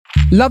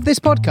Love this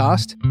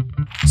podcast?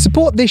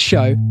 Support this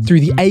show through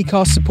the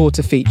Acast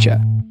supporter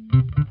feature.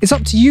 It's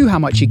up to you how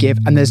much you give,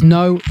 and there's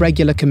no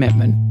regular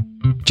commitment.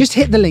 Just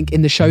hit the link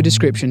in the show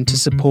description to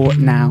support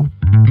now.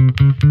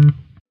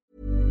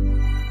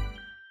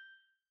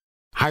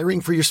 Hiring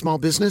for your small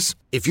business?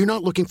 If you're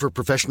not looking for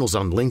professionals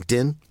on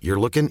LinkedIn, you're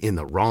looking in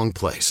the wrong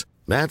place.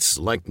 That's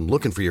like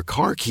looking for your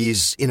car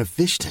keys in a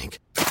fish tank.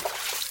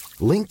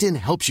 LinkedIn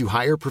helps you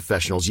hire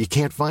professionals you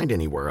can't find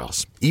anywhere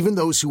else, even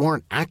those who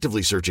aren't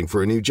actively searching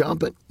for a new job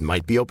but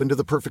might be open to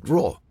the perfect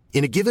role.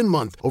 In a given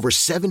month, over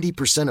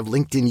 70% of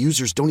LinkedIn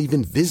users don't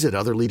even visit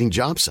other leading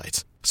job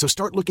sites. So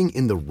start looking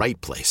in the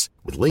right place.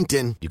 With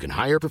LinkedIn, you can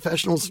hire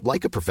professionals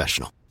like a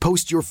professional.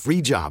 Post your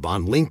free job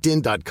on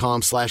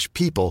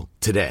linkedin.com/people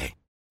today.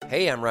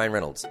 Hey, I'm Ryan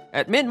Reynolds.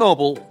 At Mint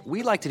Mobile,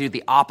 we like to do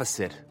the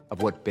opposite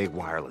of what Big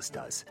Wireless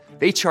does.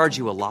 They charge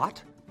you a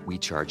lot. We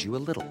charge you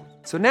a little.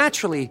 So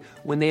naturally,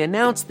 when they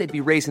announced they'd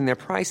be raising their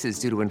prices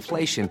due to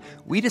inflation,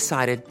 we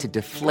decided to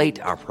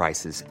deflate our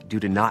prices due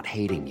to not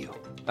hating you.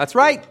 That's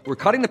right. We're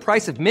cutting the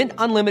price of Mint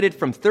Unlimited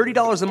from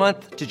 $30 a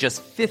month to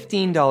just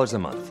 $15 a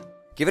month.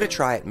 Give it a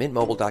try at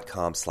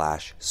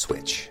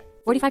mintmobile.com/switch.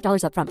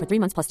 $45 up front for 3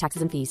 months plus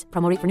taxes and fees.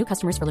 Promo rate for new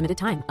customers for limited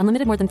time.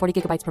 Unlimited more than 40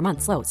 gigabytes per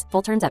month slows.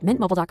 Full terms at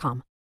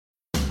mintmobile.com.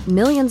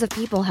 Millions of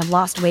people have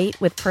lost weight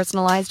with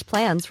personalized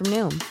plans from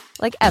Noom.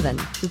 Like Evan,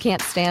 who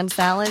can't stand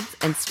salads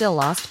and still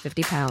lost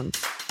 50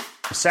 pounds.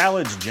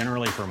 Salads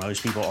generally for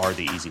most people are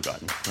the easy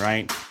button,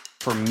 right?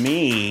 For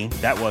me,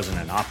 that wasn't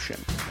an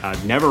option. I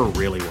never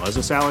really was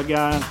a salad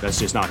guy. That's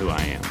just not who I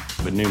am.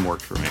 But Noom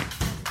worked for me.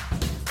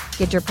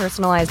 Get your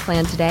personalized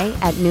plan today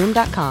at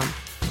Noom.com.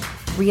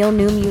 Real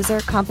Noom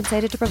user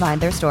compensated to provide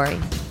their story.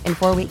 In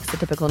 4 weeks, the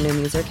typical Noom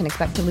user can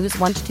expect to lose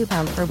 1 to 2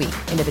 pounds per week.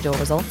 Individual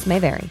results may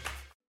vary.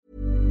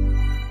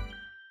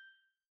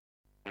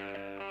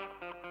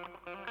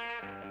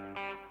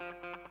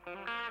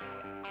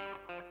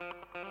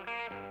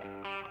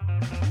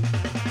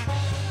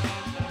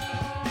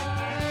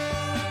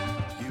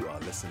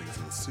 Listening to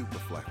the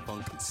Superfly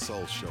Funk and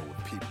Soul Show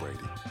with Pete Brady.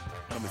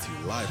 Coming to you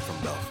live from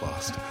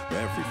Belfast,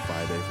 every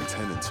Friday from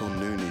 10 until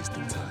noon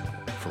Eastern Time.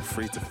 From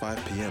 3 to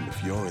 5 p.m.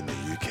 if you're in the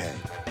UK.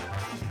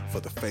 For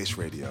The Face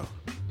Radio,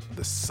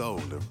 the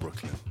soul of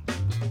Brooklyn.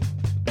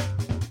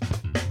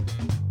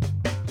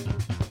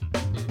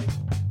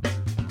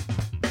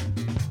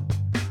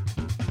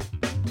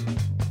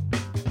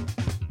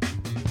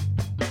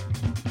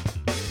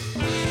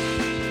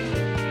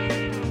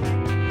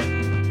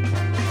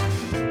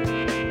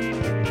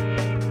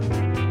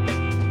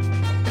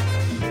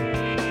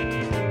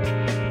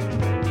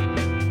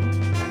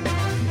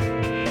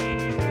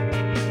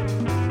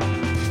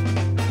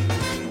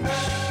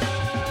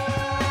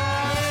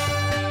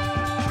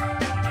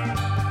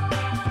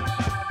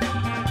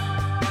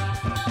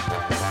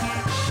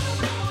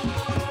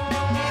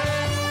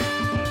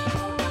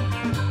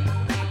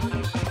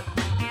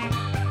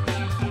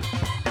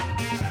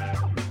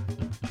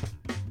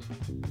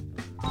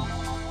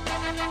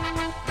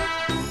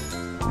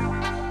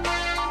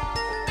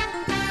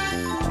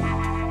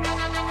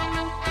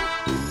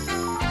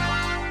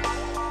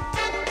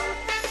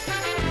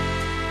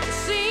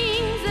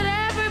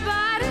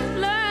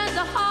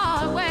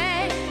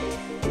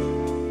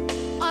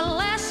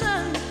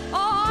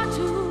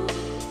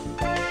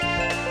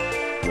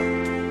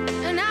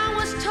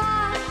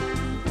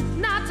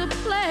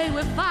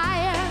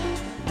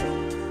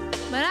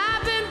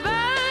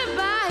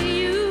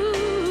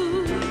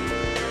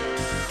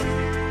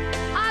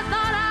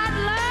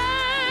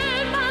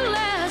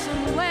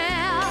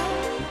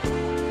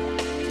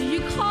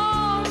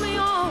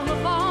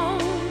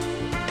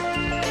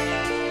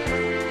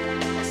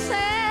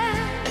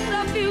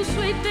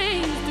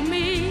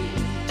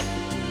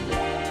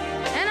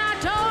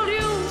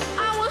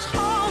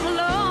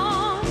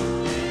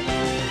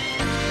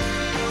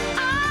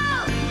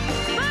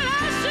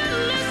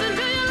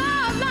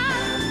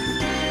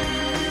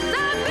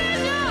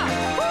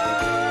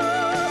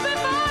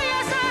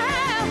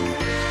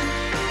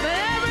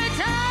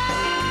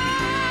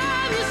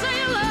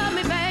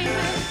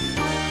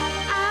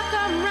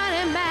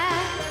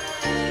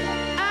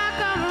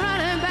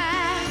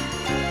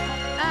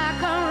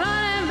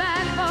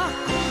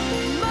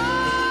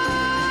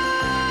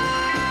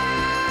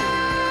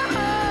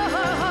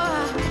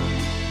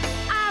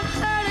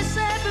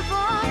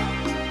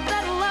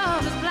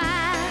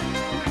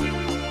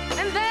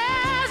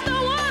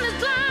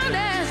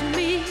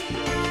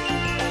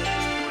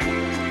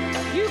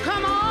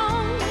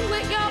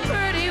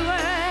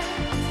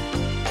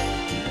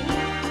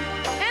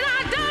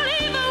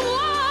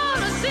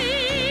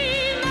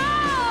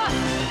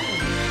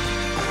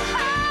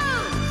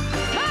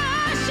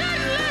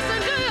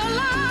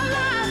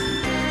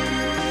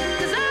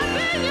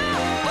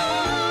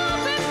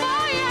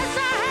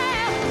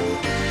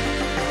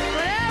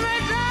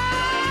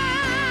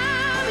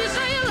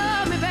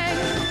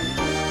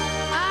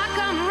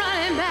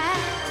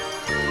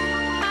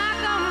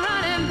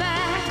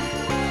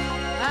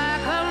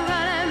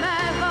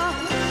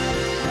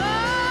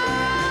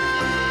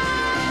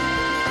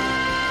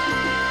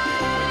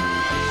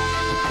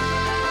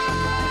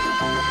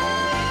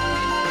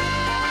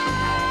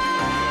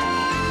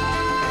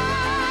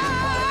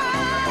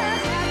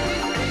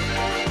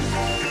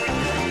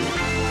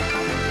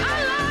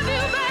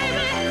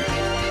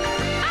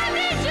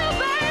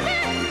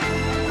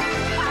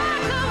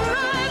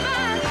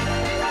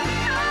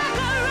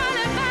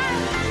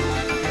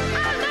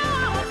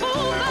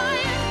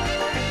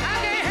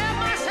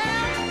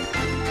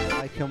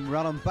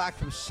 I'm back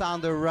from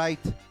Sander Wright.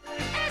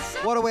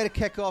 What a way to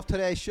kick off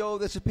today's show.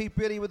 This is Pete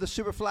Brady with the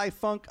Superfly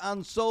Funk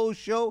and Soul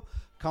Show,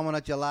 coming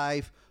at you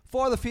live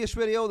for the Face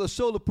Radio, the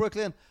Soul of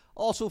Brooklyn,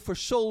 also for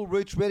Soul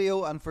Roots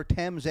Radio and for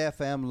Thames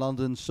FM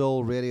London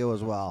Soul Radio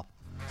as well.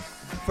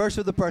 First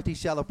of the birthday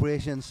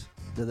celebrations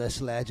to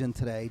this legend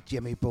today,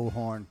 Jimmy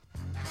Bohorn.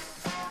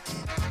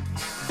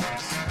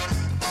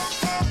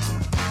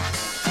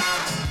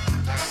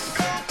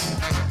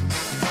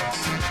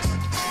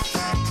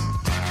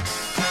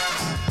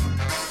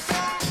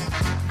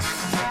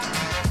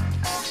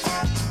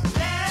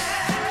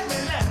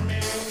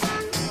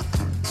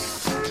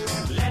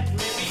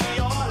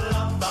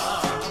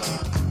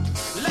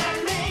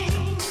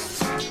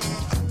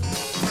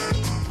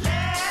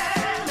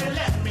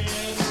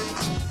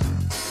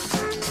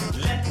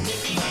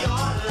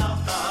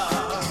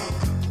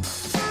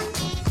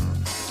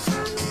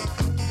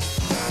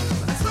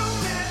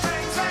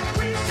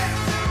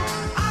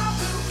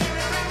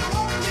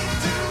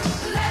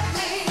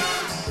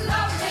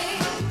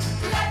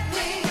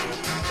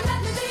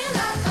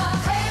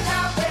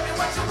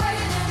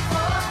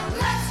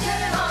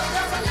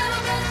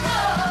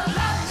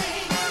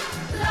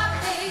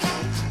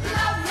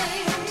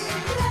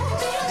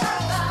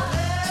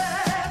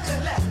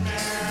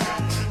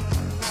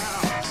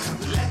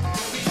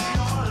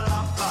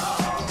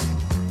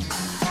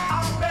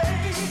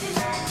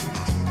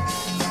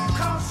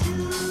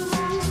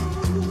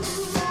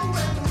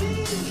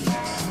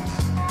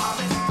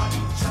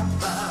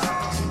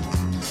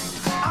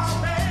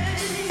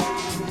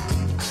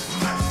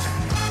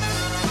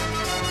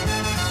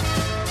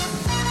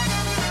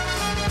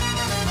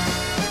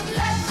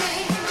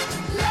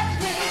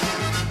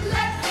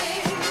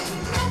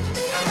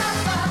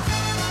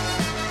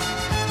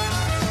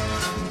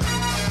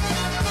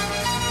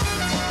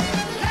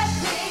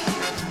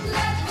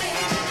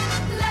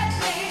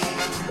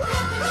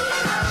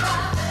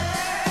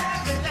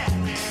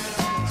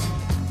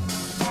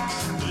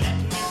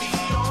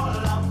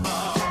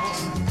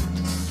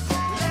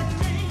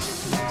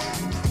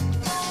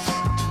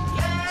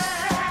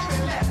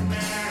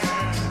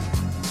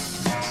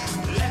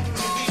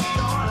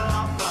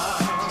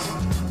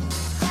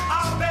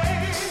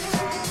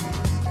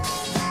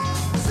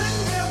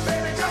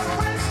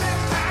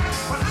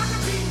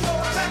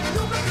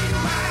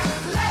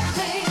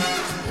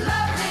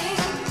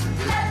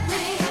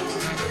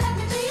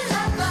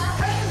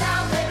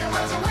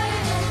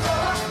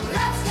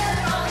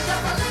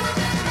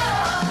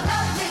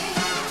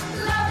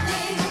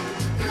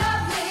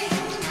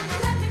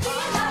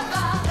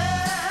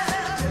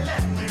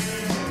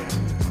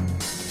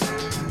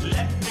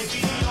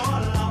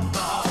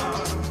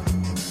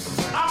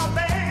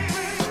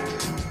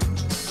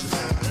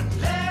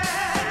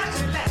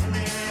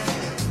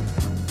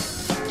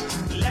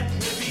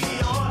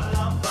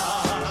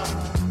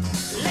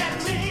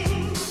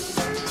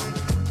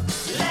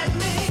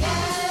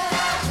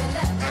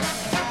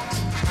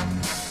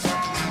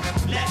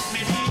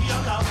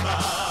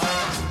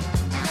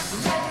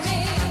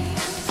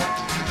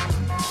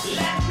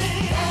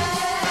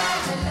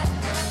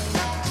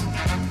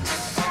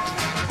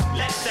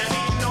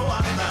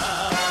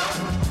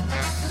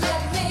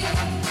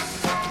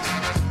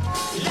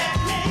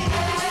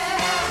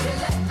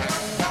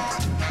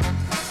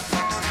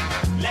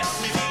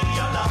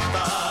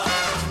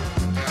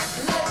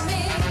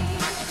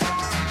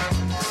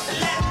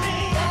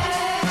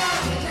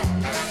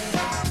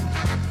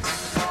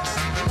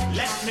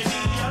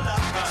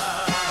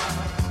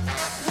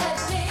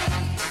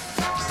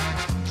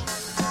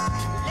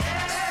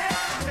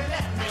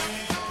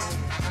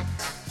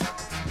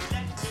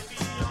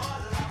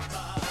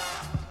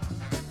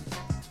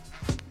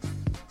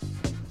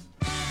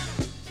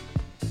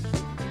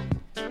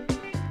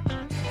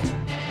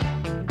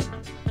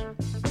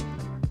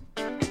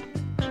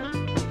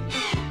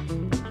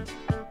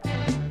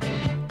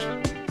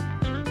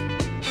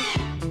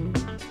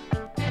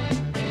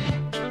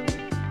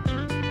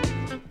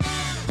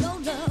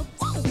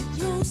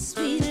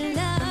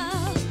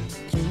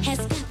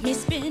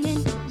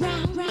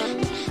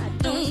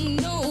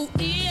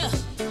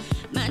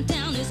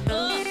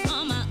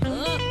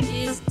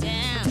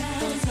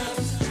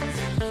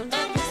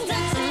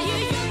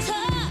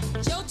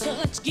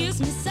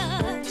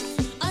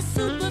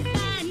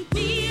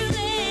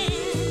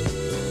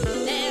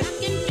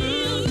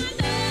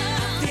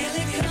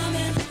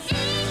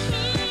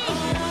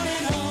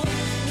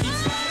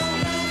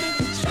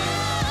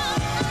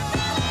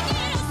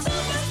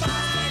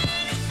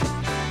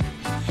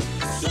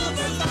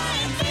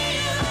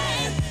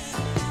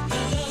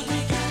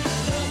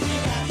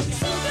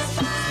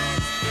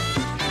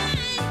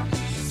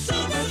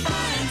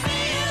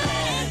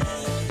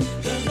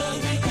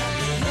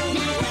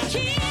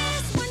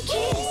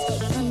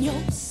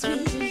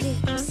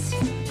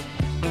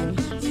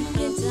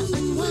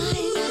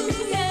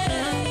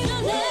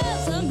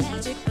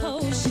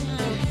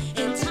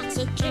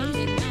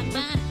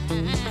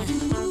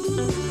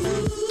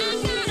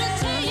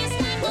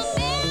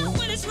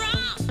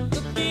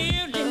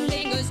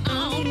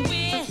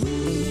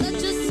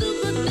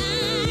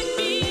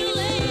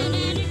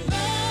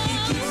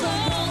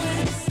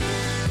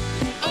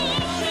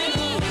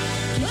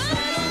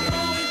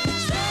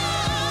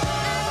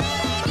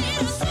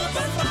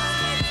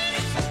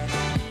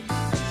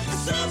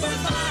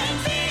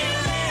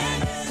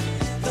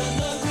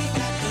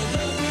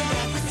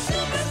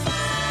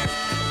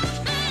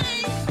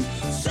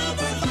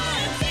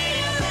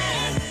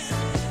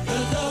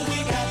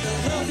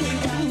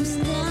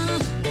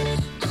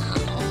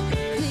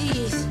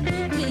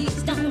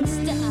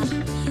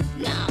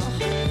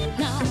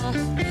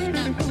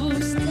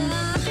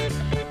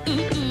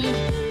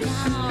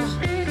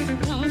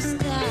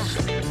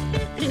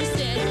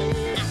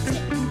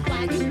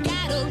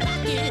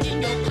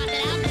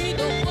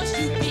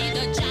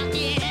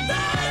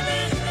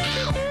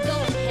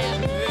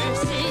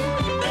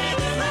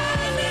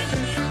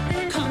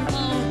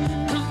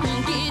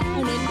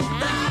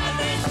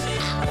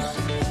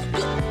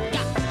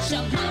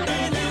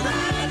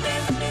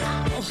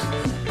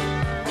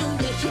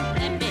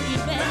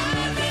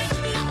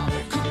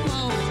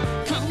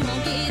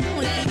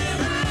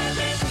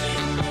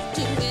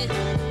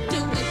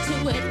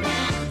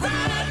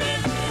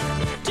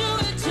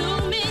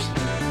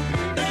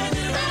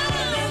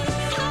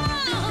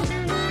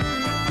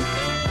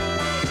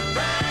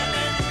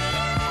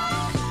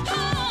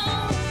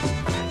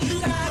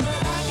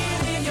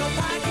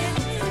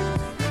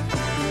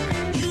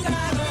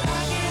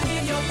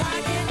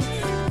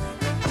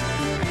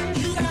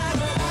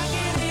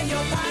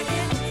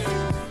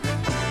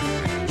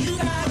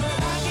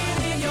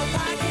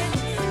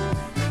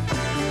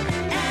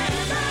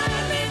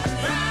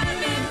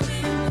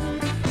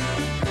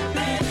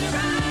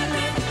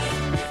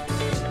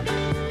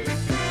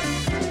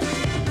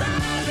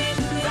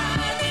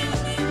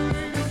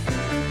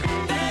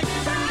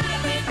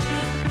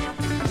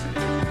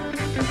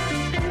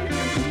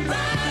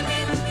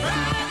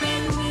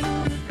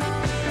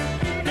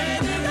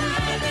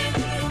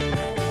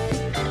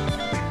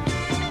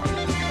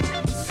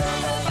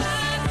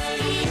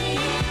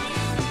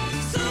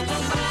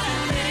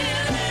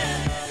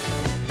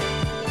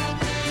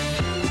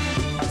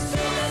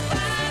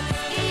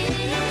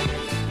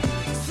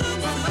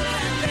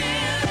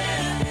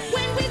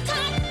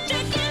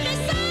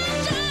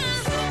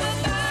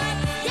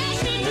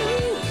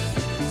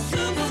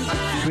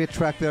 Great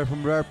track there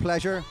from Rare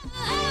Pleasure.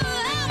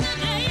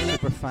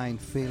 Super Fine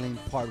Feeling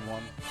Part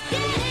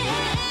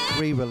 1.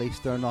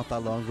 Re-released there not that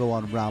long ago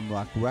on Ram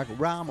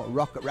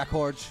Rocket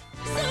Records.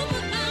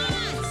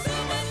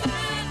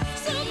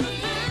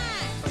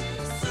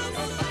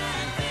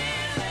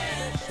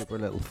 Super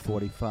little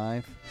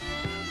 45.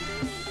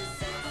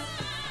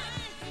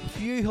 A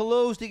few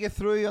hellos to get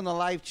through on the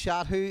live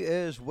chat. Who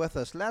is with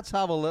us? Let's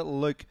have a little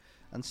look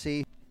and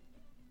see.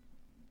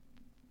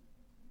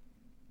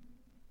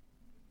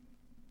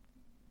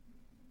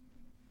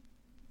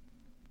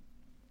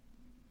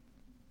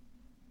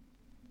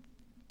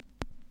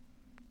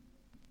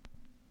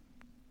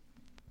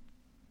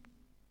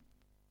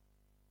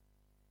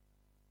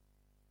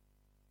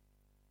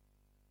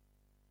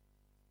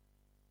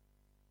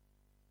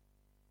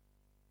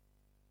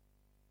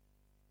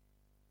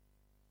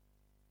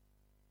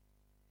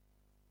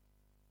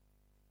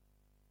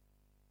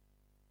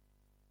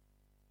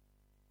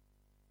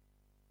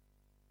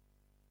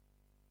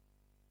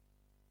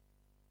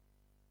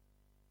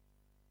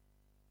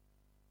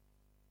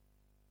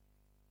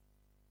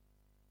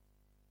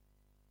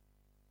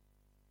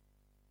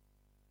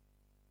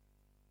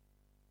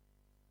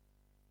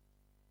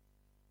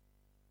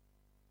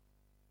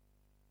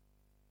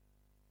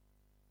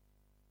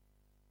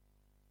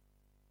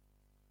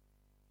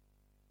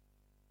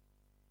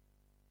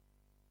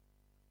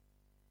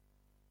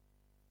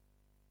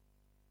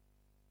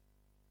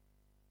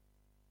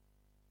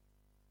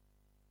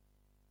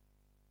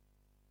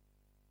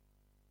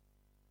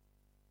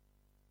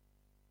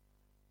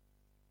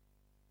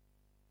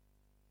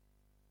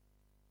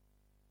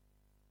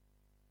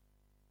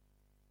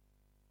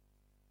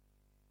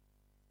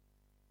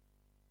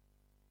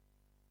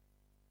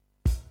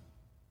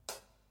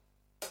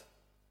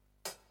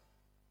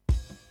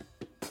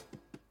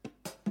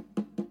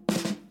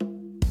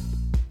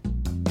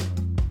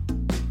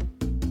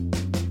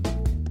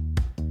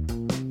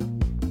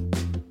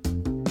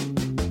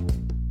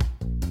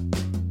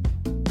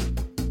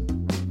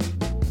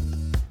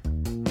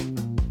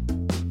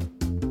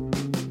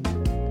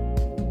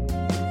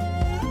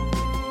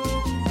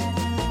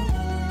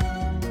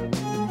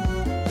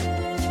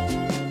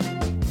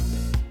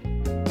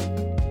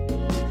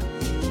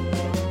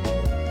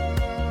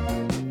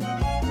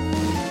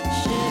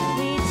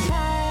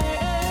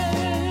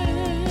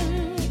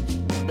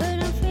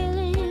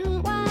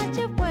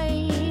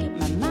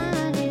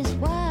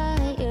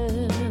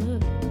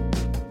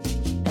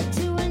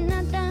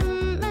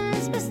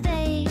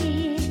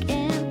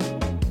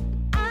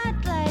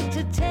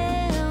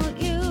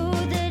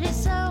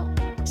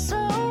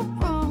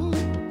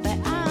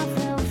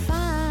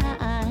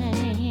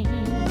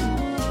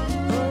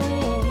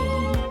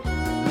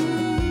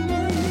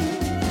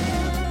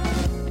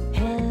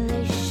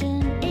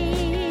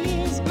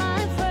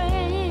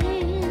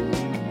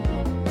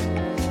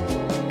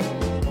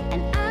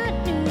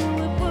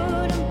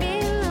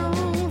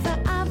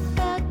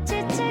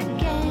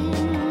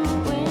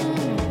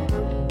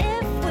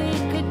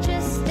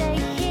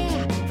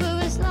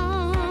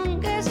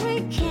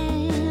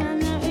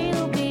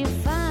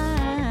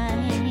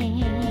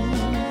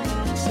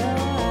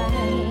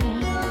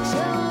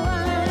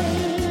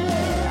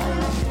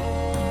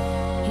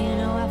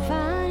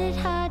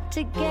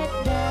 to get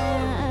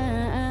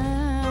down.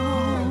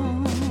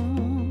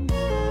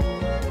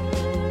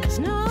 'Cause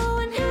no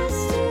one has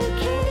to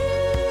care.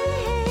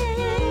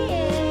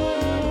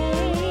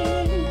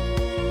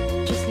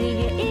 Just leave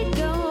your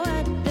ego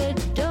at the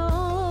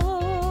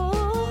door.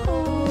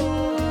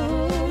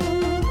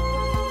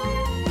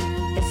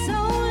 It's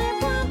only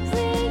one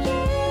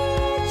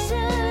reaction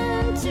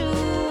to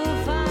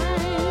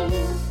find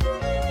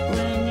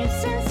when your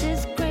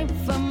senses crave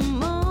for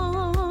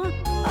more.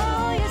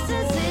 Oh, your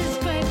senses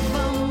crave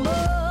for more.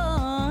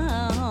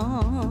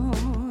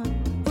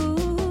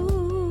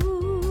 Ooh,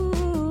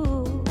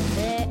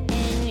 they're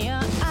in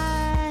your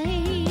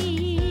eyes.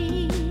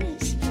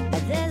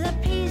 There's a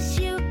piece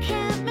you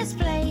can't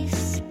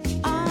misplace.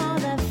 All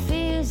the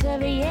fears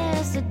of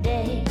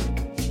yesterday,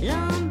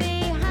 long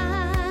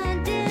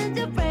behind in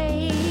the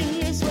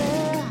race.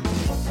 Well,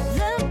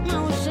 the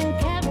motion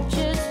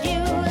captures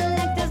you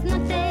like there's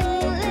nothing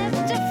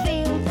left to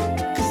feel.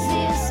 'Cause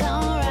it's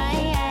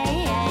alright,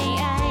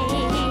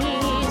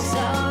 it's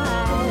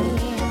alright,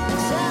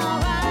 it's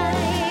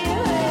alright.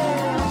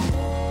 Well,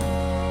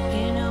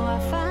 you know I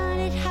find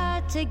it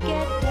hard to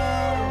get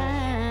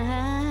down,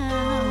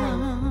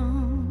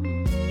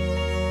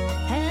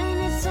 and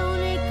it's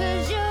only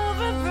 'cause you're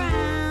around.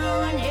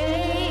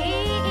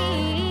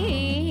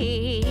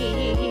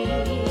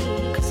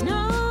 'Cause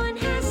no one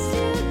has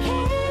to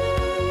care.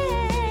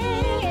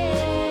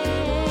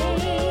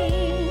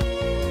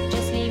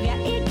 Just leave your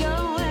ego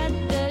at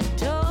the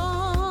door.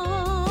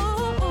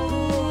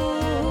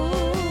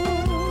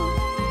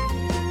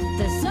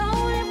 There's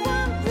only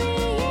one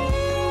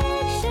reaction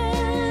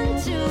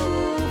to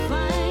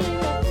find.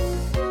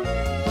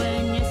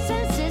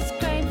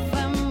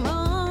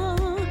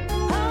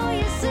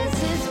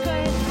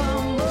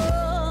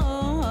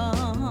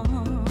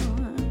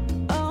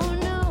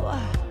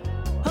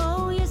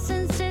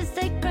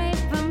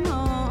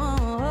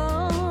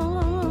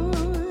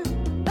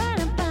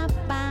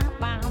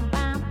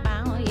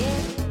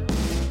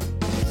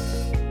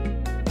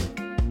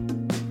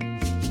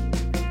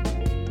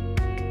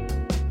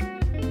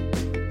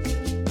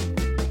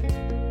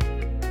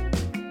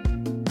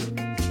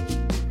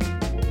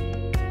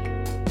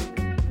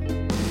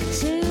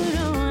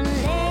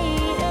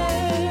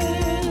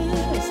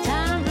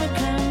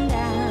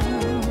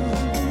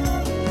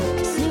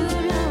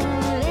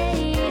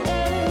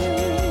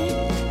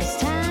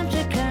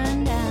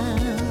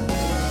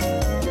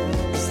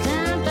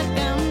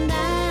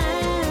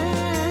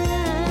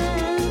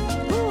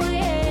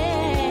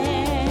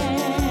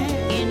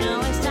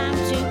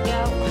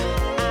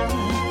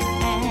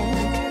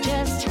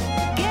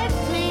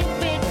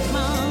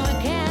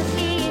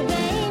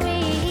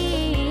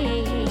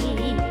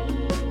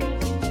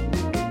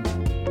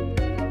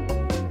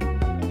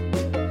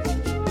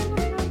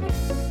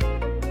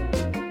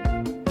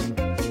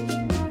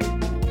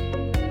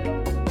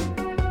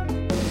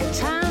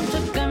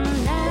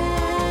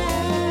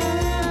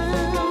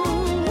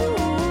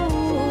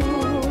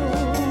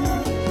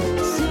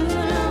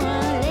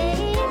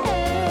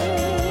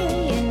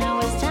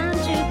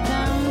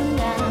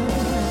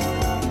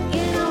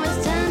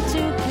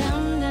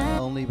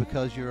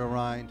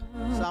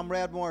 Sam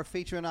Redmore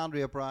featuring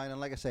Andrea Brown. And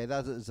like I say,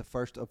 that is the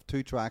first of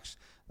 2 tracks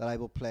that I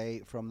will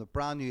play from the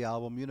brand new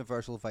album,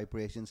 Universal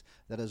Vibrations,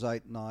 that is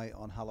out now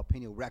on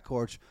Jalapeno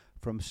Records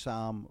from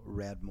Sam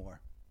Redmore.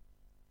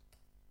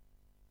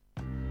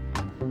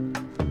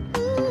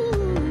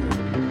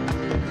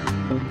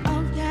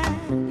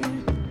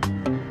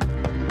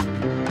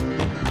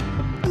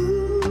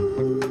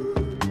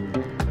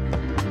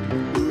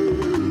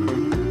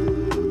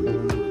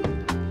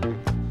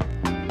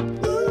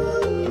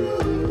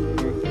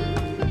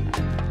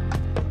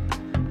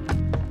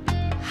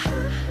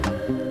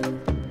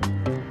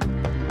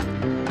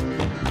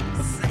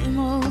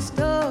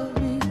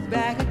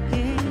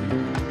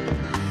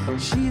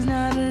 She's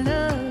not a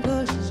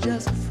lover, she's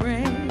just a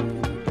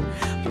friend.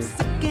 I'm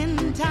sick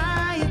and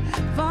tired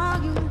for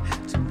you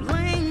to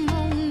blame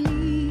on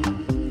me.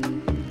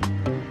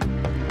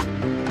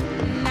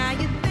 Now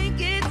you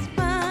think it's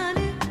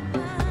funny.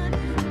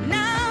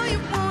 Now you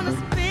wanna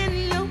spend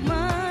your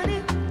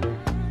money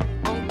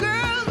on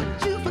girls,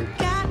 but you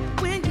forgot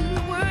when you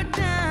were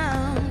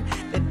down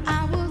that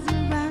I was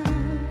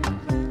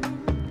around.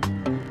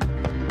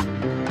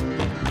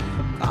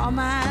 Call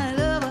my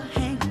lover,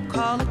 Hank,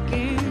 call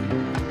again.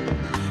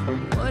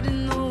 What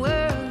in the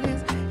world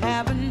is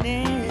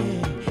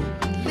happening?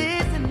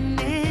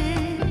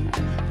 Listening,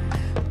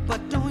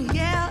 but don't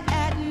yell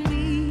at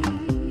me.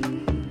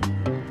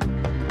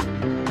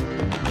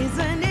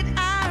 Isn't it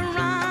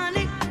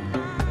ironic?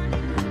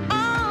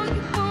 All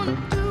you wanna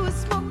do is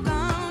smoke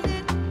on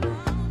it.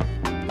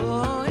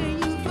 Oh, and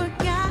you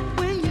forgot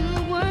when you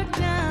were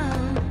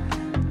down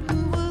who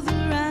was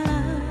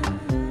around.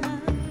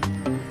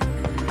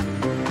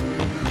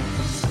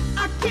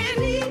 I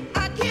can't eat, I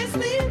can't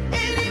sleep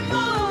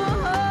anymore.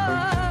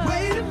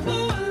 Waiting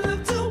for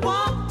love to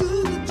walk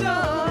through the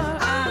door.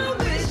 I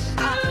wish I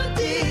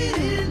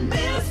didn't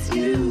miss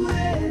you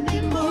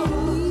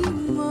anymore.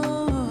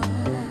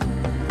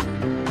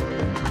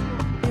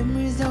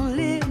 Memories don't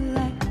live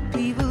like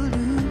people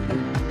do.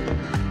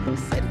 I'm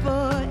set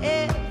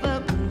forever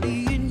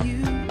being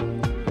you.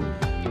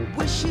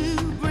 Wish you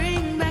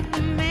bring back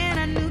the man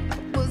I knew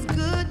was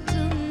good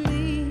to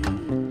me.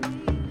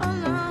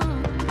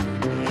 Alone.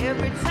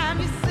 Every time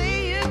you say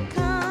you're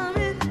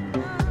coming,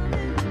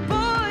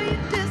 boy, you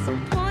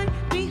disappoint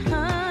me,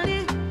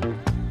 honey.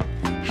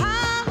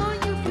 How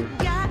you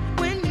forgot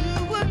when you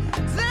were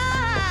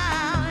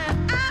down and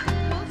I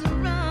was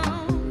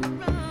wrong.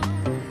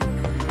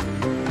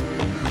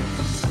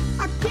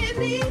 I can't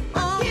eat, I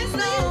can't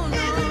sleep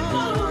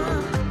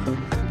anymore.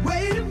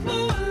 Waiting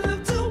for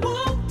love to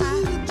walk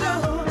through the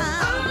door. I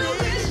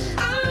wish I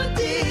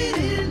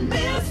didn't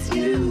miss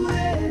you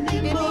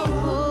anymore.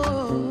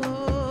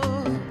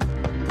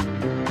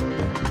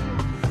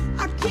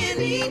 I can't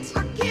eat, I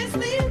can't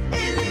sleep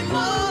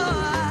anymore.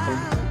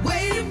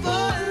 Waiting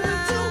for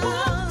love to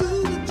walk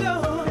through the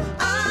door.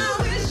 I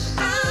wish I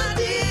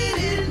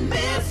didn't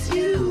miss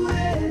you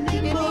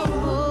anymore.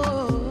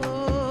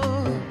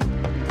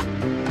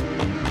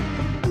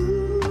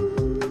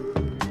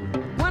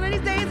 One of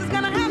these days it's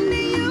gonna happen to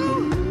you.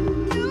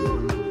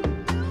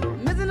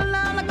 Missing a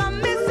love like I'm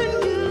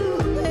missing you.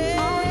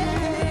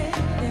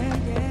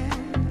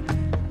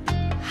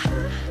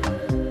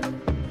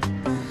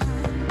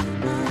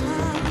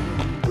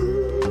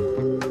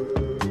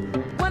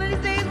 One of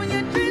these days when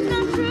your dreams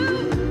come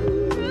true,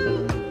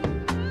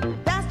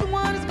 that's the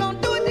one that's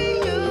gonna do it to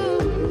you.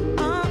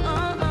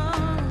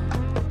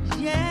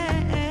 Yeah.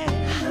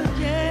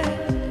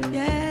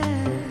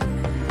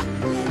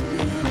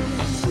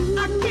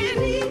 I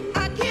can't eat, I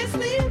can't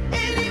sleep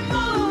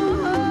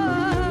anymore.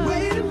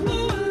 Waiting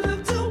for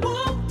love to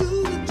walk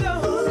through the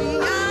door. See,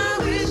 I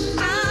wish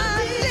I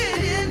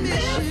didn't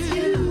miss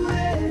you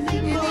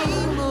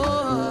anymore.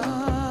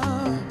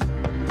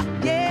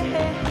 Yeah.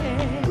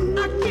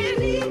 I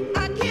can't eat, I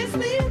can't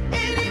sleep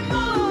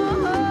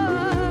anymore.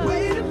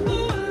 Waiting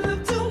for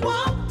love to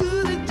walk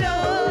through the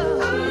door.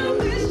 I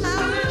wish I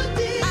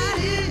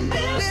didn't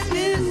miss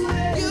you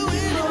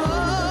anymore.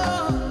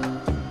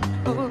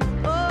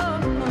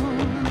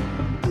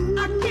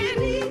 I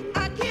can't eat, I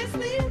can't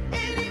sleep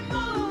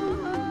anymore.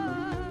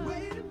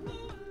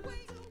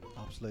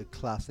 Absolute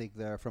classic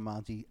there from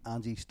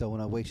Angie Stone.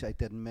 I wish I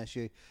didn't miss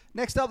you.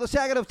 Next up, the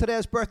second of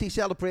today's birthday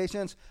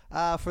celebrations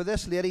for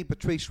this lady,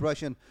 Patrice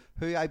Rushen,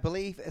 who I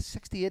believe is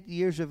 68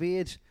 years of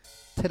age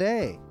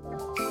today.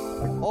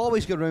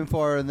 Always got room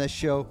for her in this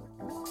show.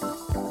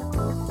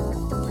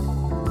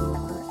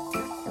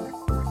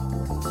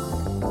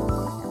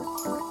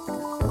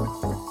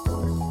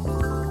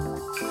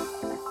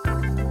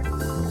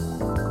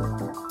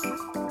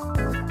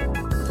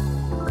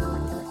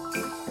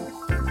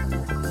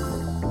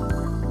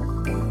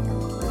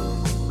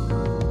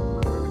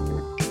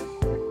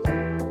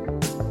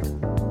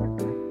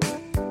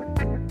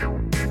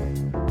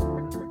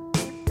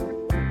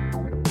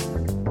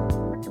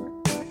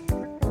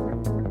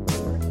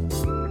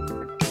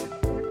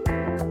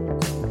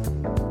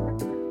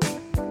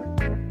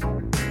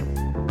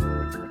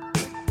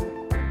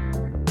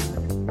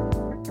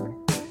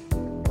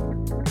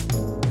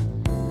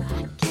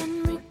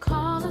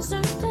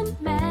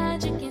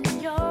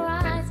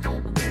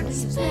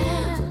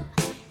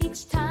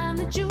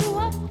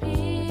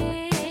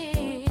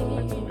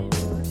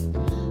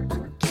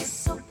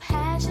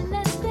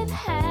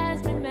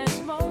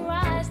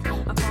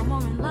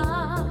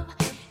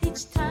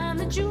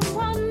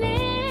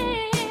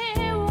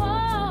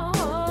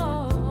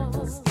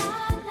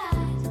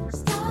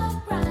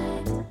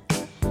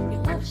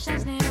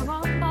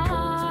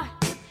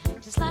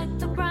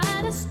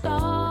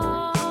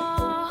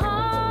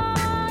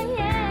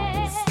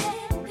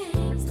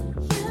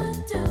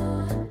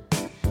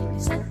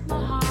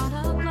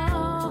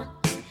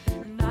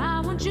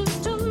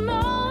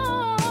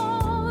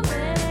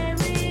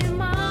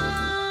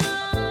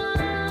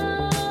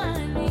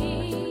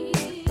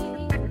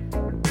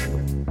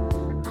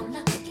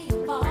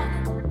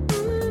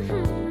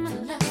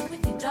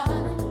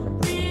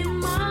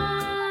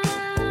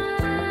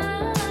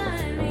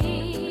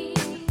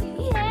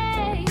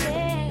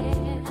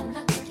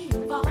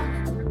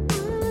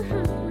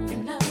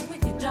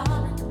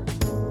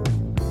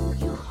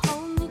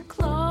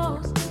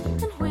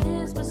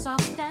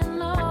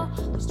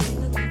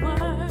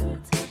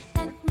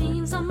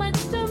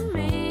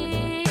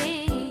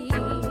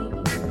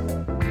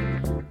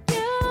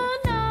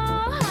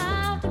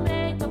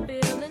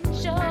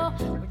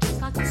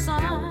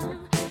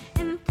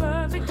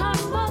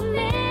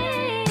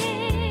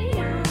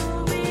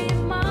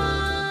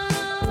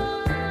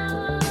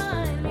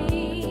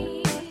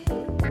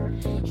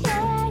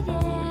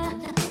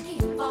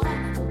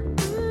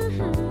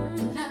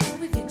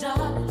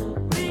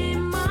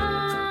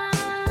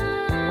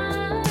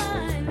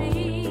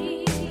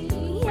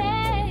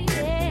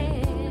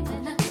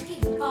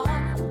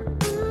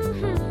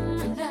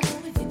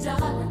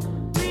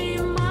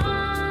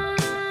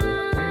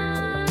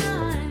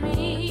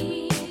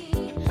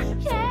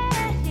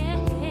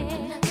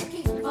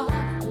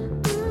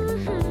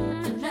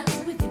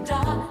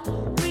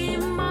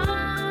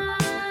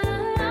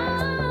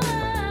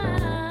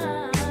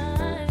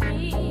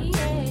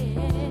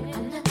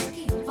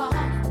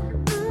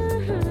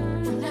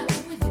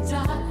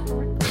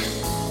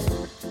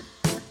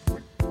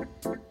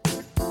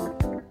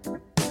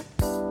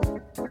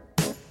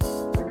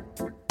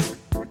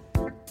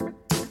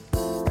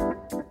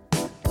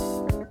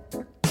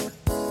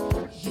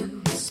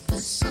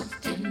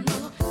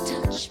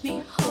 touch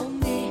me, hold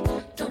me,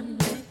 don't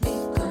let me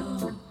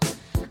go.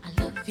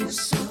 I love you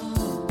so.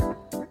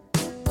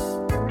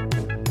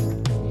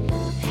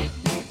 That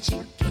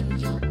magic in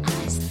your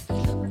eyes, you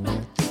look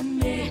right through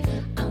me.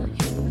 I'm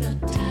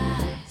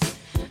hypnotized,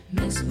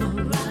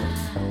 mesmerized.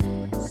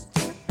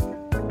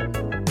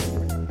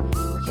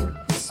 You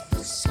whisper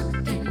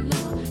something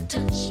low,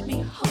 touch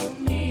me, hold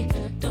me,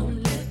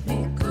 don't let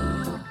me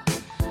go.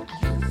 I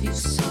love you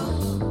so.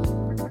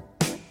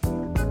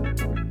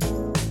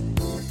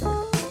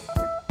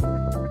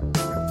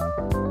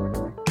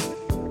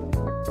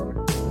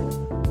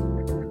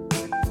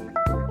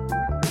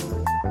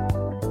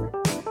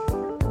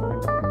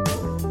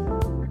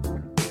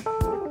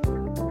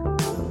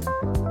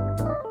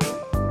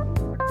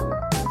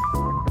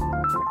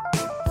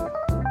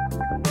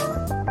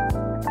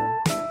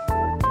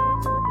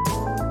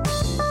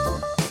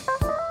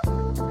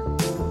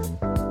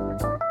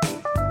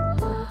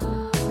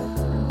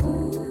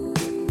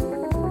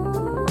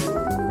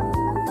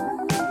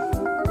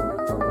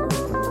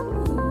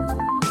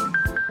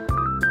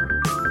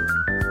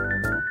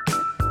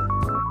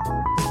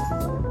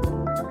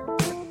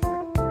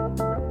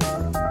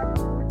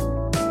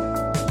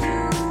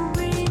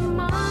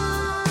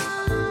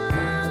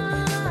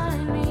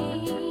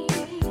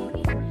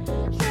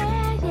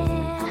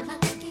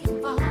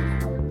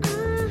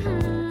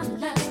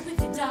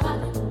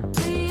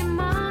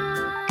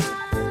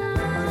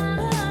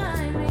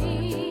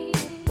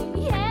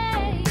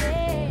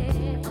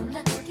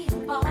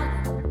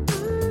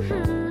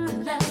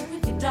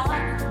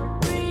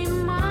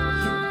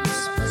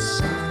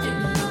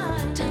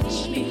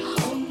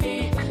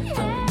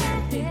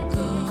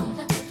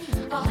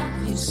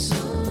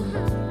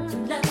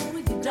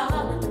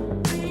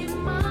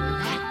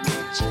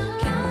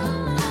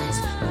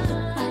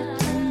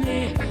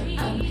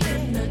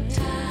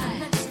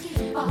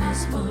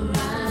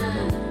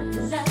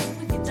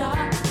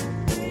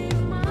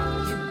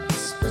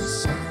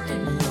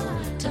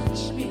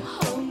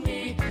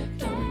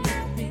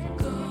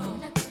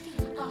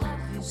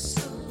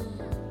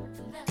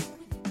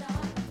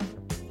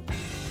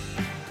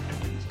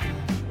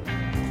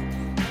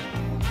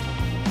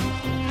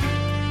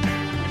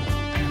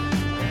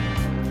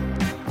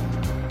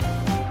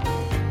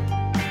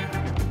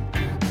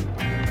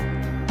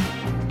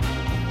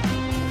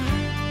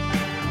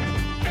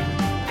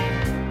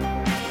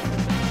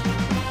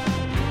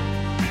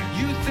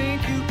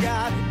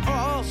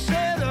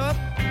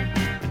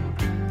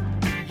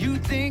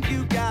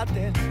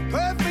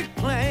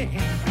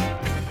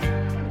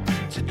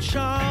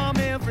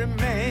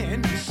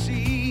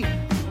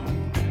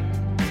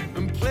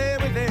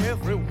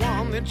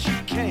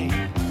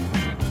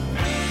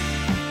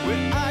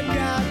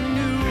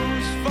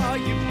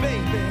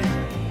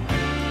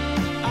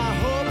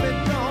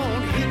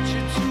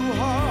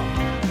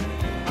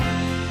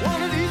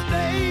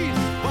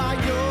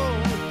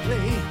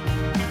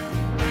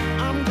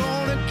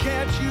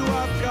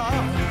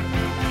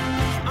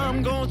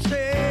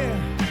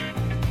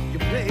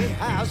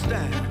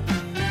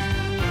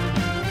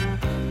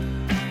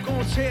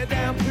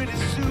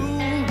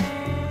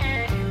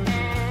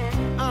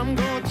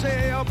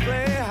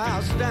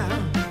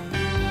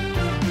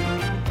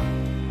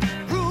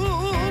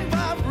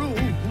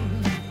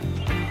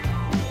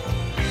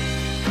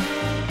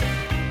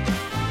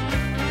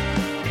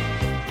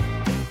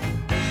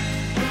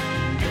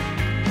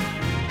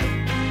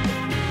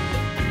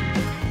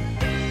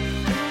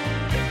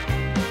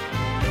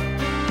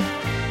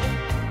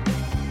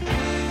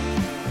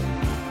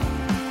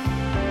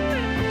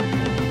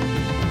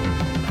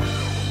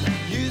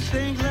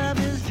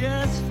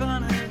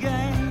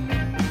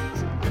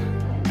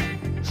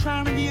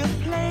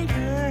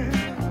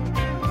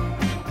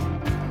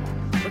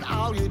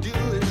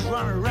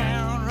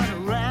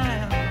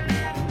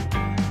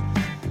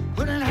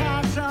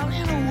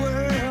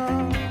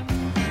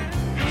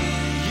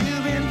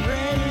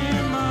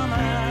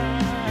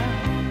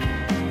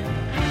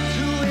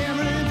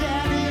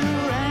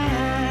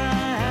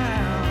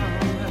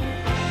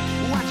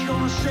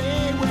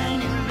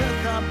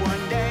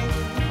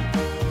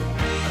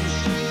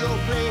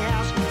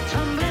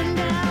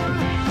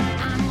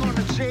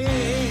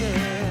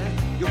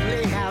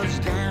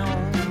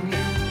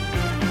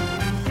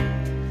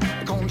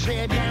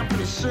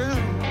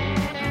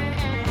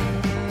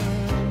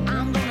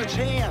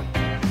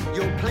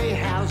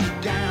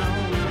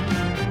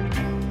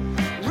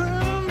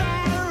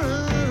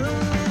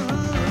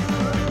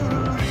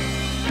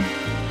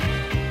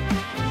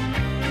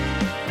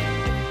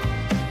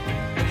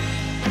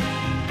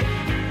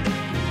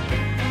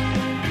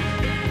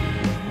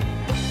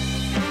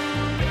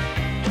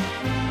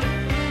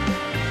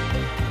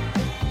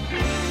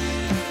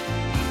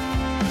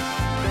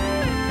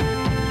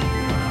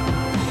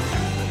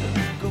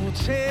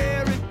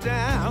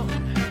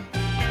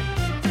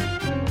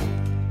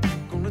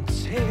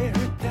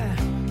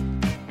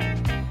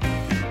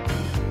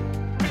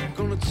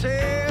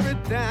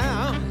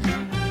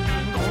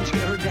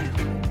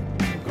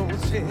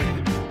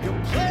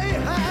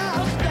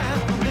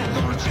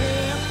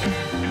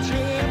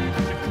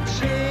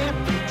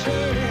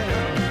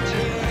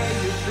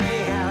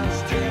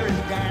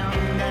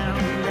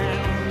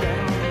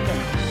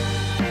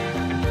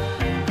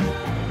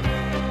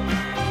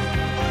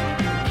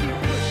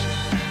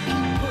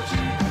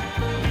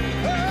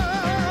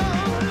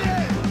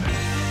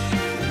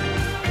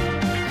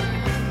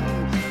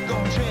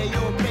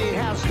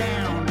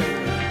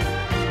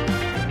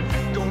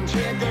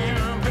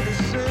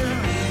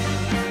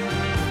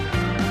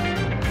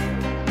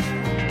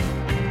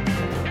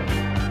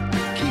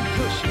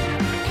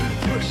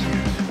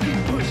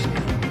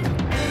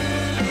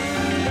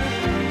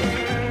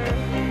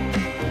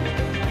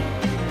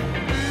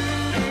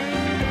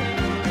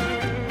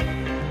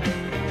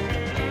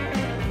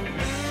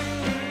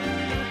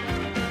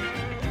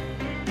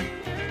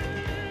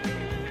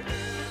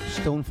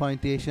 Stone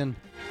Foundation.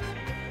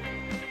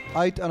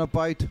 Out and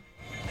about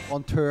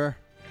on tour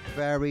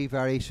very,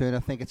 very soon. I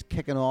think it's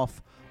kicking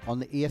off on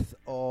the 8th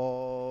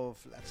of,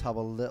 let's have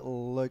a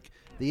little look,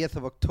 the 8th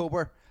of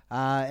October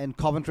in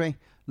Coventry.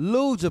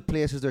 Loads of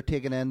places they're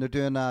taking in. They're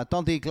doing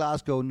Dundee,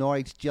 Glasgow,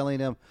 Norwich,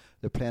 Gillingham.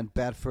 They're playing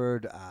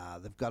Bedford.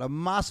 They've got a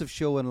massive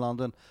show in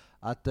London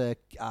at the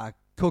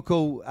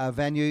Coco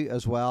venue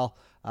as well.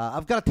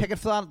 I've got a ticket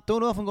for that.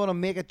 Don't know if I'm going to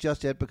make it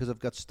just yet because I've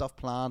got stuff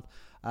planned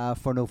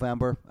for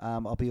November.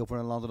 I'll be over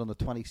in London on the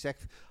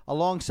 26th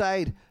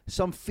alongside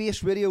some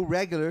Face Radio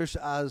regulars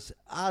as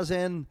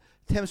in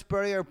Tim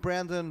Spurrier,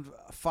 Brendan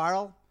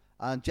Farrell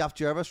and Jeff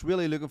Jervis.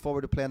 Really looking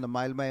forward to playing the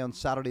Mile May on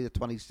Saturday the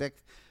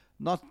 26th.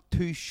 Not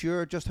too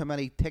sure just how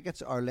many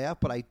tickets are left,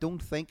 but I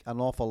don't think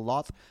an awful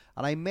lot.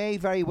 And I may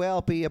very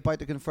well be about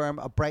to confirm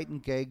a Brighton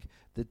gig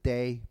the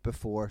day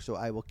before, so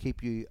I will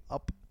keep you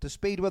up to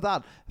speed with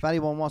that. If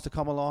anyone wants to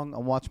come along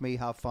and watch me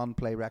have fun,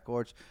 play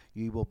records,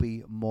 you will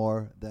be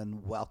more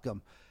than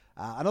welcome.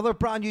 Another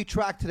brand new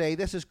track today.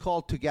 This is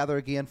called Together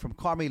Again from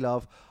Carmi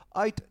Love.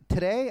 Out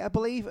today, I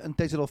believe, in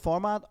digital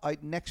format.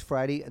 Out next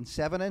Friday in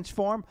 7-inch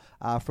form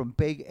from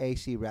Big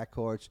AC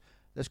Records.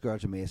 This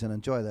girl's amazing.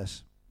 Enjoy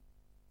this.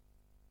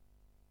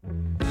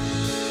 Back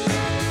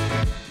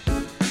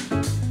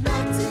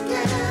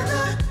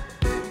together.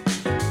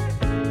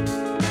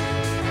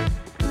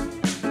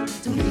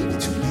 Don't leave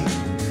it too late.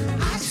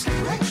 I just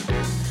can't wait.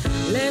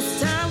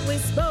 Last time we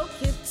spoke,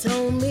 you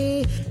told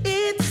me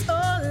it's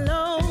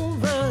all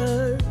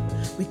over.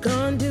 We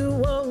can't do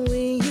what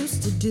we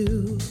used to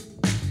do.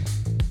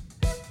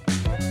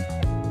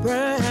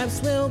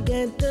 Perhaps we'll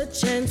get the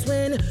chance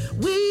when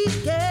we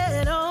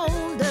get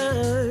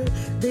older.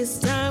 This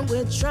time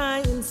we're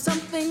trying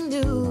something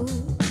new.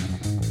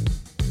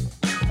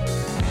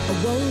 I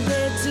won't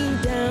get too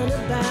down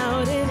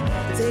about it.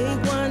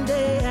 Take one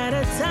day at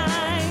a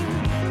time.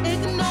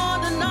 Ignore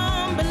the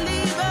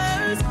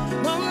non-believers.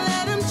 Won't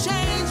let them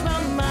change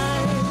my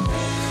mind.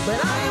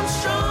 But I am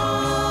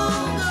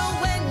stronger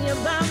when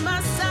you're by my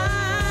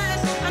side.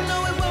 I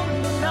know it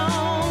won't be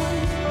long,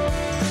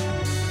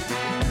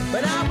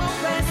 but I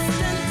won't rest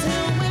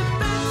until we're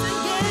back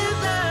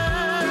together.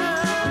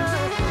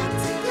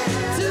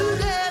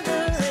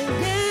 Together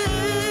again.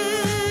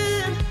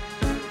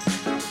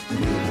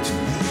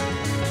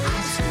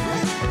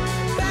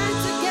 Back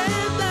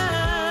together.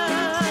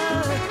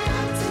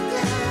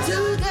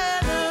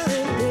 Together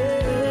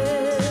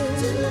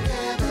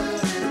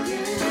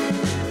again.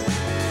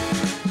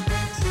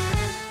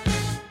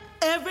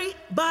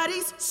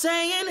 Everybody's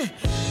saying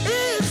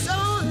it's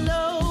all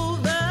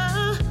over.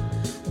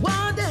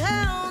 What the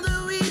hell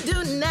do we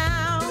do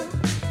now?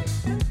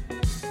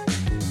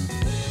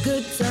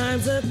 Good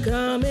times are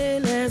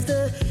coming as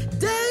the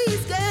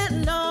days get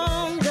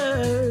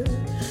longer.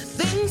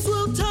 Things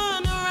will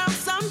turn around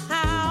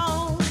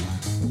somehow.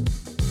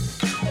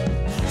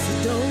 So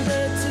don't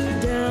get too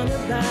down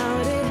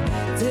about it.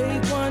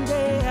 Take one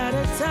day at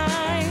a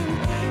time.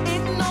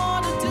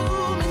 Ignore the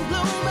doom and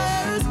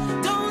gloomers.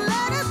 Don't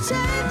let it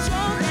change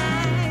your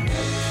mind.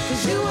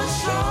 'Cause you are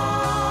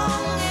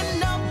strong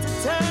enough to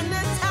turn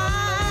the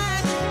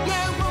tide.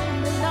 Yeah, it won't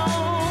be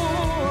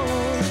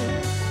long.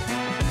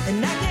 And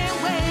I can't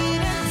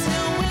wait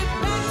until we're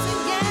back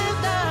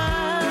together.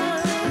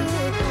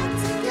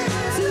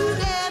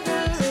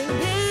 Together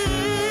again.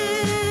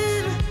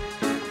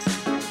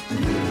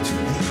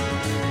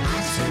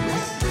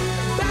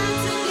 Back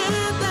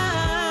together.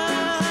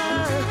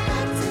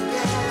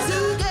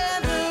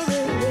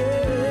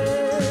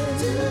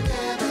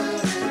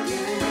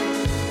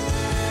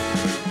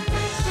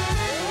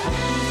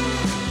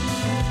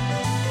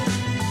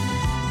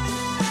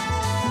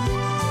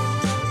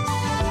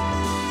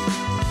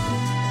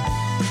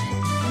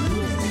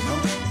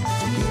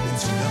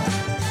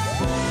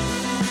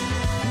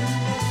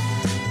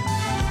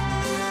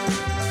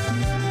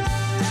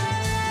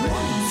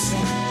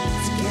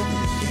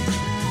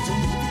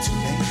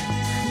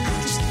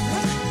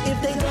 If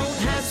they don't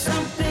have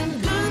something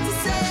good to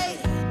say,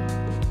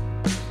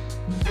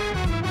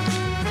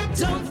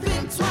 don't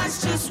think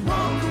twice, just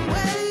walk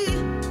away.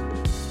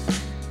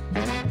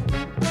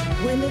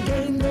 When the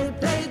game they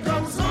play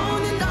goes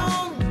on and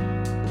on,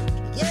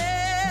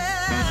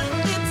 yeah,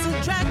 it's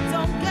a track,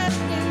 don't get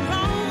me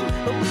wrong,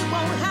 but we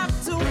won't have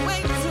to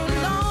wait too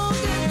long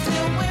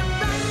until we're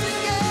back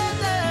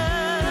together.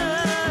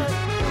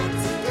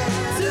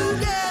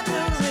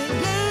 Together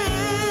again.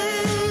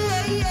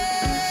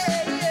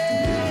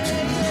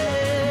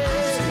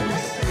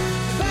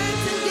 Back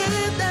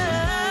together.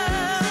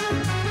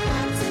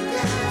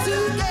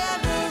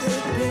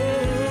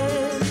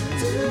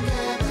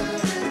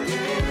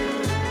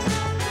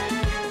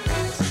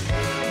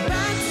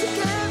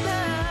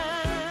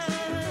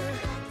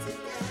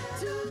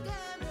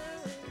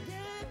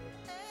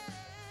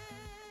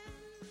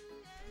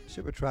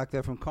 Super track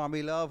there from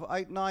Carmi Love,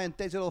 out now in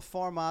digital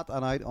format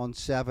and out on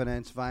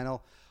 7-inch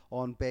vinyl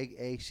on Big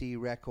AC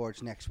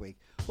Records next week.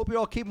 Hope you're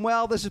all keeping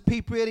well. This is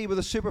Pete Brady with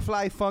the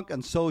Superfly Funk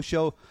and Soul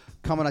Show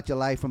coming at you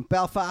live from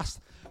Belfast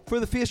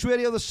for the Face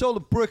Radio, the Soul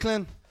of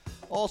Brooklyn,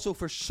 Also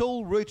for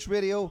Soul Roots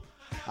Radio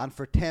and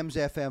for Thames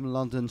FM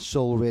London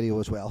Soul Radio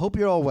as well. Hope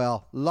you're all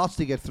well. Lots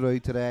to get through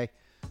today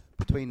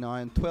between now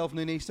and 12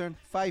 noon Eastern,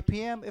 5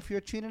 p.m. if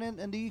you're tuning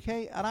in the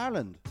UK and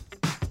Ireland.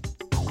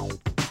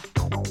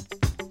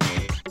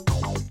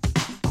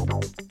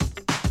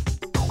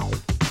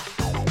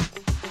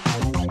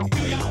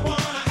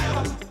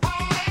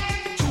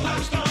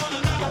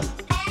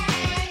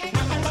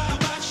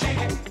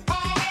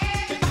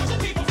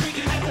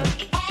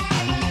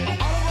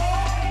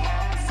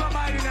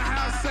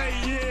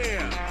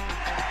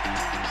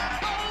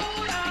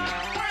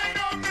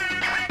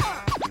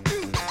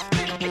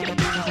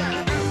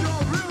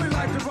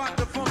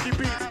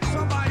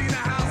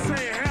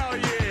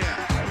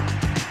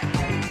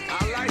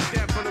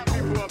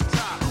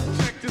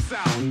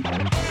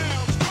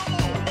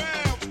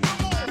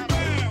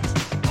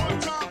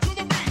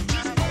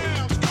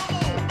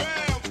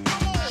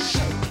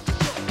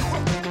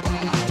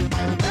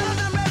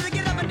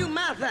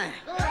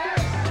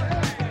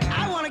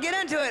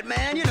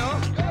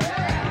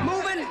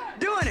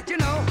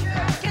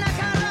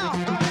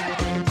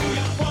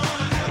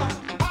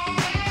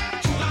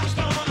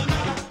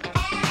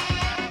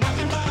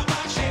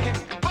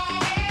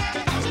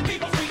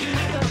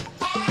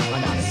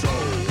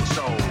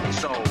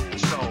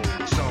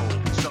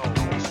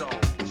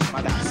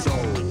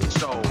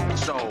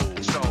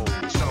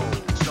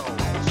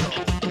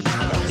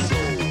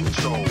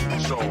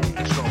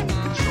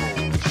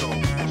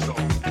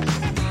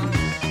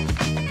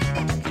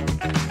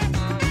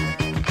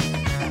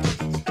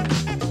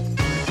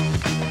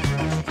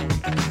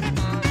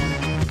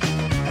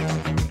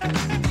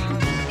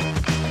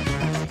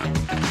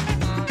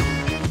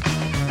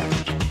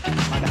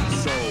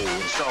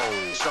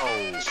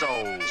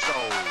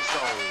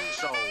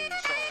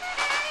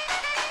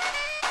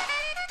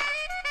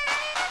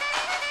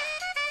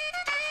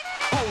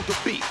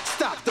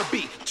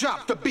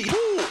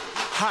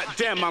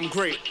 Damn, I'm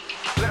great.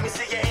 Let me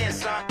see your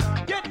hands, son.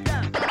 Get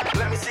down.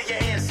 Let me see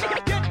your hands, son.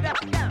 Get down.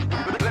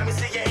 Let me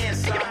see your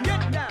hands, son.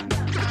 Get down.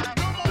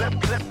 Let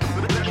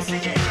me see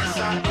your hands,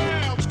 son.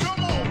 Bounce,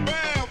 come on,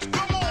 bounce,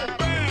 come on,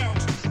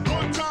 bounce.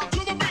 One time to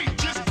the beat,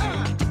 just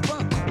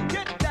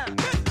get down,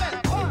 get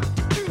down. 1,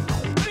 2,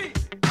 3.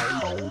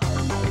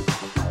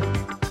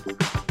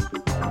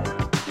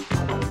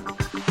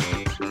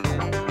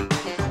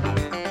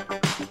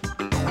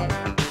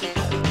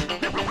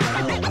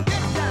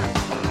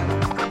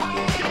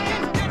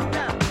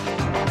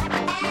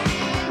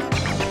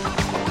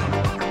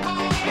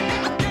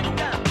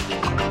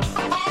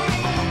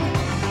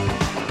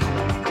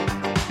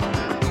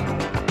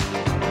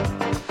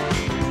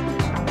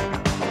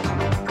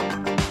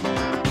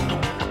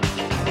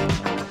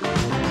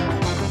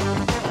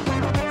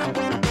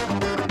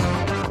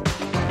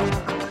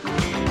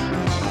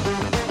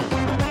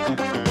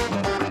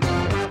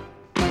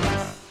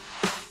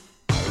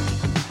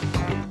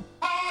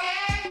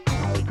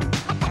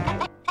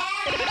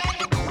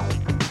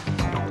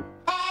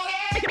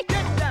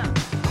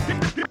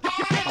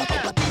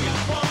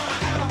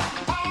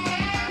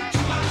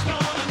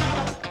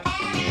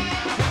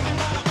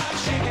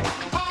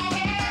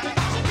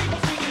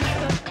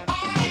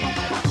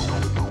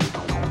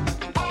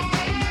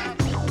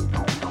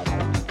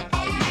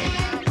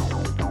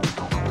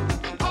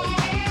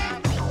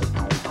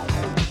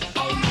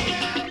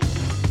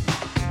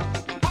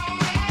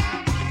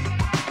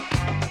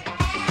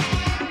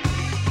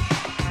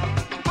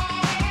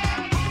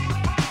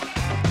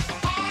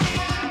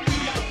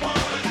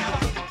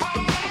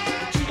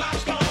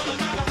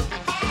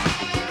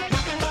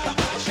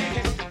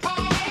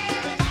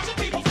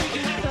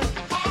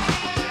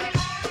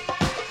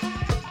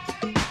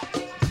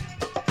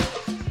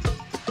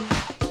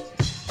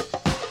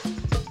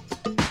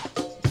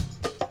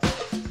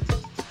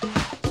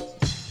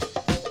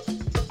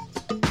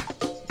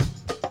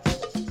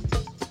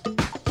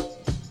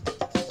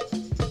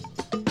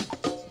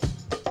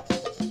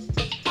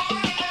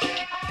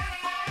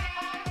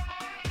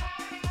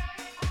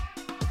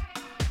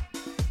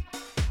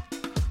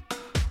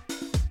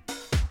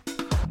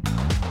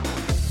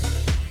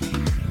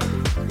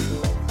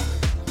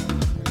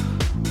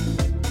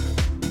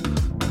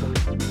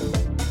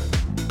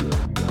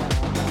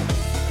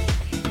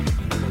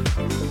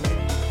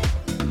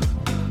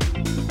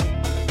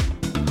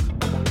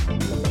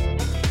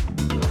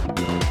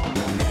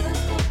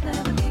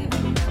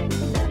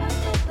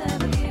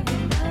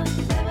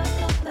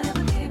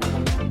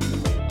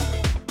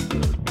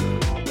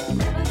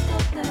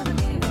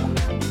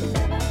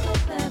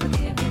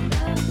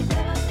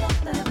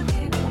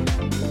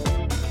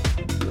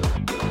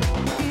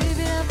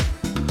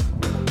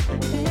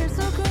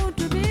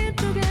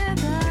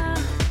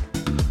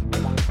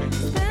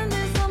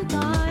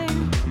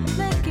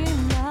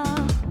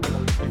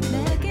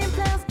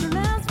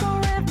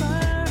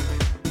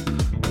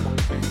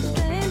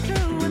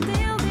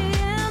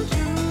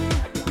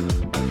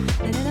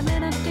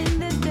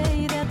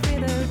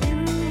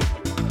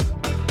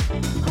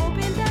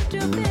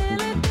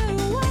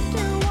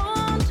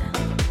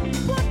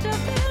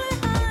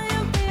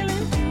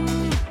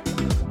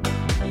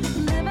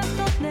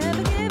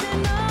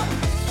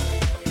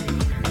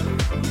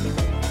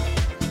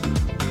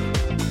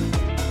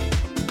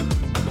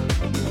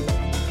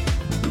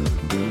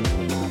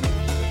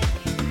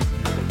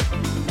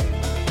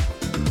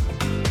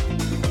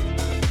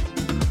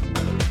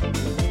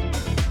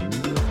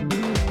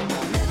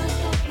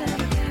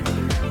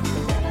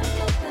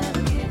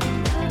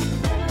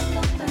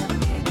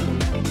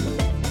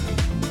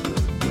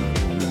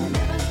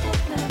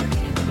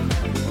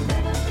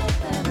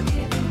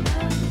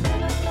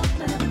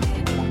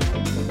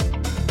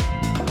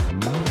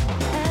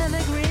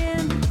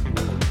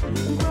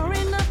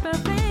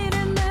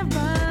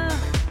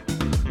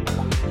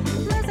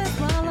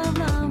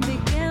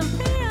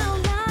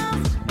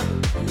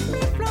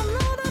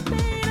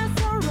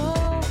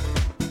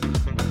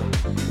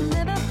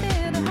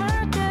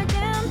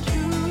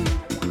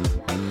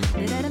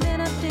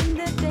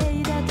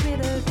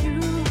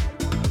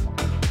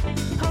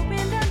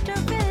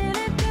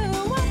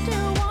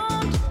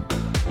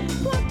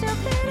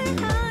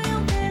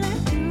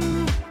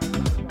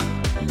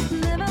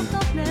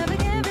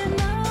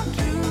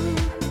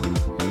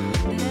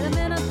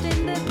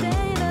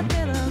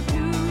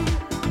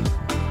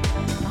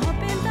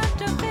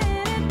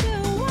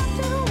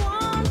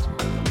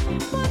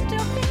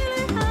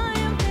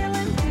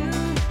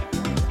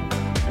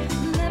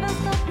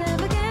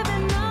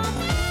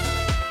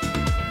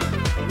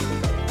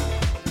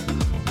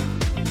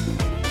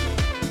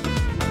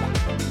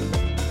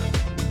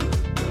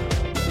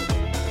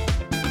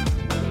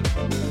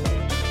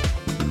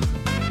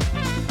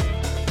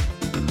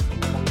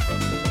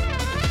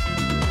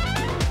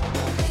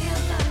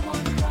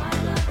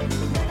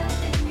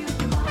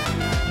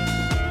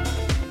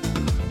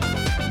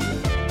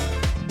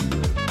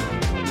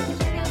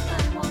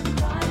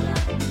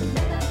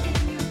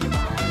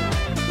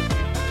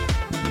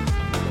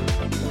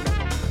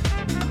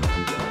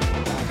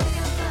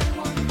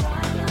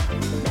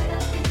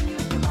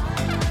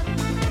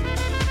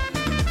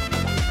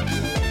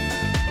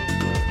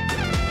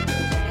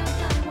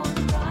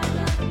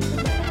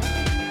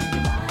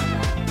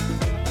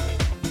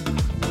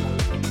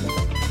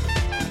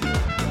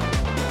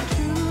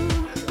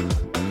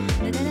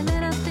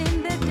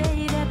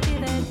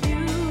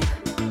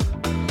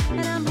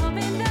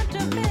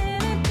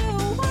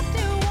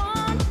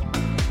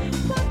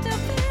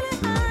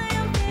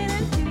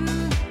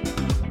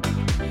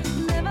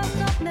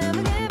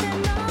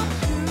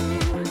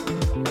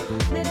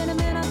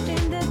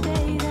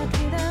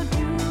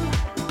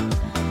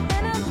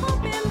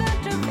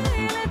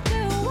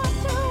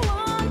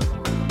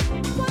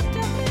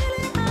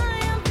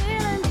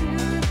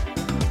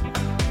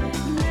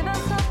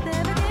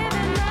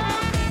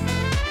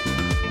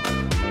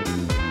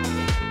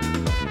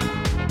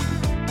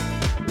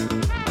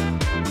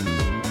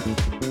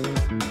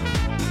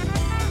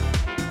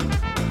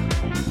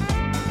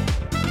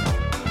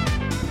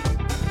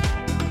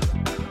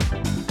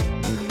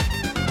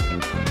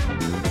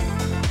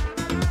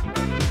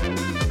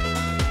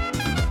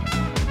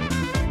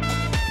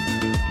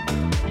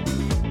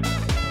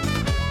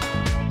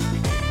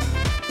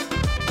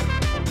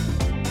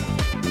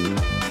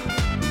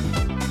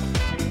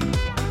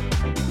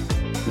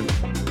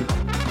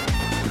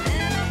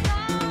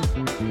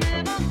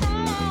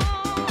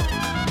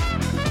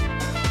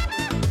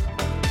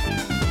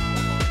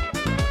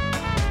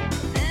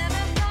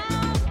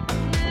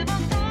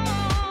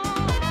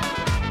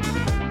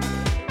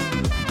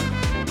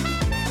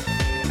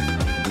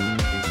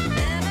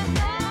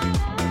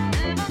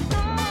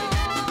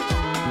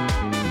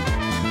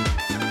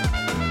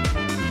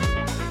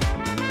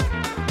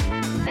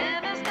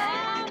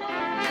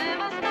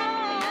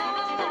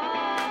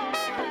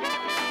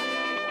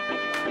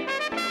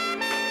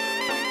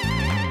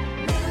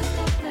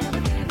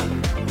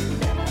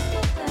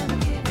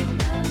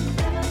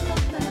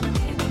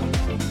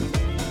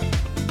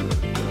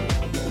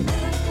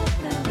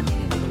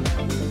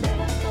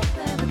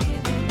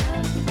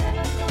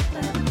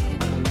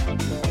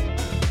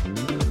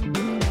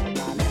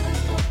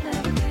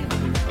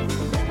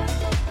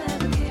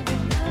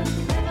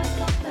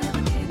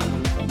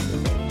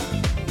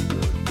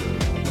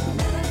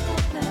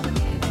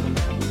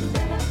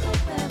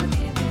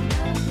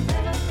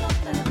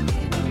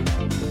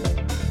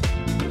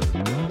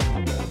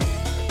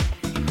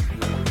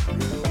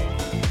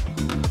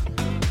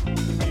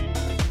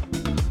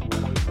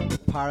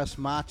 Paris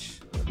Match.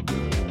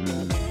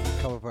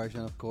 Cover version,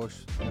 of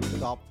course.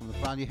 Top from the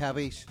brand new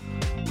heavies.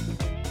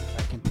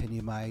 I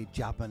continue my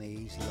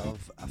Japanese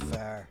love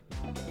affair.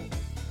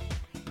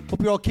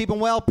 Hope you're all keeping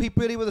well. Pete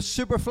Brady with a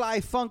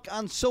Superfly Funk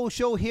and Soul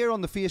Show here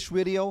on the Face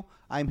Radio.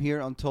 I'm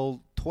here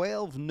until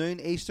 12 noon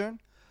Eastern,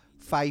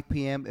 5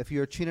 p.m. if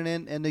you're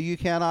tuning in the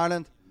UK and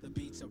Ireland.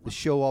 The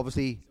show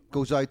obviously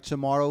goes out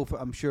tomorrow,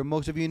 I'm sure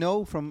most of you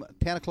know, from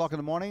 10 o'clock in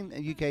the morning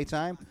in UK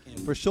time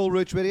for Soul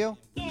Roots Radio.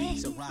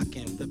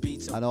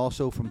 And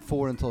also from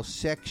 4 until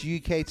 6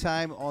 UK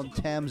time on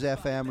Thames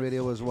FM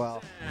Radio as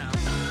well.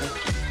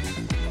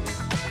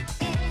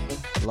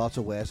 Lots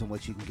of ways in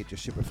which you can get your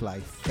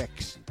Superfly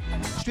fix.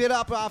 Straight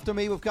up after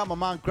me, we've got my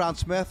man Grant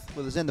Smith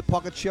with his In the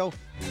Pocket show.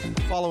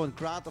 Following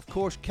Grant, of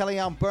course,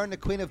 Kellyanne Byrne, the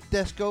Queen of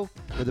Disco,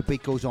 where the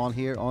beat goes on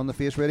here on the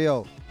Face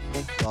Radio.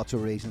 Lots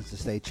of reasons to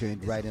stay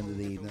tuned right into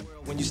the evening.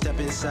 When you step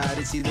inside,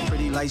 it's either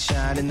pretty light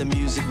shine and the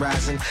music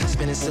rising,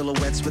 spinning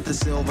silhouettes with the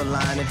silver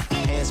lining,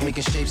 hands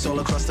making shapes all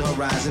across the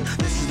horizon.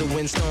 This is the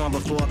windstorm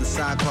before the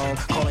cyclone,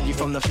 calling you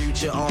from the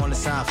future on the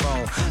side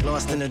phone.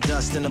 Lost in the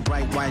dust in a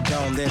bright white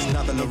dome, there's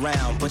nothing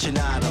around, but you're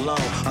not alone.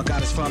 Our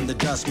God is from the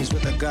dust, meets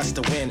with a gust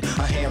of wind.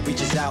 Our hand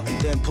reaches out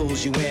and then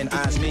pulls you in.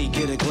 Eyes me,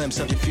 get a glimpse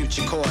of your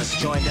future course.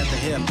 Joined at the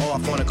hip,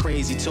 off on a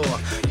crazy tour.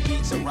 The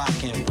beats are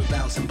rocking, we're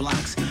bouncing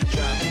blocks.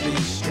 Drive the beat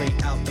straight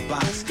out the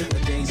box. The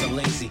days are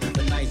lazy,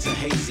 the nights are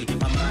hazy.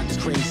 My mind is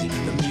crazy,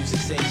 the music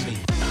saves me.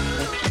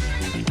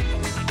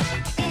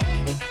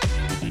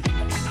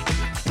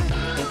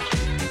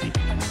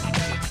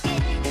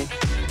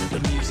 The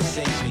music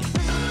saves me.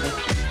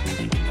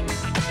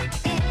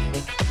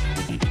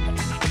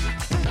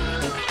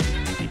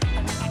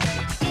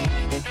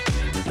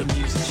 The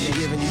music she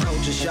giving you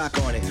culture shock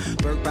on it.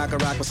 Burke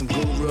Baccarat with some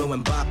guru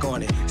and Bach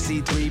on it.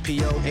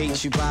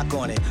 C3PO8 you rock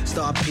on it.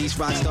 Star Peace,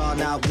 rock star,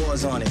 now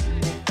wars on it.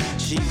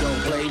 She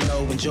gon' play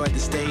low, enjoy the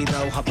stay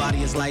though. Her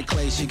body is like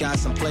clay, she got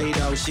some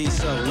Play-Doh. She's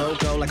so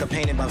loco, like a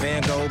painted by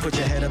Van Gogh. Put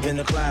your head up in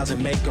the clouds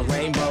and make a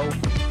rainbow.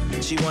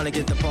 She wanna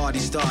get the party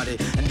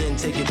started and then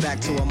take it back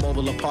to her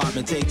mobile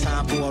apartment. Take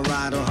time for a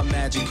ride on her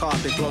magic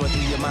carpet, flowing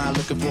through your mind,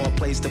 looking for a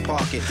place to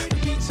park it. The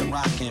beats are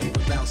rocking,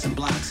 we're bouncing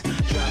blocks.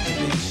 Drive the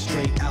beat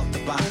straight out the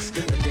box.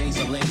 The days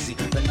are lazy,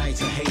 the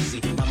nights are hazy.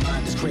 My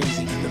mind is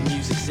crazy, the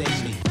music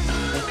saves me.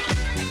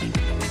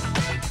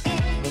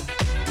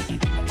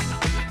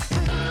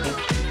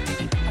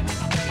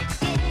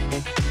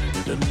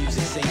 The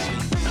music saves me.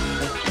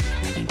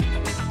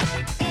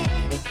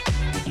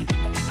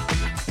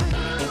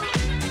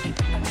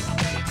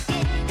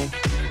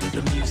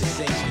 The music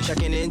saves me.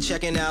 Checking in,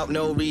 checking out,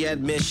 no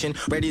readmission.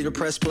 Ready to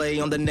press play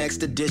on the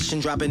next edition.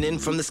 Dropping in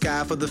from the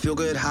sky for the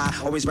feel-good high.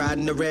 Always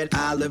riding the red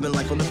eye, living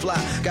life on the fly.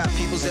 Got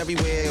peoples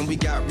everywhere and we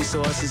got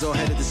resources. All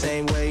headed the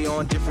same way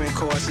on different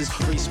courses.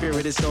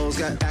 Free-spirited souls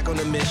got back on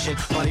the mission.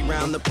 Party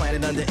round the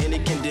planet under any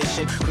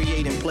condition.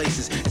 Creating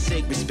places and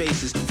sacred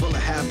spaces full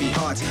of happy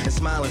hearts and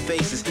smiling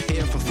faces.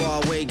 Here from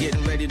far away,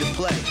 getting ready to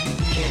play.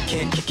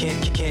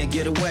 Can't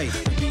get away.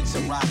 The beats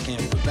are rocking,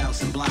 we're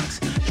bouncing blocks.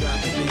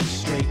 Drive the beat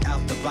straight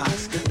out the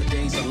box. The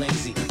days are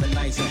lazy, the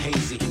nights are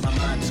hazy. My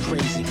mind is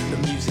crazy, the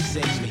music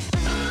saves me.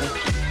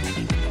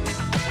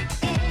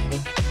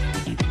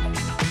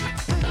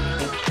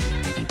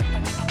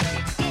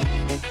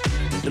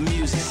 The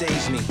music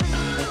saves me.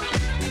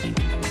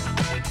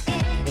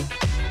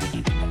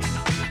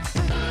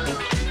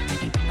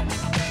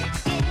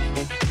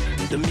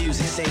 The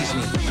music saves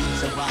me. The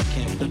beats are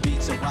rocking, the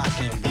beats are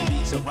rocking, the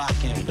beats are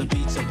rocking, the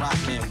beats are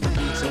rocking, the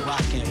beats are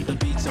rocking, the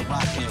beats are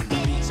rocking, the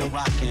beats are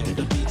rocking,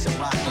 the beats are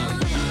rocking, the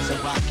beats are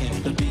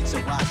rocking, the beats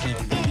are rocking,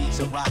 the beats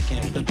are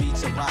rocking, the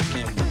beats are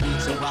rocking, the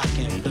beats are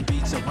rocking, the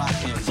beats are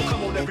rocking. So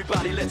come on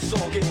everybody, let's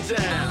all get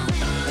down.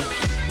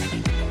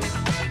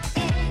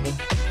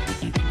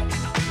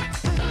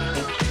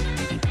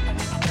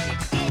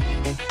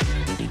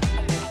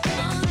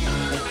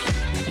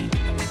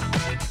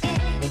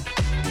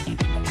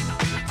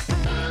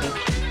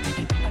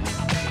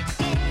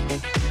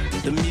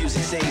 The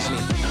music saves me.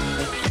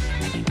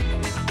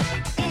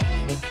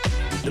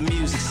 The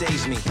music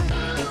saves me.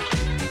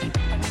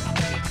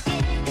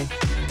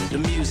 The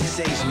music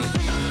saves me.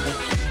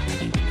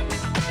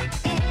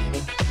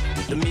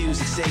 The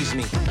music saves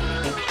me.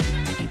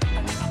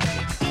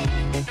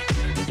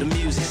 The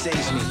music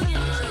saves me.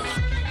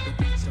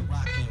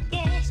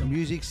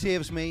 Music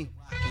Saves Me.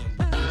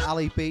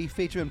 Ali B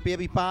featuring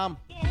Baby Bam.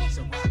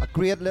 A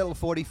great little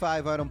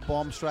 45 out on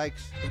Bomb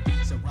Strikes.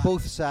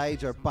 Both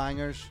sides are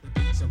bangers.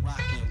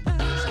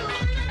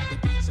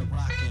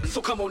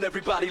 So come on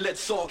everybody,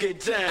 let's all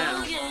get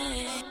down.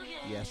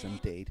 Yes,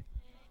 indeed.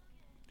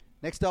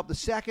 Next up, the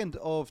second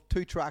of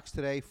two tracks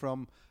today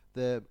from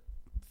the,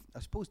 I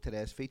suppose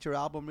today's feature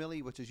album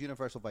really, which is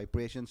Universal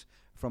Vibrations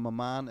from a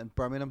man in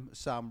Birmingham,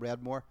 Sam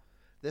Redmore.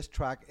 This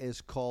track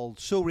is called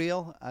So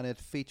Real and it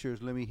features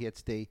Lumi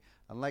HD.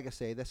 And like I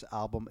say, this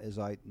album is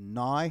out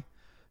now,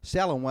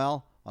 selling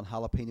well on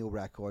Jalapeno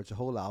Records. The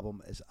whole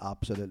album is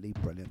absolutely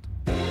brilliant.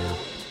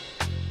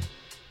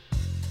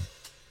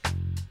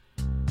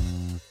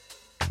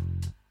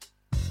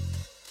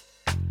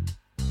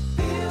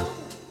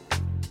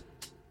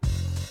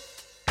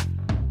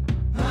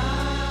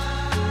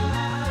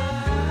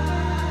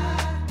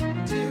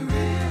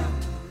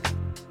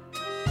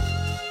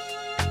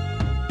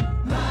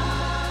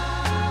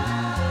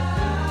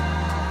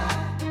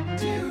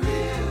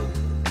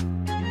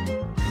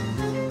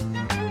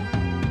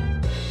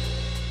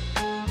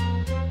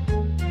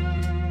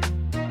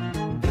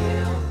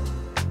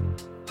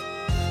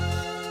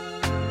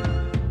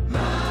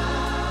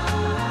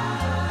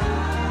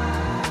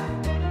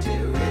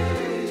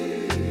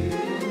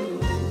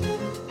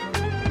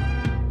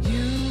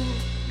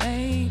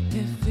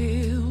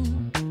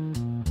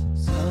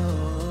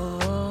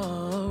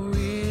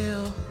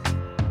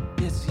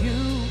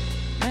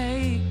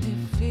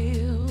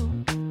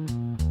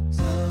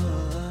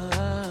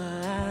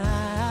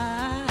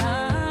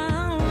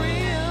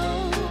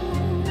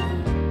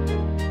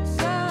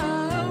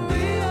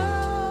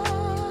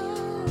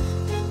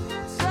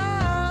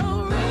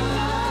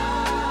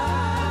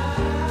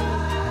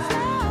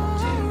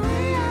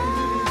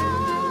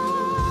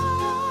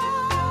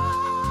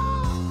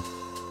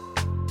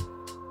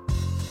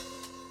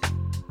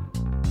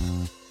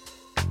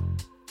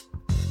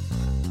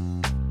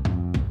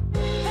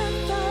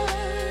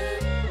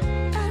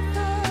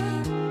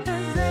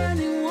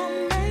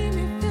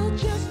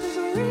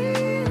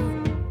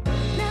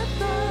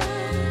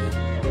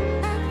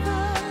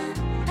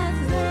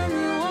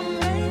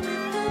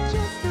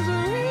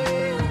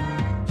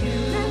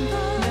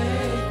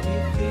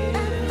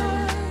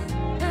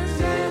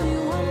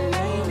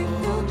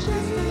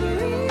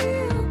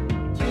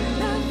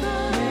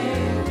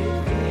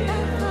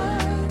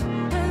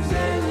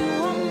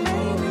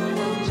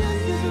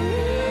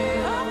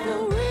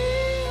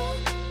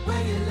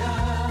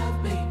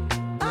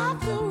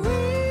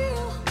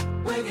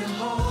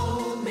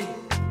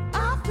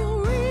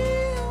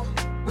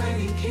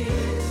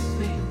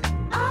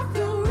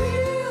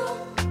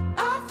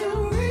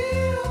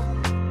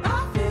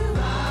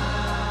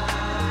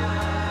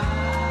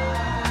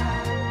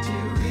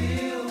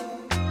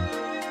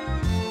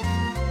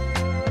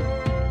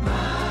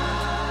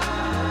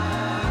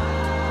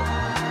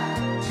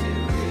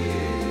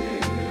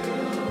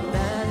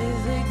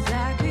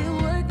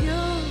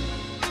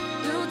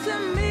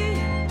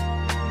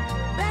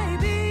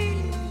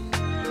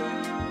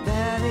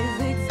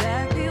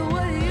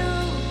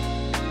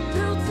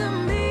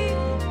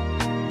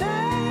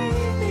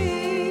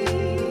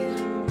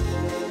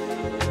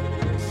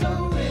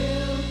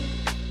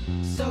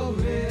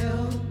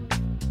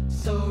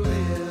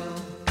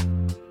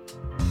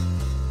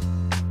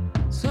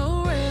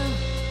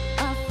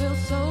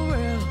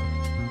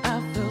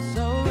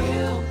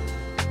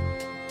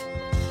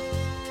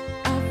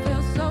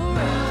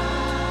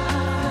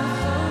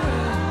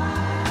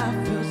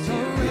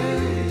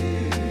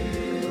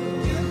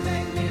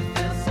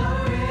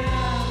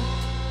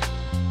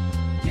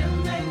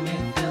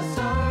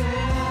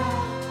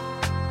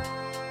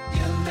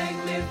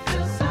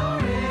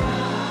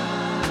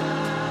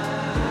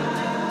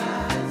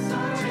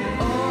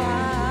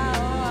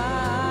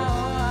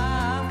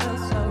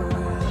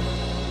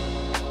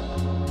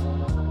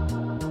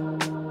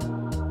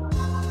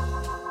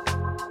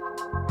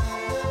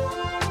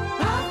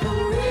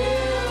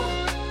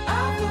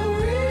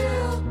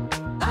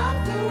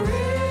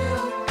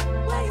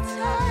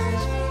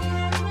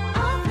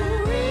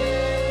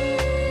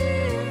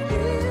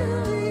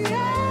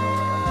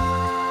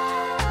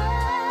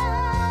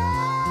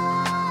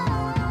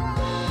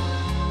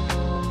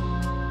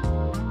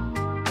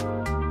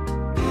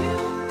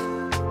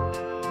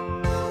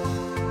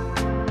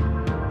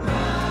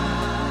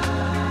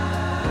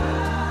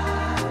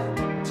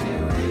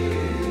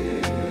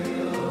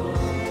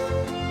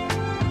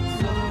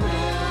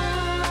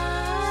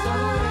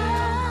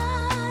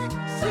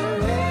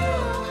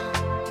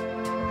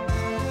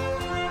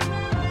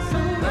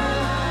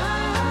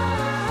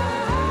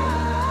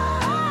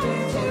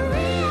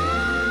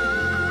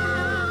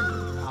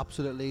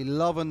 Absolutely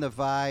loving the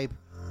vibe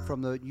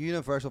from the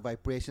Universal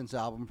Vibrations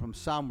album from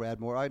Sam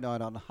Redmore, out now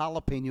on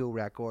Jalapeno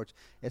Records.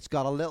 It's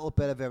got a little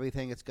bit of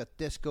everything. It's got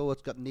disco,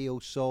 it's got neo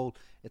soul,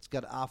 it's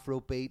got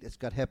Afrobeat, it's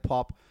got hip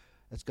hop,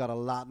 it's got a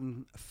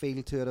Latin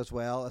feel to it as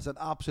well. It's an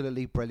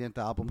absolutely brilliant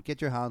album. Get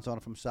your hands on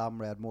it from Sam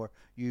Redmore.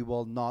 You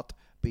will not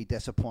be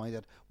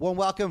disappointed. Warm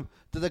welcome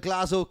to the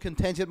Glasgow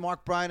contingent.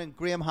 Mark Brown and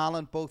Graham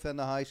Halland both in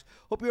the house.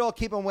 Hope you're all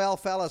keeping well,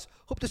 fellas.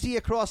 Hope to see you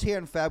across here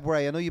in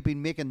February. I know you've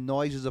been making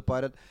noises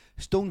about it.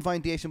 Stone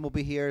Foundation will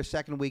be here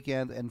second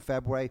weekend in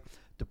February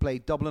to play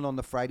Dublin on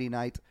the Friday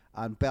night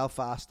and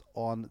Belfast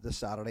on the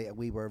Saturday, and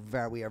we are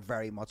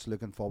very much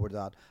looking forward to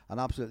that. An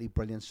absolutely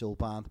brilliant soul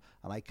band,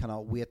 and I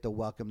cannot wait to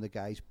welcome the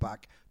guys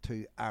back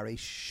to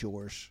Irish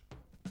shores.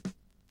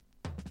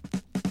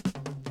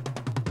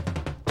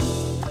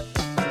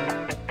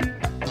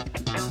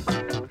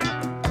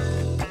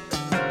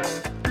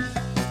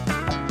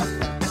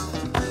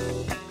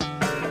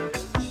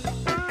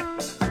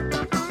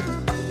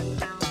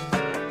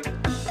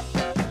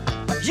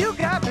 You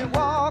got me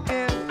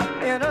walking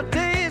in a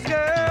daze,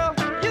 girl.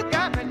 You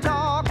got me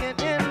talking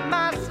in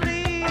my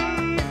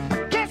sleep.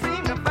 Can't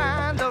seem to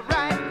find the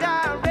right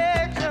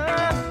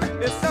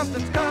direction. If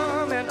something's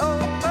coming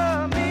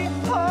over me,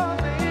 oh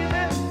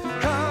baby,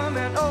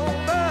 coming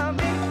over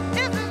me.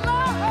 Is it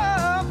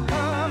love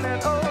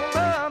coming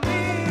over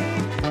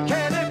me?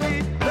 Can it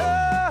be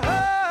love?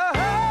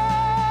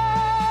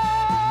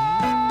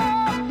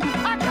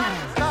 I got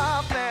to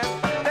stop and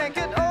think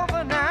it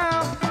over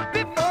now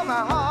before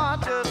my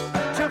heart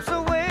trips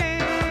away.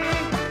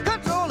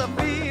 Control a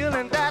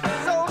feeling that's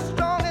so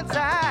strong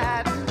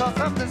inside. 'Cause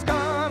something's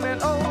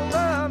coming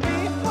over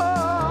me.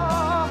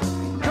 Oh,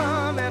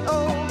 coming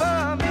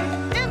over me.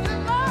 Is it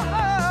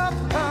love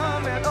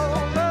coming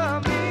over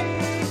me?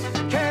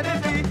 Can it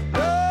be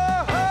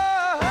love?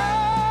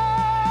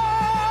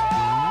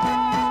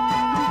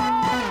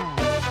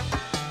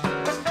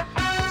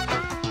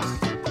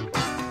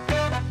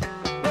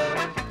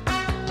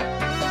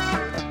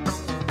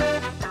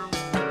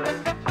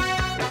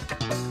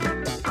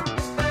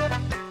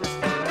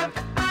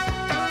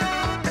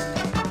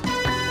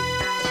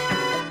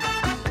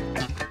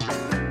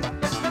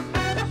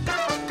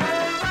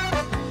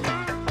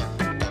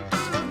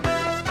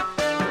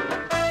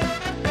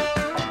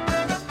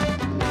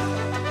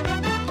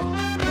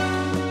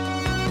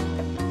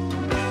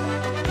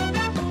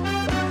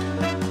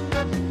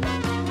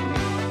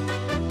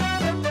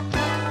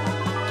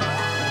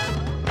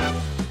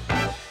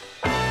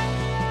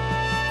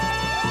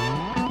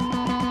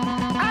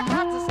 I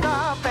got to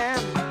stop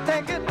and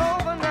think it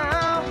over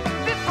now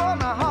before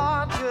my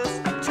heart just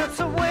trips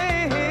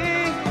away.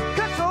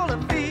 Control a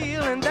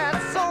feeling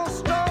that's so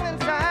strong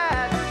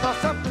inside. 'Cause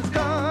something's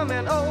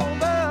coming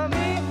over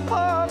me,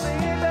 oh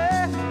baby,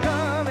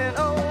 coming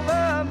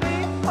over me,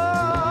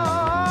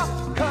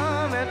 oh,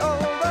 coming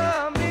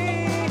over me.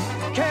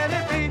 Can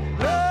it be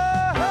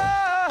love?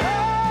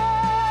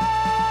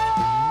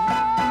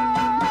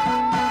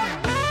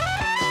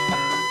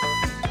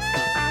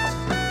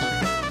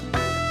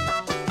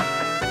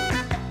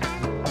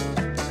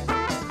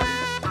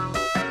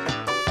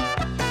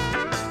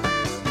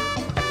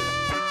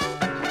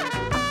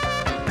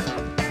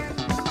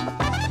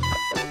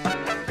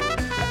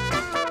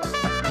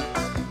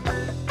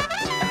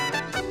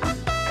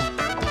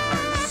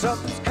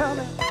 Something's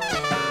coming,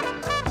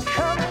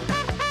 coming,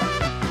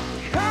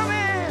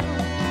 coming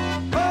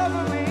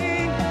over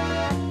me,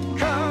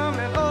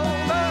 coming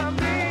over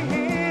me,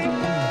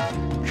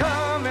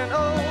 coming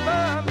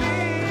over me.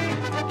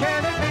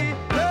 Can it be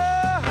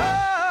love?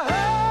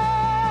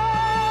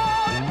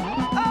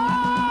 Oh,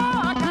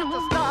 I got to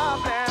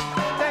stop and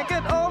think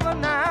it over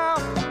now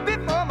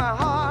before my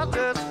heart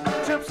just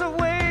trips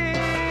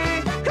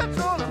away.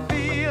 Control the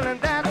feeling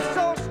that's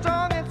so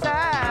strong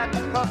inside.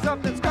 'Cause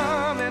something's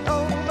coming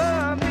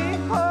over me,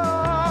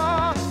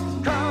 oh,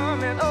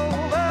 coming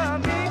over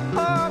me,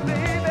 oh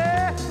baby,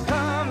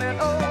 coming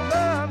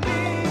over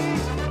me.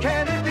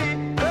 Can it be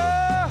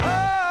love?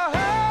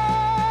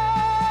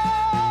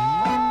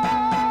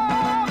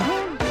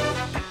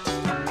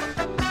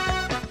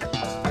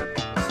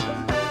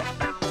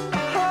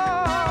 Oh,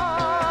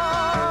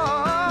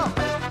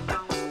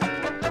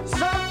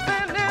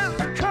 something is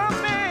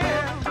coming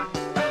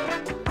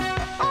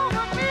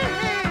over me.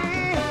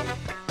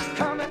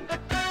 Coming,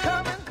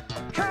 coming,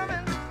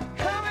 coming.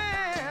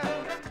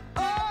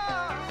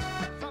 Oh,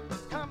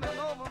 something's coming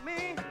over me.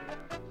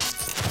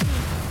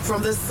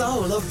 From the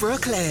soul of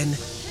Brooklyn,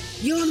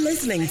 you're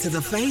listening to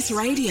The Face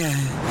Radio.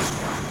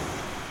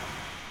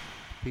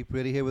 Pete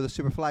Brady here with the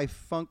Superfly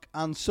Funk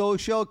and Soul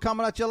Show,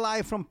 coming at you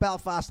live from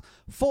Belfast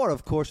for,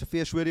 of course, the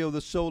Face Radio, the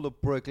soul of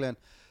Brooklyn.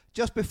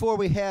 Just before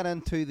we head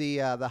into the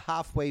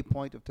halfway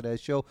point of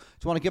today's show,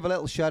 just want to give a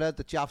little shout out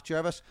to Jeff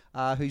Jervis,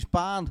 whose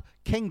band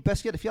King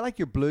Biscuit, if you like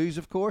your blues,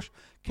 of course,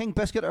 King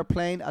Biscuit are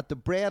playing at the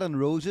Bread and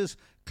Roses,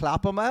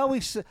 Clapham.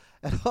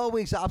 It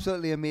always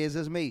absolutely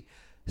amazes me,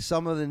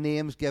 some of the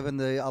names given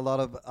to a lot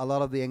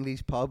of the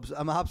English pubs.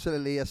 I'm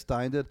absolutely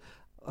astounded.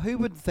 Who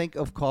would think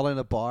of calling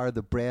a bar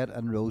the Bread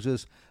and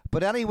Roses?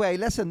 But anyway,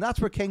 listen, that's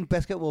where King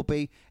Biscuit will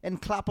be, in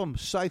Clapham,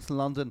 South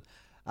London.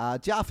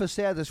 Jaffa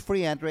said there's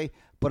free entry,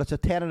 but it's a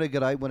tenner to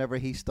get out whenever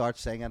he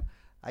starts singing.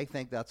 I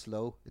think that's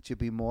low. It should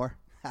be more.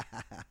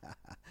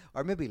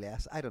 Or maybe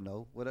less. I don't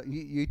know.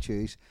 You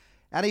choose.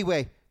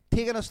 Anyway,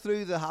 taking us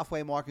through the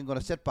halfway mark, I'm going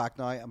to sit back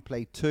now and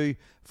play two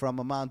from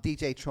my man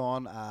DJ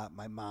Tron,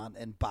 my man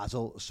in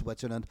Basel,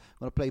 Switzerland. I'm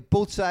going to play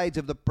both sides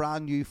of the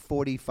brand new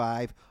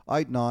 45,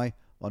 out now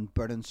on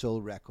Burning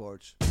Soul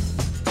Records.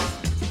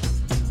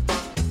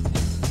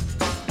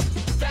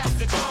 That's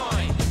the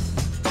joint.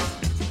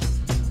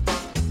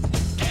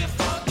 Get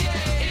fucked,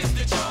 yeah, it's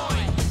the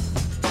joint.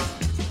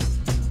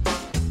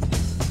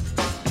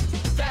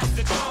 That's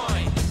the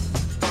joint.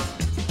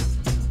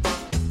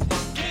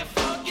 Get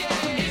fucked,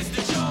 yeah, it's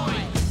the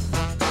joint.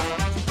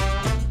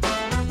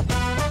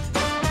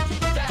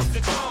 That's the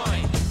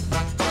joint.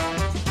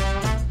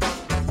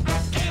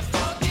 Get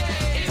fucked,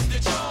 yeah, it's the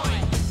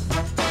joint.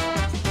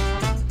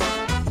 That's the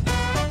joint.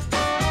 Get fucked,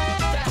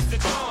 yeah. That's the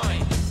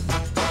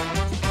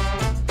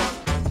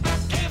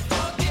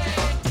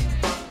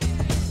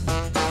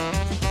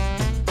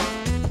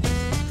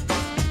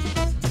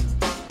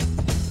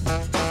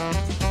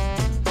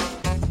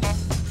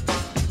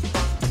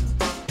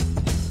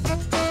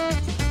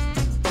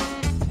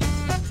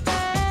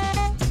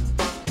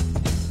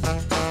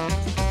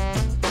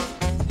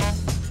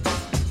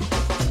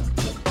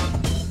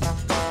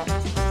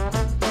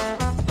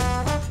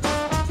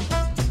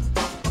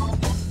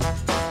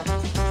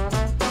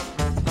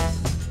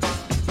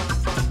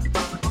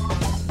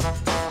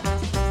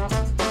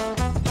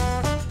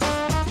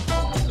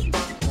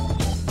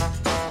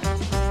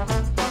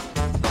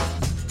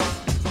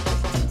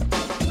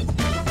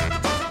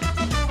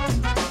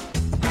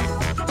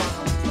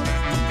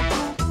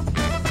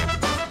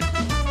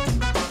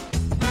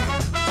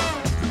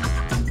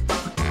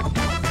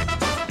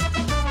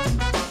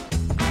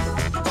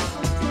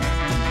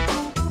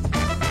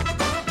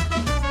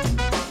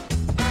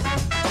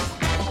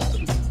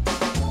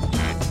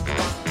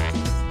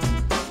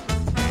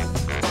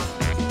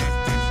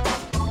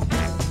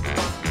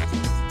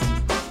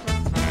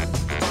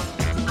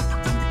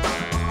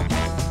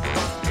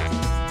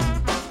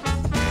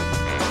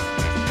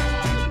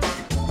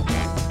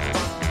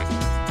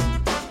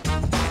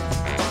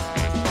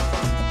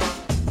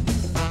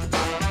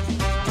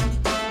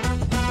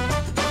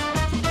joint.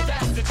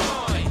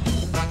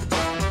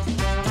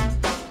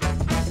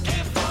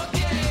 Get fucked,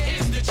 yeah,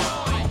 it's the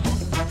joint.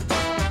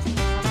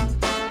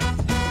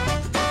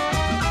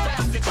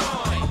 That's the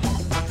joint.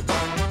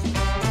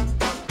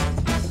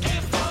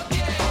 Get fucked,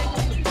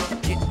 yeah.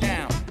 Get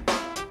down.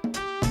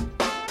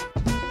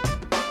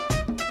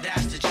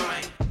 That's the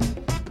joint.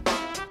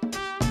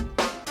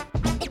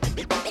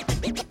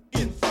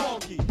 Get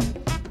funky.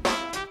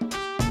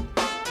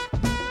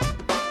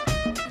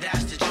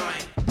 That's the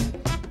joint.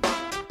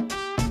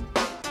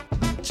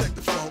 Check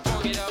the phone.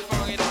 Funk it up.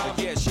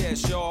 Yes,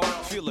 yes, y'all.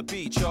 Feel the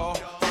beat, y'all.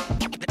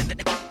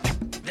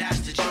 That's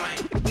the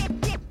joint.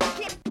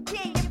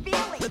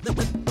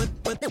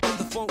 When the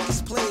funk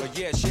is played.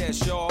 Yes,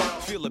 yes, y'all.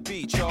 Feel the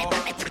beat, y'all.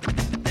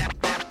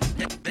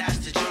 That's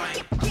the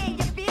joint. Funk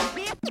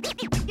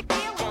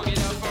it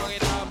up.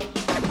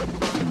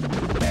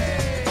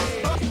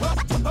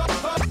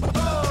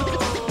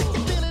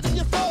 Feel it in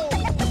your soul.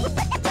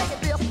 Make it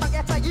feel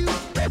funky for you.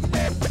 Feel it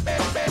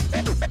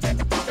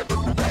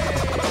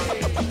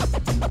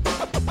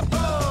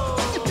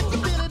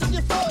in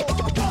your soul.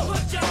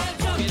 Put your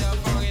hands up.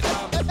 Funk it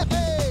up.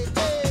 Hey,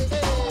 hey,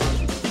 hey.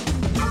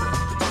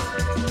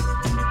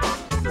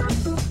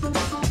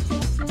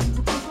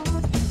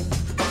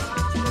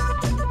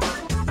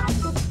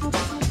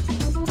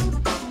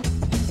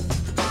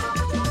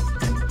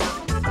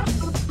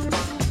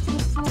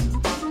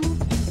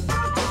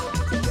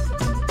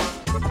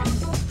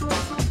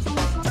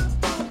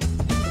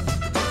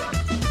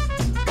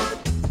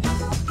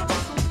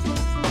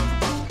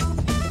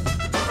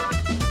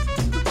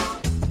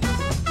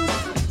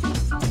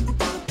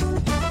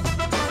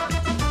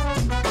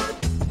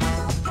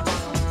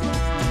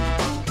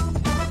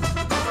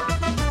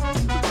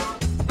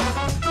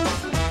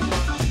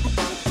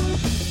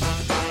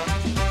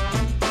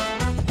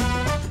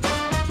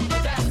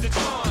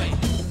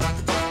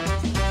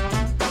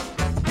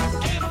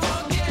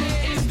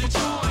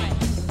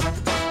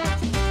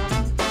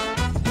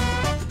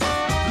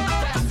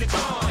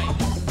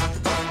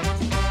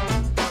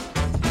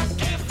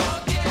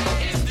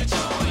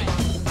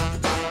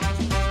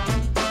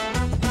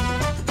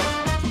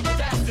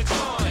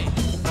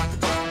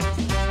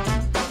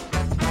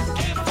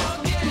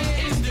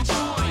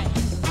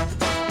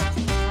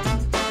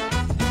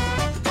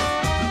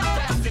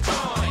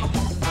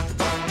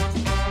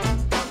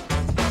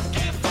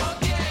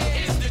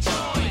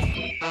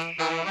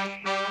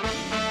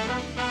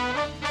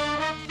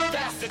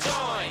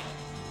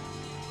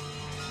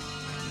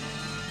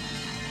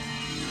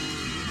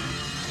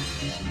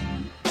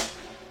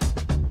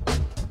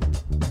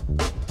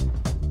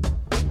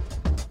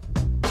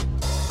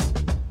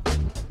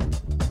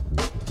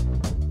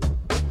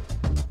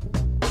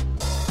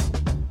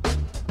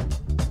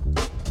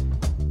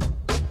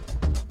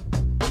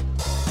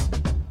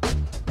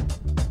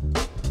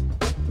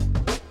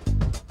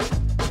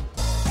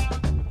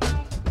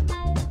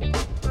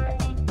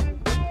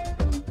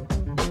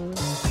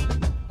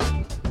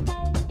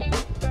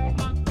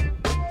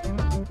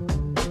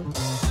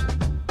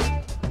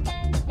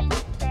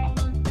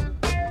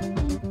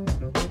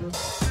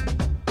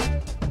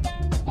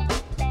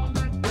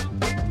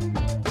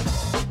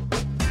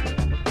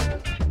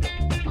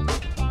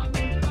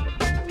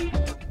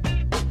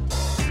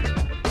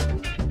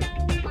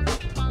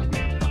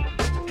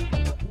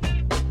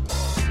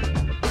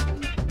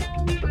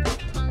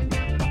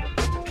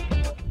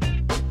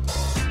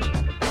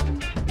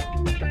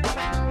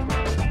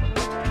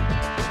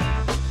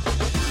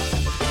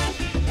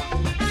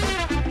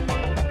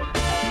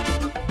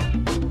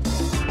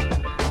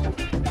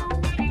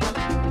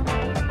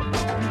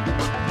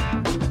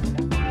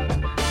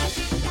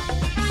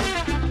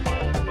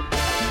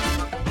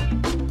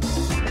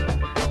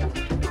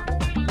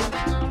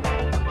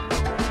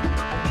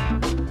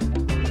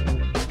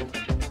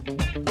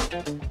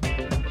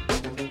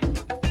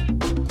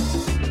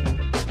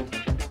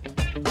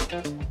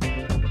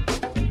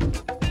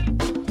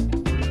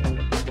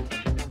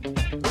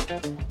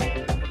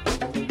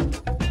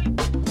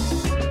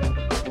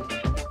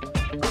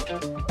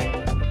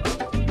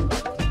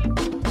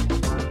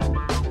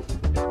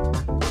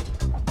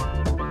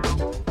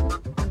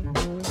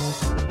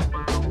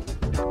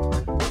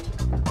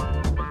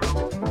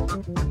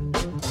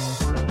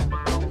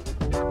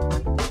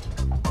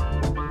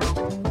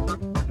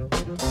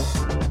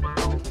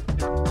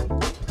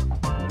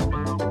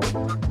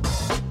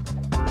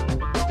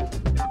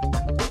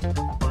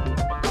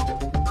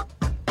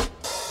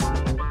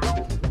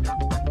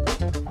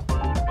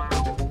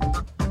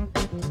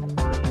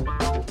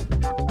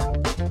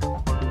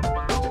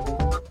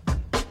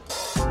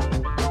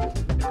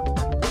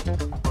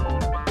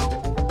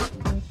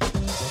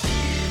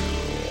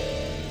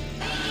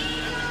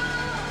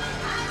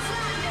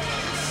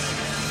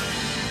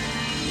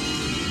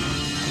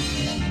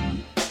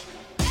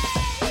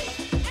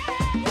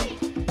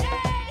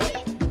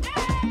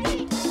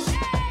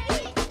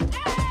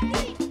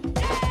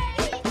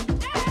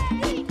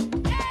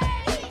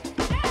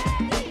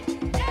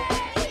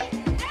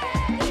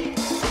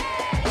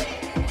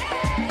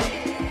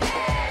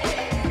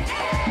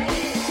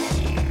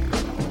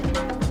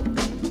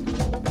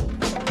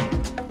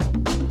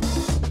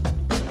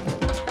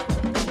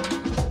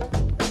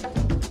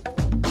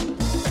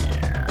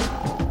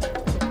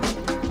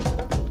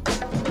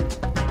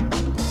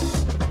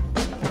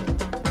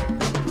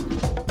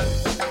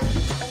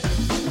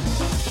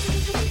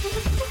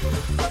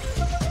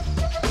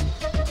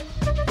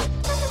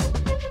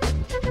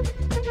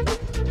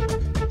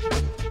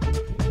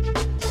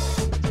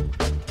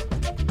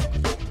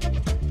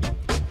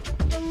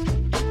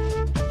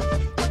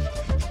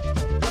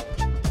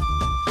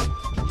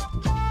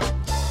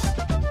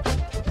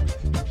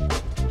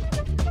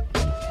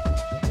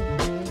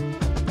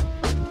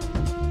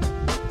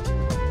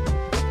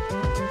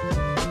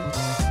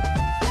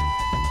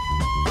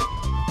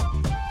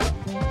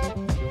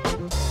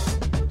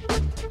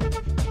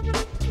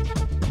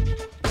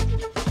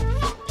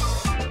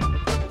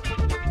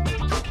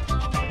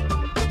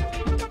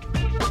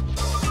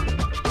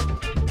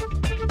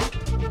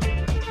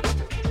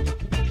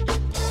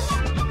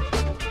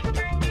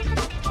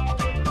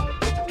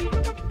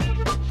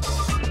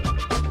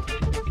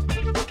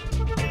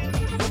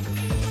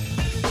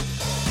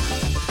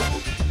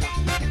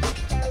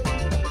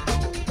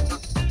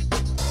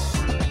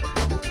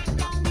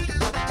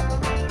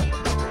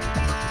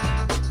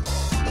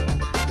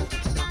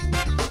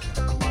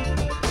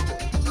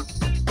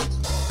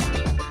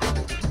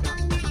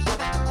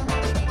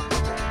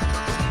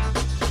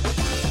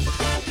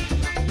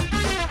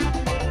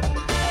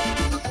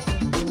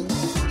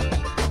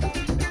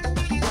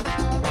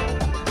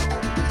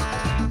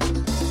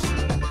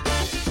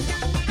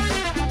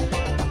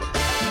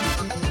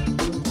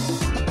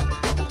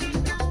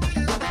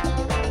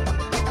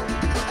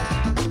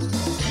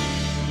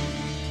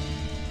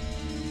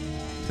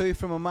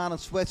 from a man in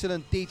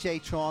Switzerland,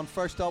 DJ Tron.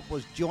 First up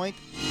was Joint,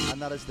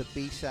 and that is the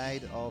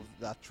B-side of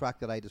that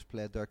track that I just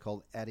played there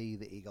called Eddie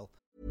the Eagle.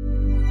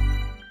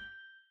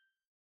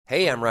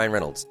 Hey, I'm Ryan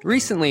Reynolds.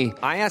 Recently,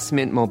 I asked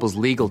Mint Mobile's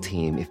legal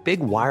team if big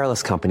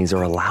wireless companies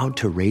are allowed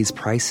to raise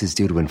prices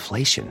due to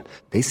inflation.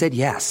 They said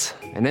yes.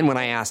 And then when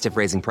I asked if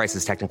raising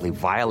prices technically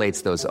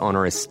violates those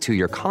onerous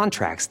 2-year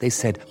contracts, they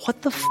said,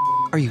 "What the f***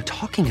 are you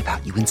talking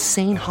about, you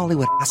insane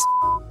Hollywood ass?"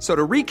 So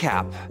to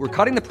recap, we're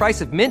cutting the price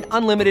of Mint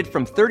Unlimited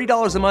from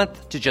 $30 a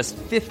month to just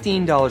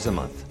 $15 a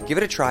month. Give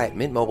it a try at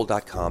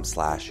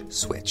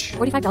mintmobile.com/switch.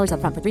 $45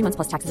 up front for 3 months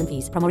plus taxes and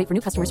fees. Promo rate for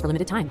new customers for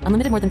limited time.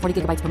 Unlimited more than 40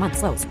 gigabytes per month.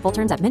 Slows full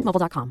terms at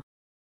mintmobile.com.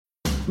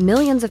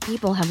 Millions of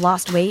people have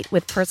lost weight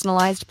with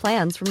personalized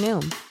plans from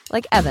Noom.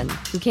 Like Evan,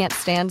 who can't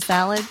stand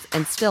salads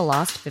and still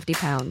lost 50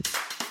 pounds.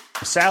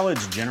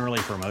 Salads generally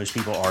for most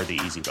people are the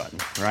easy button,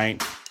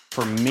 right?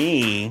 For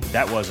me,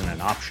 that wasn't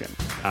an option.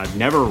 I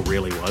never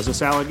really was a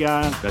salad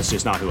guy. That's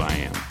just not who I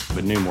am.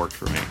 But Noom worked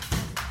for me.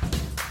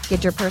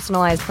 Get your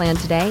personalized plan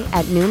today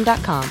at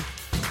Noom.com.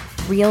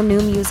 Real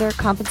Noom user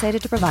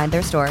compensated to provide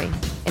their story.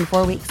 In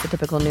 4 weeks, the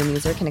typical Noom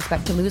user can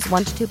expect to lose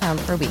 1 to 2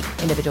 pounds per week.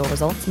 Individual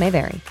results may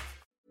vary.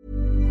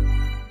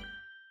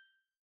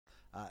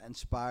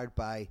 Inspired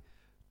by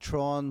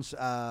Tron's,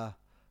 I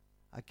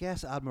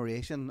guess,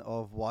 admiration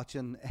of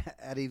watching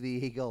Eddie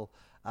the Eagle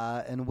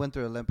in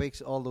Winter Olympics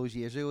all those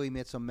years ago. He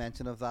made some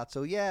mention of that.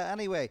 So yeah,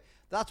 anyway,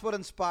 that's what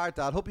inspired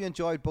that. Hope you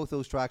enjoyed both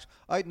those tracks.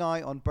 Out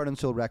now on Burning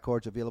Soul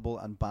Records, available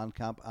on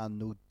Bandcamp and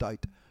no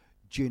doubt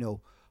Juno.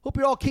 Hope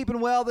you're all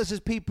keeping well. This is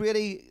Pete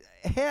Brady.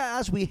 Here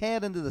as we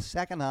head into the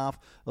second half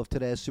of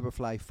today's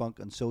Superfly Funk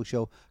and Soul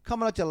Show,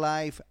 coming at you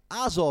live,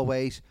 as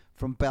always,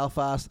 from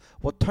Belfast.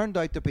 What turned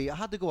out to be, I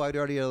had to go out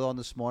earlier on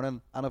this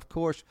morning, and of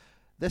course,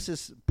 this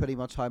is pretty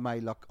much how my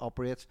luck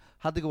operates.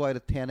 Had to go out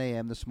at 10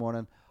 a.m. this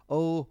morning.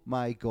 Oh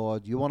my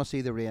God, you want to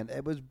see the rain.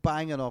 It was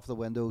banging off the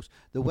windows.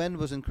 The wind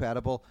was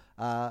incredible,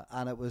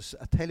 and it was,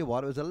 I tell you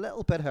what, it was a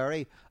little bit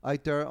hairy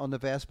out there on the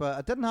Vespa.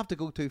 I didn't have to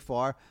go too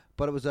far,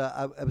 but it was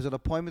an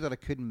appointment that I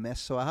couldn't miss,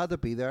 so I had to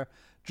be there.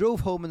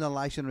 Drove home in the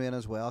lashing rain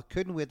as well.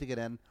 Couldn't wait to get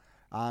in.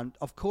 And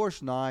of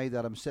course, now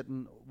that I'm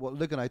sitting,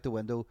 looking out the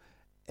window,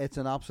 it's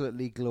an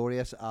absolutely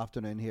glorious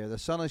afternoon here. The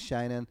sun is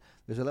shining.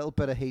 There's a little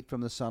bit of heat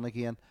from the sun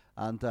again.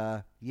 And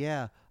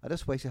yeah, I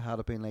just wish it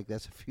had been like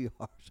this a few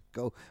hours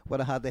ago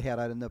when I had to head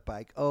out on the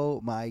bike. Oh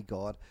my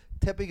God.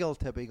 Typical.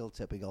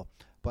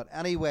 But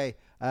anyway,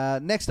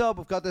 next up,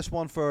 we've got this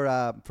one from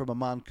a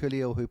man,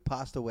 Coolio, who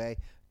passed away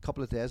a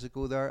couple of days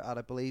ago there at,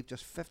 I believe,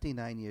 just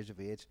 59 years of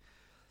age.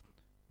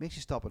 Makes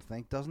you stop and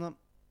think, doesn't it?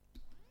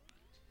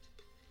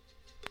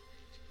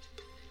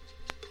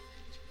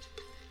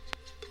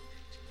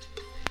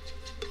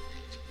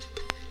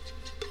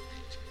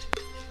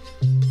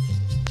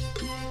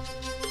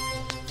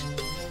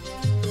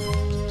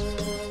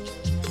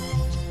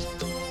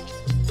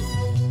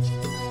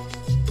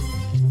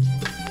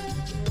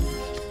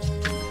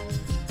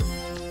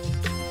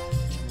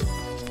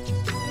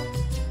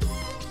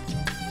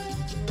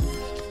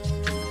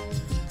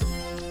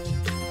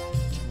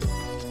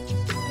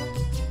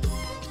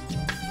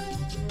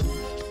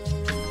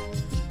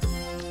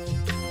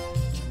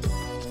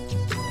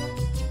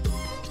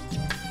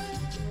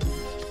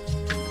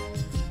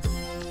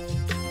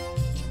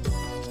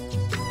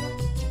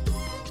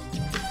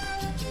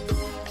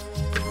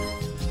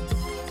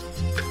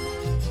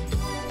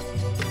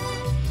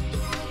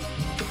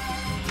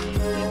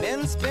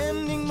 Been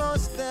spending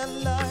most their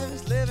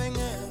lives living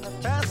in a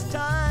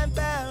pastime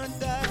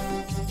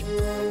paradise.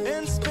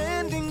 Been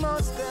spending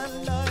most their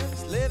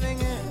lives living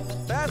in a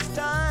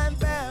pastime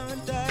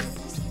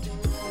paradise.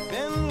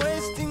 Been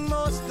wasting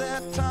most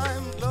their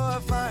time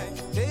glorifying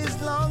days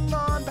long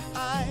gone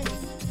behind.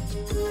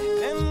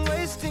 Been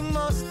wasting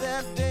most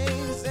their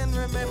days in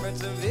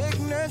remembrance of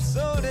ignorance,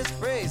 so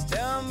dispraise.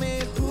 Tell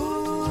me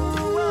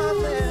who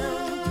of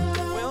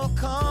them will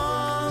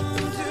come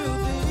to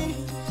be?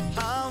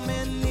 How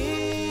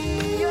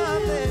many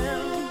of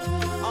them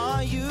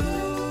are you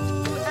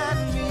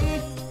and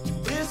me?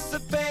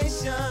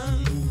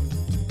 Dissipation,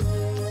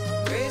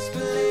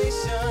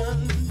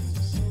 gracefulations,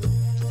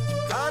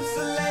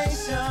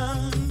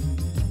 consolation,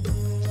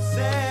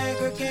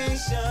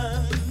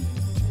 segregation,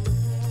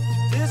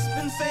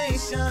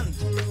 dispensation,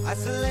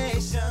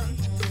 isolation,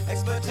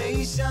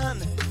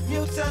 exploitation,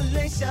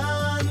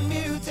 mutilation,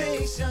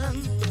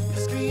 mutation,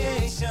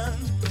 miscreation,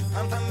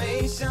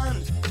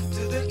 confirmation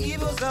to the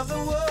evils of the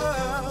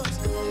world.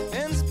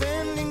 And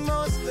spending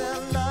most their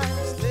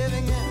lives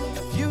living in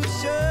a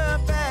future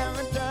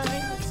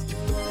paradise.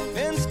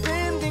 And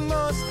spending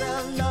most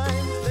their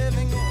lives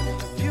living in a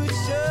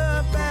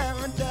future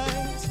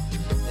paradise.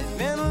 They've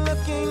been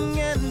looking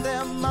in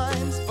their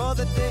minds for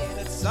the day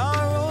that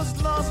sorrow's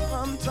lost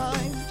from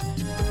time.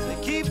 They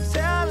keep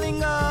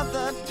telling of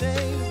the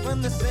day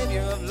when the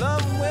Savior of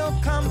love will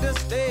come to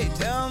stay.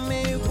 Tell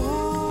me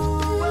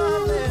who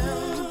of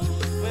them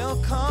will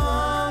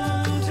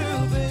come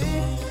to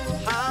be?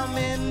 How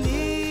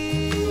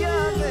many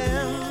of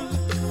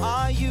them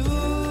are you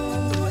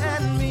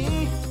and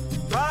me?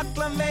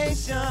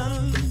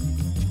 Proclamation,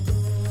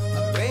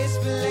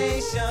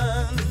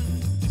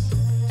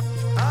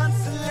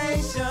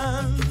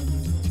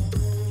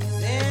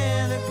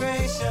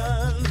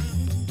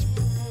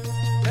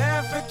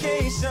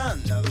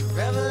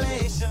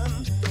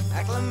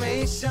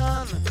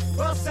 confirmation,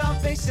 world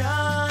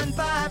salvation,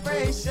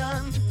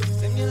 vibration,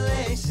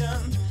 stimulation,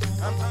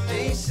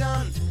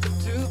 confirmation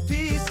to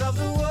peace of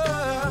the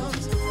world.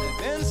 They've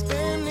been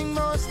spending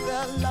most of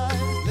their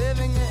lives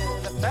living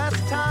in the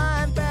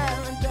pastime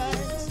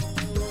paradise.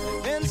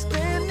 They've been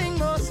spending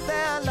most of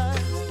their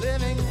lives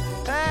living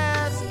in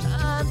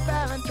pastime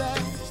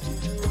paradise.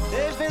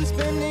 They've been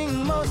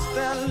spending most of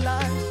their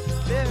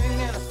lives living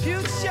in a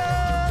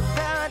future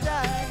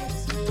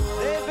paradise.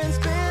 They've been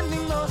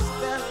spending most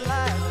of their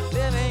life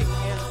living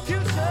in a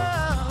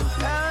future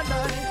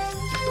paradise.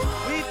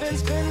 We've been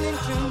spending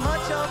too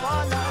much of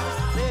our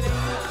lives living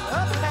in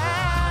a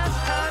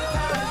pastime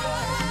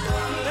paradise.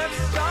 Let's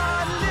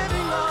start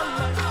living on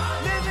life,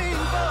 living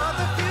for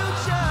the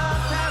future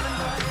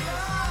paradise.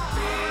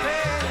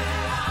 Hey,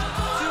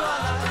 to our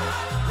lives,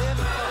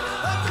 living for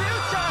the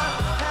future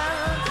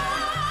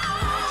paradise.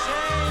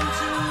 Shame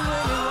to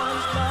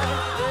anyone's life,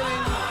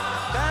 living in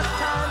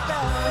pastime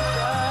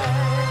paradise.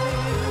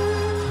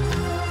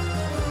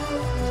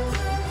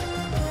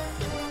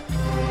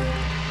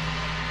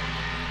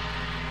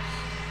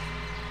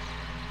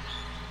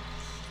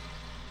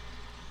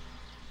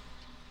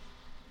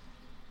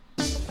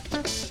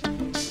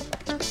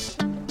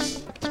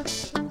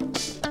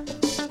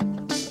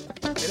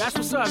 Hey, that's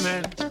what's up,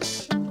 man.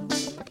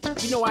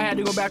 You know I had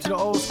to go back to the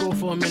old school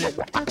for a minute.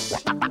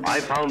 I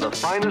found the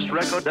finest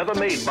record ever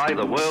made by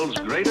the world's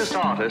greatest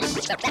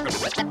artist.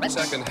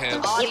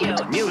 Secondhand audio.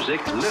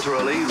 Music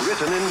literally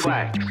written in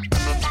wax.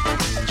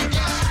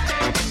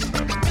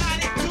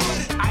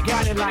 I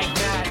got it like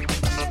that.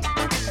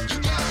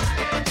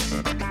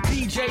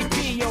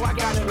 DJP, yo, I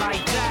got it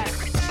like that.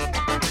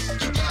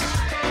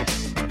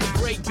 The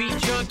great beat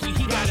junkie,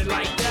 he got it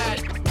like that.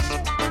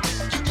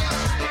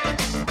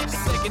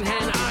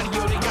 Secondhand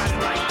audio, they got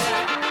it like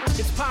that.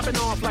 It's popping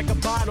off like a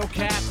bottle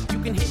cap. You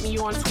can hit me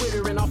on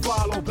Twitter and I'll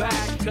follow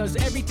back. Cause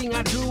everything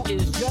I do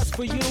is just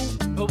for you.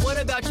 But what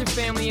about your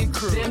family and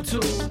crew? Them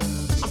too.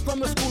 I'm from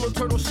the school of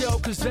turtle shell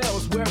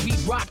gazelles, where we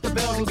rock the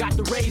bells and got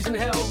the raising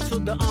hell. To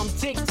the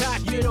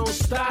tick-tock, you don't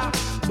stop.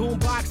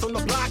 Boombox on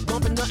the block,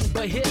 bumping nothing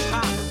but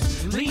hip-hop.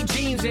 Lee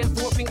jeans and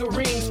four-finger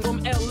rings.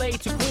 From LA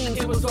to Queens,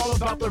 it was all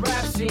about the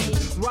rap scene.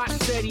 Rock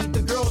steady,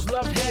 the girls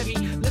loved heavy.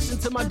 Listen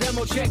to my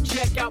demo,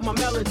 check out my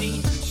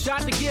melody.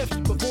 Shot the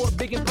gift before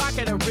Big and Pac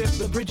had a riff.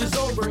 The bridge is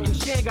over and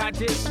Shan got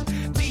this.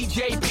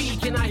 DJP,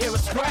 can I hear a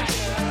scratch?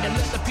 And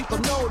let the people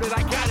know that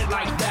I got it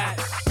like that.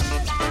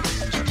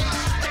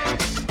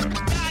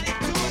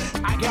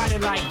 I got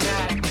it like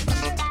that.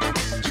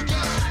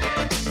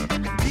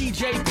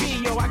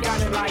 DJP, yo, I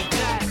got it like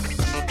that.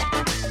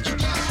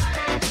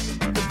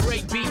 The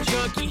great beat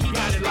junkie, he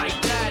got it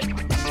like that.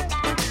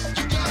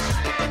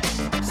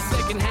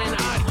 Secondhand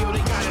audio,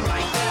 they got it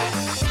like that.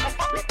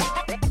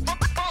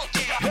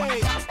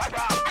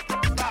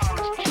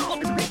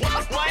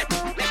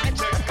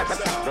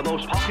 The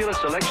most popular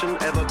selection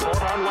ever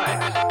caught on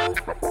wax.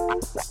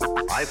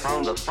 I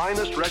found the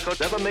finest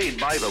record ever made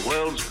by the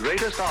world's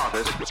greatest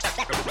artist.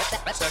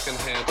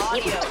 Secondhand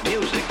audio.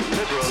 Music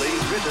literally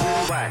written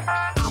in wax.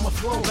 I'm a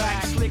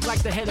throwback, slick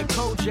like the head of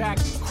Kojak.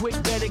 Quick,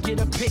 better get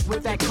a pic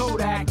with that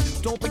Kodak.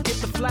 Don't forget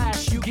the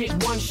flash, you get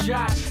one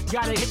shot.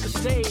 Gotta hit the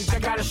stage, I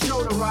got a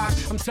show to rock.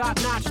 I'm top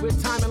notch with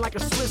timing like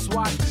a Swiss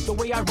watch. The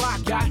way I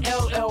rock, got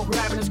LL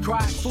grabbing his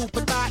crotch. Food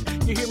for thought,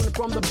 you're hearing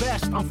from the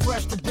best. I'm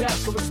fresh to death,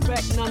 so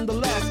respect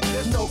nonetheless.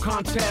 There's no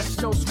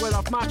contest, no sweat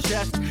off my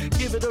chest.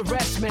 Give it a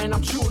rest, man,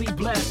 I'm truly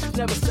blessed.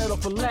 Never settle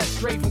for less,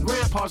 straight from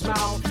grandpa's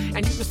mouth.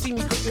 And you can see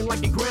me cooking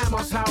like at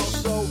grandma's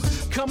house. So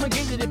come and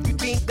get it if you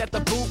think that the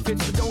boot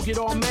fits. But don't get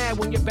all mad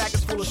when your back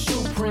is full of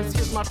shoe prints.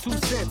 Here's my 2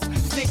 cents,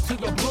 stick to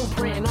your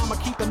blueprint. And I'ma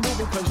keep it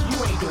moving cause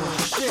you ain't doing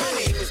shit. My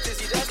name is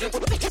Dizzy Dustin,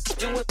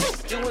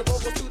 doing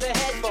vocals through the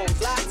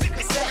headphones, live to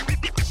cassette.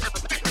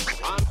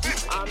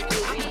 I'm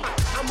Dizzy,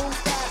 I move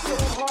fast so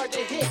I'm hard to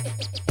hit.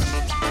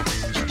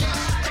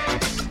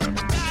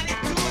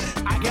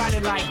 I got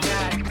it like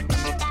that.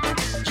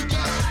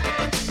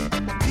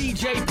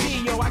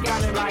 DJP, yo, I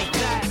got it like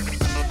that.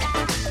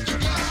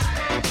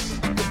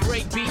 The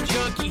great beat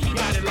junkie, he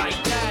got it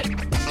like that.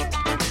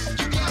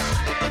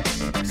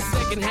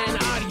 Secondhand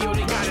audio,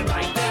 they got it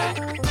like that.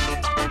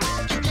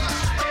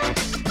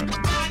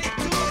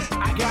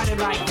 I got it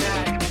like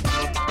that.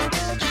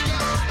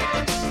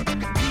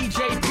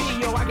 DJP,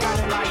 yo, I got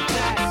it like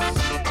that.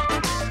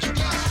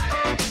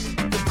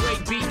 The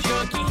great beat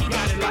junkie, he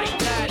got it like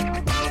that.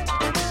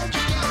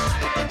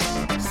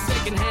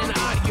 Secondhand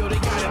audio, they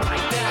got it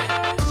like that.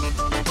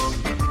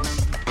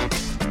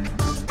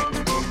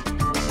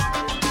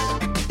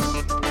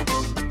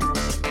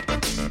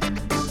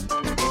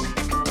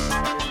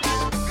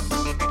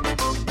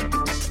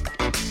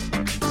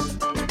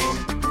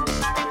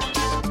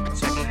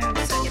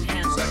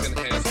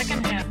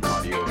 Secondhand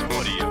audio.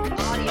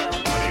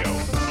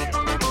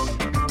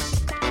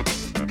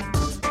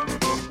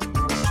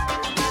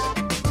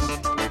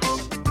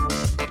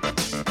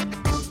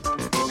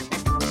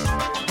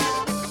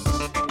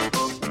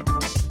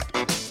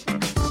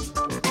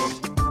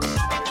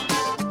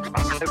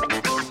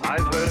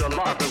 I've heard a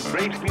lot of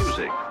great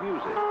music.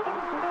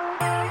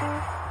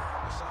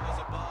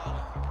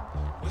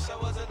 Wish I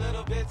was a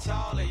little bit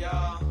taller,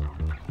 y'all.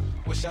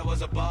 Wish I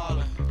was a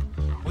baller.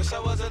 Wish I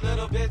was a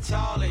little bit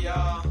taller,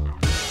 y'all.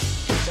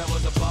 Wish I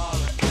was a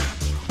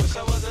baller. Wish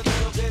I was a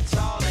little bit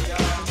taller,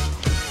 y'all.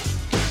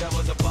 Wish I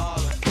was a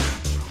baller.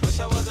 Wish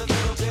I was a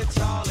little bit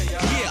taller,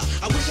 y'all. Yeah,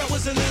 I wish I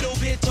was a little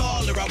bit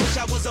taller. I wish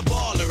I was a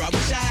baller. I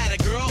wish I had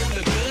a girl who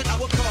looked good, I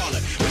would call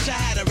her. Wish I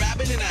had a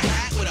rabbit in a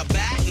hat with a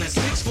bat and a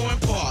 6'4"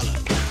 Impala.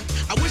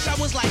 I wish I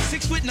was like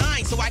 6'9"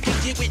 so I could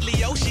get with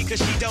Leoshi, cause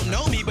she don't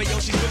know me, but yo,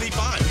 she's really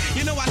fine.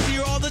 You know I see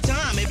her all the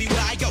time,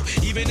 everywhere I go.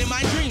 Even in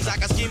my dreams, I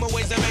can scheme of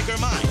ways to make her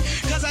mine.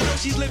 Cause I know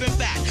she's living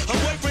fat. Her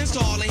boyfriend's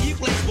tall and he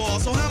plays ball,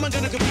 so how am I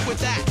gonna compete with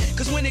that?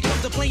 Cause when it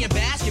comes to playing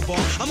basketball,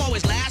 I'm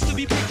always last to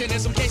be picked and in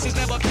some cases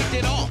never picked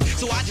at all.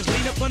 So I just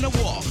lean up on the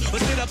wall, or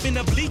sit up in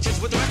the bleachers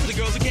with the rest of the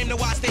girls who came to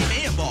watch they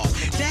man ball.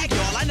 Dag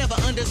y'all, I never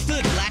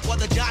understood black, while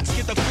the jocks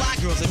get the fly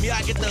girls and me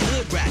I get the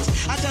hood rats.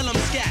 I tell them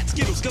scat,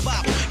 skittles,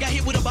 kabobble, got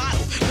hit with a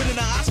bottle, put in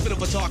the hospital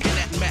for talking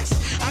that mess.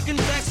 I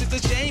confess it's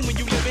a shame when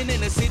you living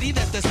in a city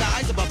that's the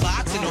size of a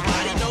box and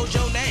nobody knows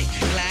your name.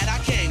 Glad I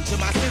came to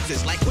my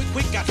senses, like quick,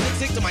 got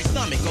sick to my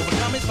stomach,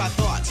 overcome it by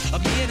thoughts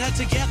of me and her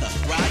together,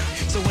 right?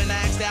 So when I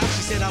asked out,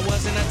 she said I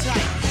wasn't a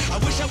type. I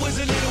wish I was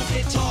a little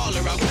bit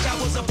taller, I wish I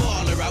was a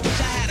baller, I wish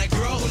I had a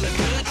girl who looked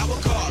good, I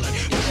would call her.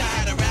 Wish I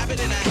had a rabbit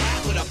in a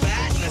hat with a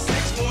bat and a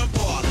 6'4"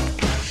 Impala.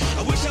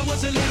 I wish I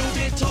was a little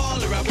bit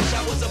taller, I wish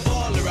I was a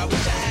baller, I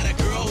wish I had a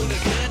girl who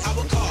looked good, I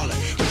would call her.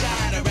 Wish I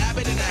had a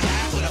rabbit in a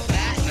hat with a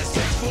bat and a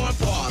 6'4"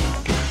 Impala.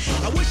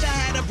 I wish I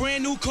had a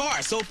brand new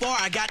car. So far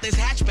I got this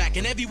hatchback,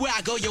 and everywhere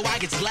I go, yo, I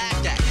get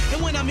laughed at.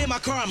 And when I'm in my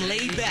car, I'm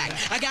laid back.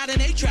 I got an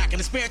 8-track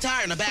and a spare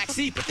tire in the back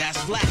seat, but that's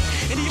flat.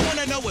 And do you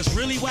wanna know what's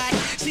really whack?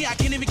 See, I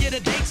can't even get a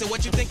date, so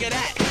what you think of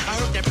that? I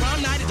heard that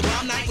prom night is the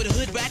bomb night with a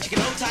hood rat, you can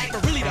hold tight,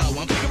 but really though,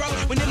 I'm Figaro.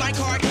 When in my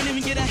car, I can't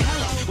even get a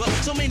hella. Well,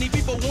 so many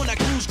people wanna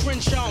cruise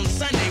Crenshaw on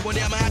Sunday. One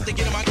day I'ma have to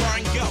get in my car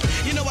and go.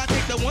 You know I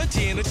take the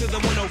 110 into the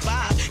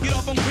 105. Get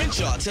off on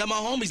Crenshaw, tell my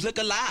homies look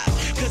alive.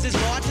 Cause it's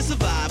hard to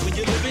survive when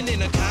you're living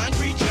in a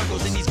concrete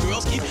jungles and these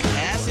girls keep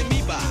passing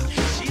me by.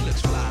 She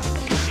looks fly,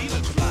 she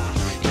looks fly.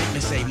 Make me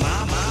say my.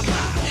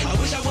 I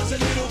wish I was a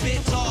little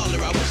bit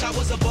taller, I wish I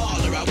was a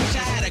baller, I wish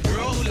I had a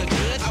girl who looked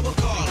good, I would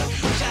call her.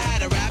 Wish I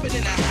had a rabbit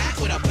in a hat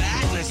with a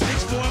bat and a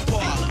 6'4"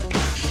 Impala.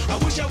 I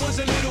wish I was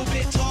a little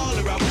bit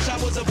taller, I wish I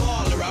was a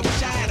baller, I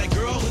wish I had a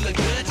girl who looked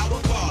good, I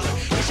would call her.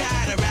 Wish I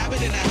had a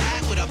rabbit in a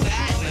hat with a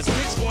bat and a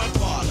 6'4"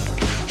 Impala.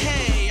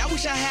 Hey, I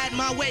wish I had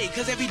my way,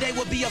 cause every day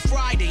would be a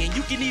Friday and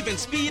you can even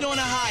speed on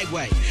a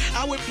highway.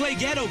 I would play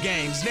ghetto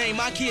games, name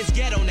my kids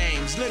ghetto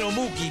names, Little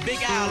Mookie, Big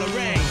Al,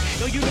 Lorraine.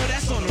 No, you know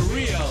that's on the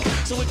real.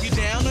 So if you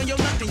down on your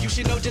luck, then you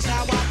should know just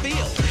how I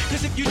feel.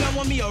 Cause if you don't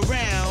want me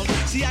around,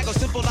 see I go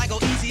simple, I go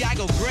easy, I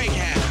go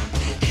Greyhound.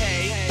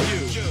 Hey,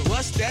 you,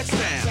 what's that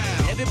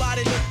sound?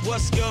 Everybody look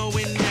what's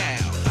going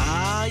down.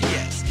 Ah,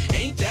 yes,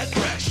 ain't that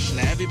fresh?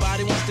 Now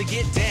everybody wants to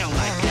get down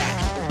like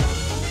that.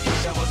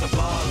 Wish I was a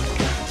baller.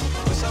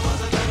 Wish I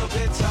was a little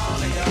bit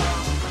taller, y'all.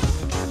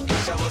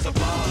 Wish I was a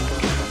baller.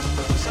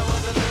 Wish I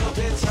was a little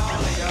bit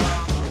taller,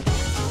 y'all.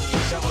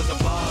 Wish I was a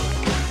baller.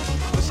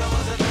 Wish I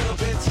was a little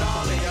bit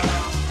taller,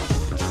 y'all.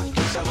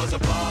 Wish I was a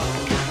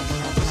baller.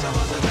 Wish I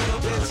was a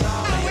little bit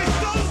taller, y'all. I wish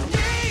those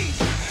days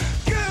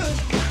could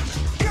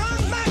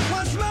come back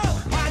once more.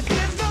 I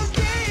did those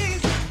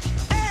days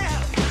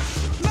ever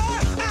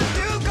have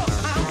to go.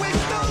 I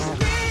wish those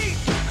days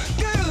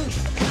could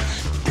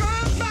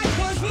come back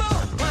once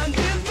more. I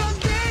did those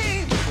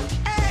days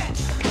ever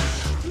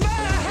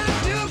have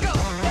to go.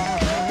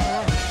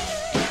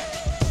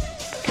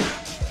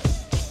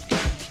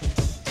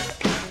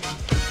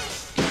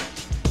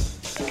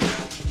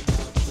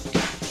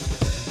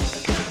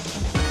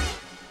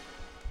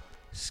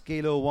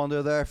 Skilo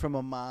Wonder there from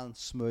a man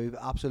Smooth.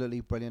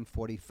 Absolutely brilliant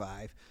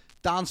 45.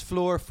 Dance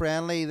floor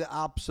friendly,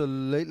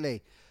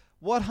 absolutely.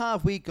 What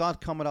have we got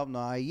coming up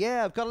now?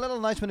 Yeah, I've got a little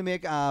announcement to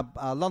make.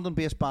 A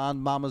London-based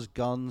band, Mama's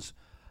Guns,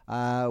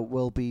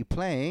 will be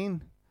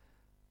playing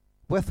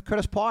with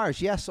Curtis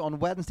Powers, yes, on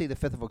Wednesday the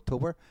 5th of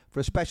October for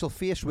a special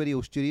Face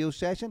Radio studio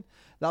session.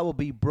 That will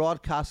be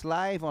broadcast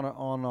live on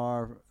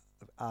our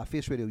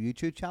Face Radio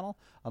YouTube channel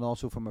and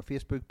also from our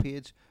Facebook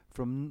page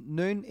from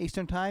noon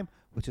Eastern Time,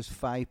 which is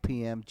 5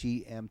 p.m.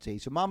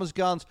 GMT. So Mama's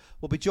Guns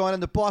will be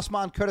joining the boss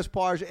man Curtis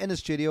Powers in the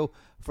studio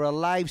for a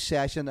live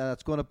session, and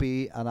it's going to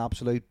be an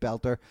absolute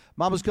belter.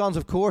 Mama's Guns,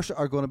 of course,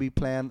 are going to be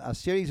playing a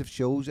series of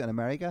shows in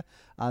America,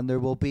 and there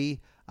will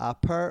be a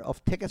pair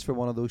of tickets for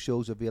one of those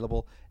shows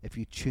available if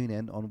you tune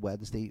in on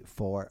Wednesday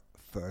for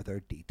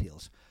further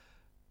details.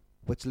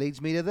 Which leads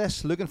me to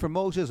this, Looking for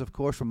Moses, of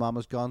course, from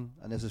Mama's Gun,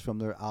 and this is from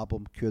their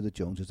album Cure the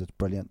Joneses. It's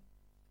brilliant.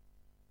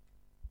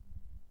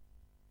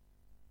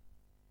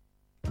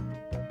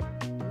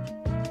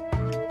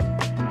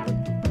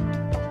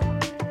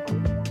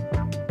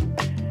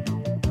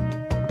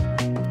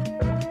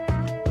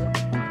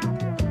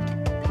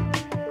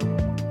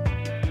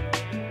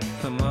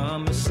 Her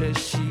mama says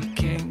she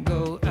can't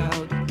go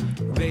out.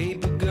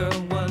 Baby girl,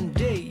 one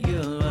day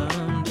you'll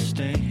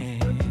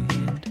understand.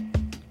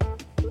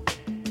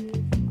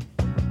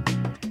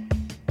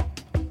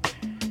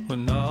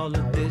 When all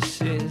of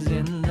this is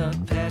in the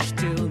past,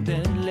 till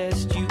then,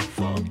 lest you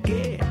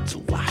forget to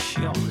wash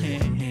your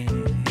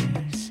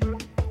hands.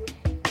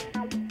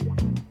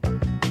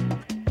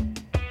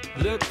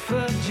 Look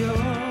for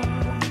joy,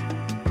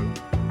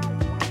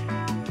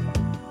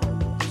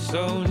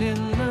 sown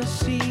in the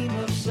seam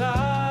of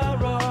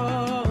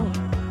sorrow.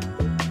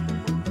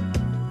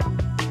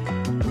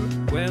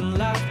 When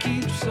life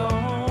keeps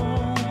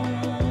on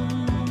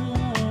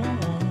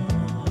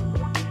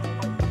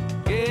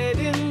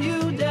getting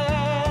you down,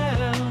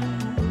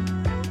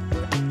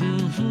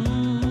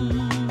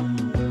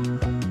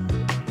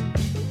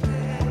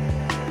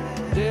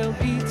 there'll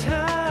be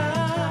time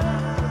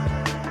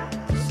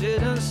to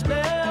sit and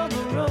smell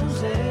the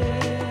roses.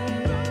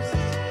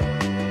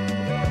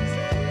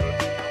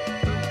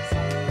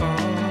 Oh,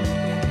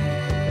 yeah.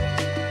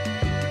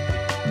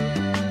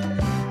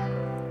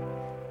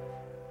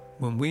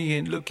 When we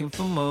ain't looking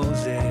for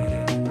Moses,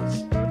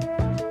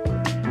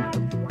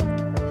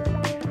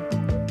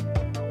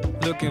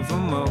 looking for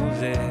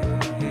Moses.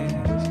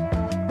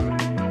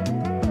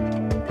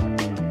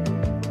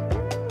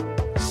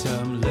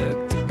 Some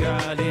look to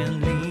God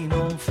and lean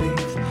on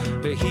faith,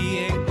 but he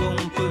ain't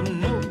gonna put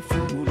no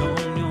food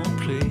on your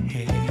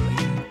plate.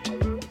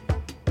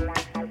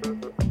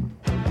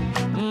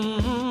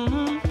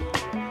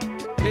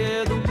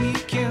 Yeah, that we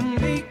can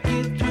make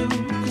it through,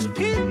 'cause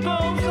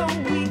people's all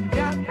we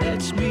got,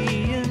 that's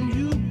me and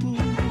you.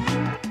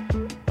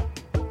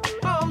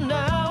 Oh,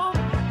 now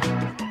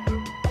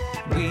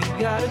we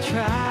gotta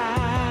try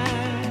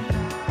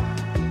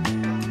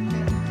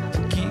to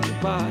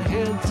keep our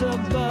heads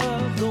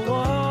above the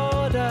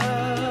water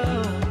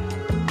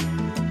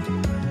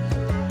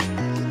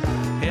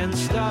and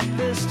stop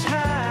this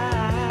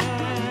tide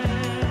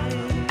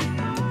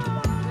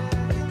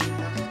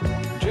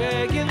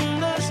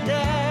dragging us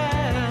down.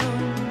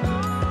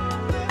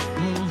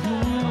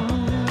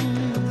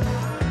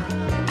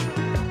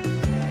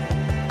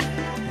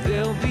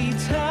 There'll be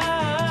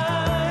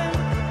time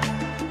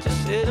to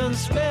sit and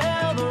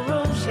smell the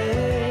roses.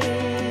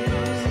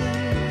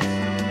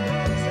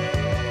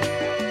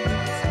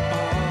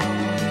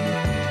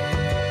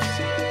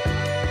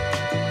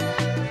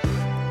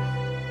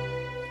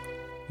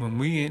 When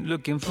we ain't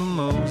looking for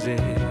Moses.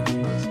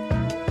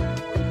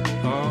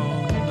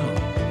 Oh no,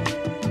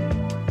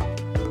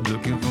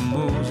 looking for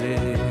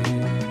Moses.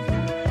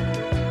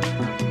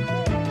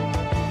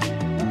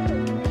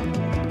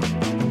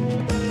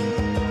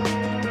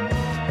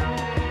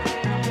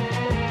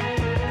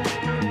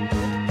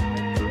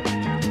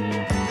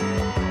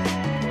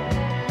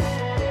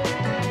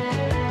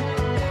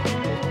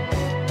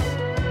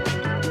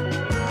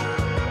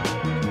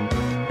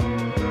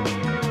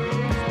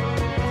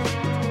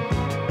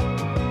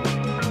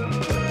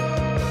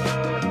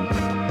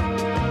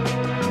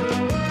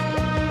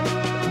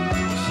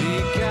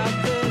 Seek out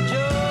the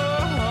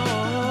joy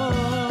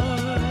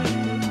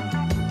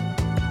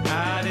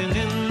hiding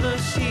in the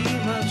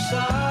seam of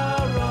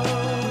sorrow.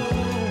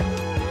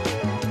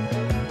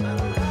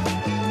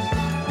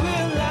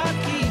 When life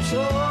keeps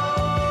on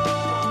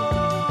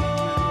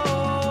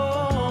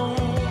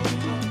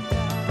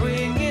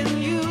bringing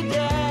you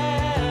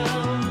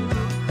down,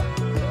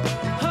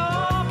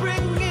 oh,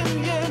 bringing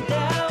you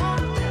down,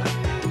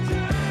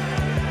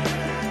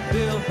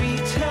 there'll be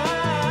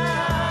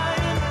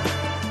time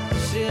to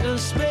sit and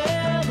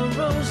smell the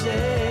roses.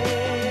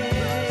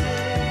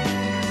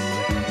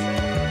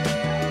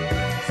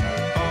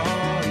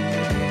 Oh,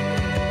 yes.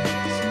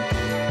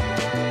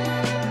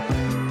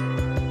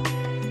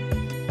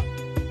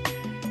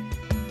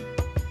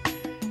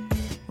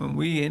 When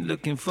we ain't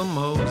looking for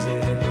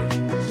Moses,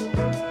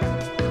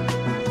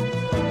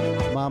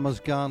 Mama's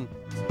gone.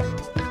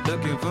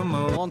 looking for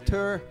Moses. On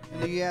tour in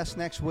the US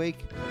next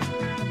week.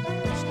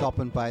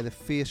 Stopping by the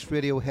Face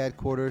Radio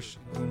headquarters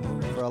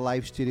for a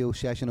live studio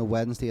session on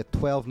Wednesday at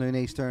 12 noon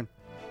Eastern,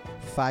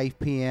 5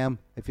 p.m.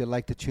 if you'd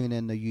like to tune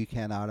in the UK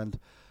and Ireland.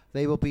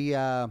 They will be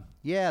they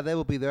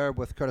will be there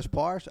with Curtis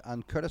Powers,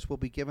 and Curtis will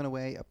be giving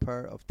away a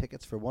pair of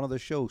tickets for one of their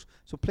shows.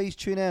 So please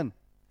tune in.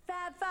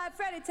 Fab Five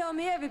Freddy told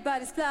me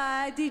everybody's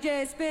fly.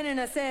 DJ spinning,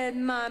 I said,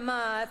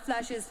 my,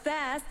 Flash is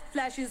fast,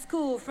 Flash is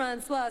cool.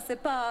 Francois,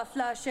 c'est pas,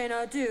 Flash ain't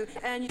no do.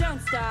 And you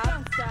don't stop,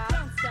 don't stop,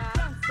 don't stop,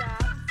 don't stop,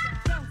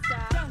 don't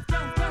stop, don't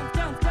stop,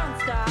 don't stop,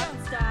 don't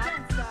stop.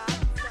 Dancing very close,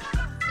 body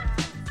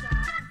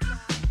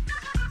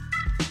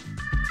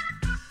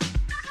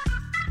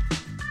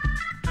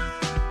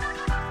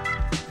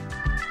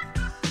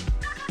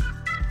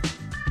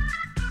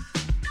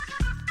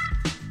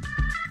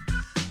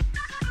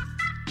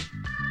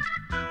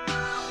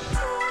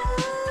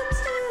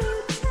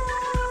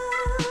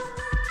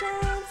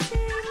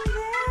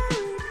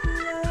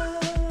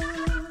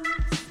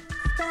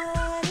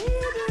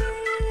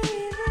breathing.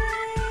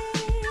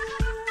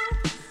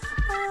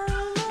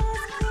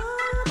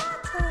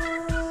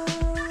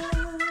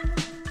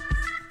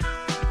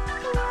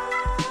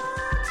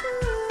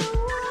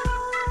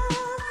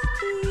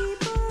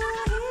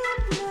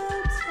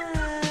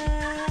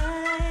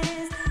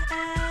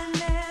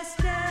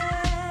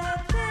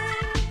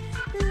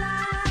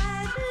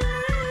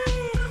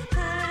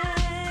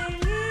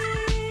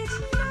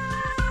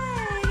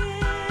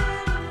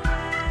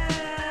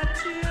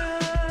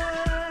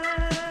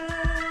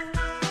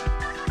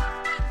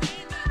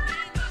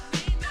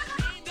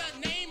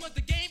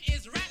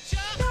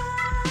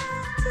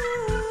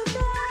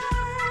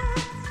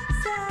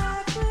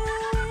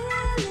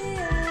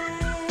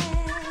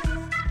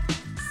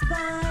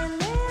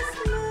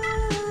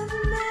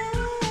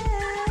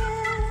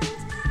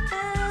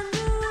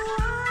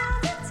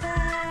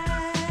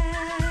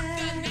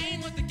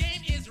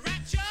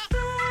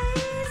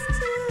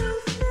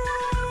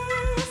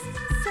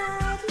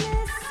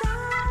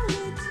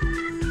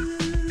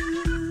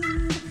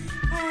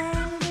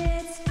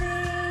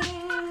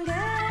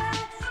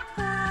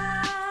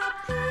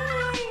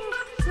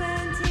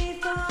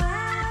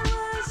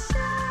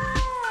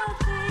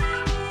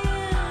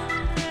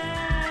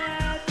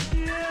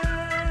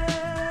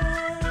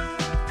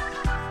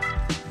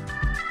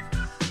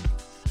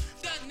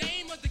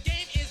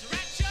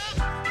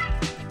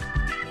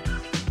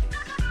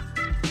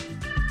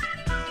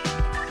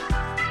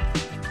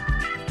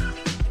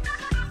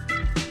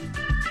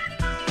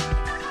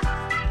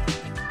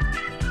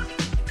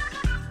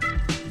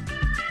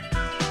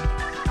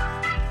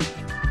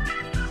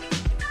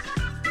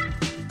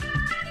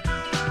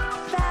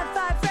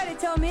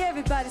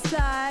 everybody's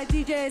fly.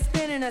 DJ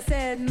spinning, I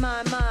said,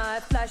 my,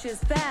 flash is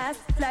fast,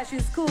 flash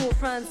is cool.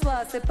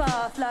 Francois, c'est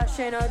pas, flash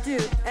ain't no do.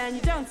 And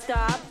you don't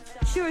stop,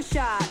 sure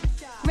shot.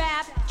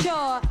 Rap,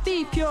 sure,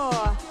 be pure.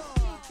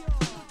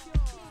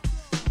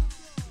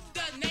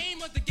 The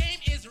name of the game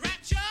is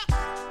Rapture.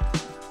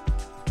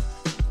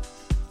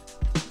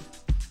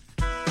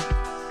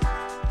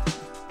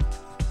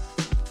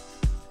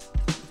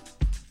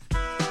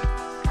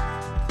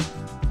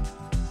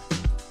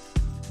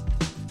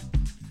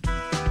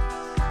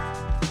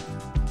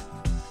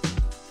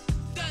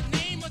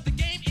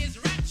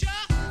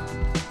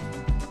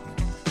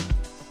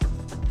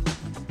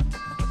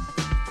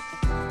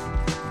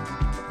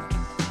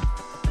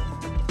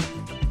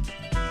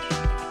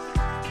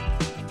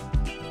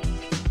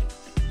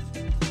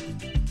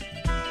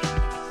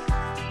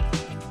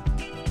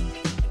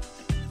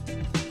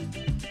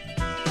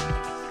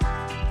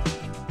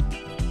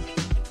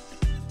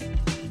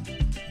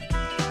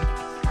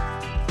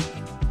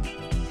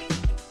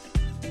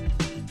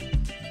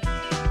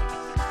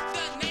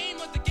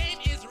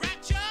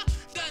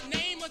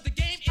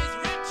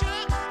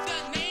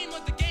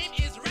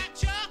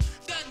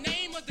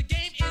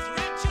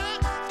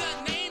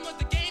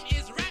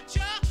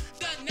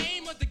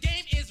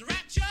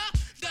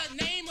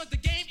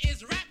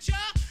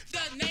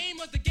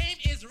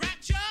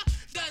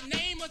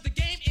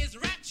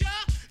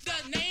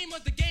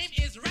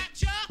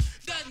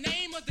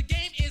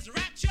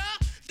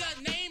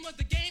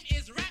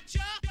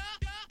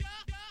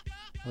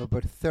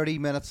 About 30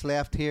 minutes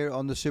left here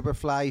on the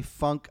Superfly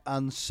Funk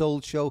and Soul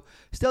Show.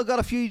 Still got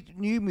a few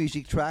new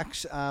music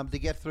tracks to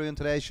get through in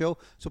today's show,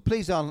 so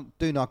please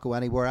do not go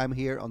anywhere. I'm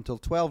here until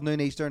 12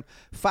 noon Eastern,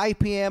 5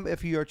 p.m.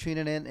 if you are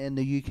tuning in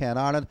the UK and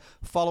Ireland.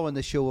 Following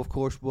the show, of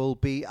course, will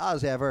be,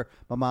 as ever,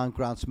 my man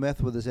Grant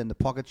Smith with his In the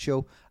Pocket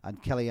show,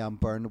 and Kellyanne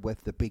Byrne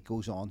with The Beat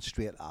Goes On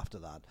straight after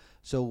that.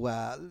 So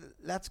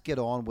let's get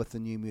on with the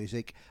new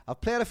music.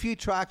 I've played a few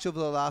tracks over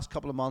the last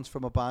couple of months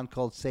from a band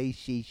called Say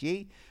She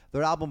She.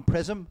 Their album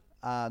Prism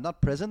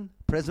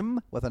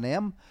with an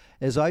M,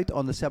 is out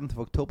on the 7th of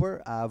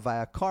October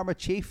via Karma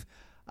Chief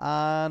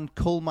and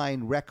Coal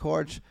Mine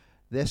Records.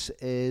 This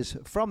is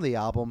from the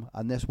album,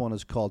 and this one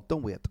is called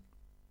Don't Wait.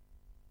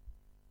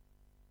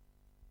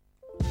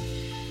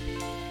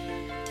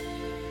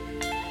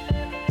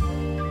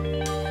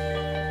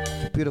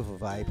 Beautiful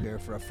vibe here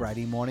for a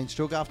Friday morning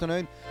stroke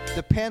afternoon,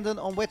 depending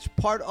on which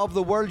part of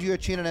the world you're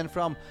tuning in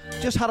from.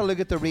 Just had a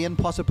look at the rain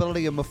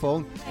possibility on my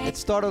phone. It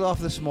started off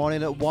this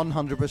morning at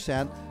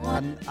 100%,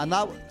 and an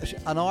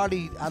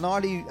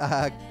early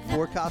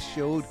forecast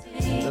showed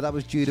that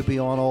was due to be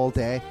on all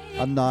day,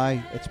 and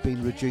now it's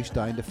been reduced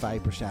down to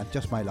 5%.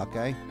 Just my luck,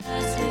 eh?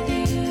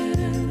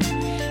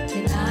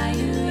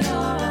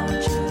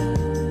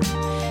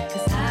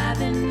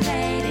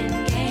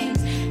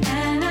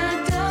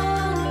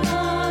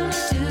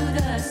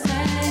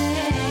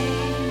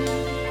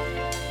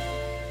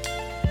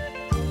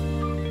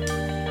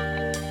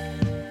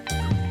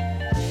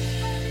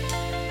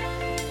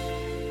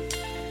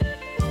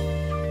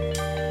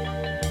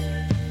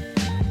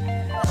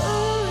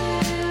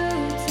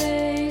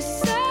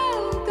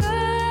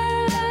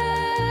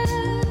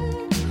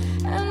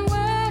 And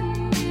when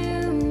you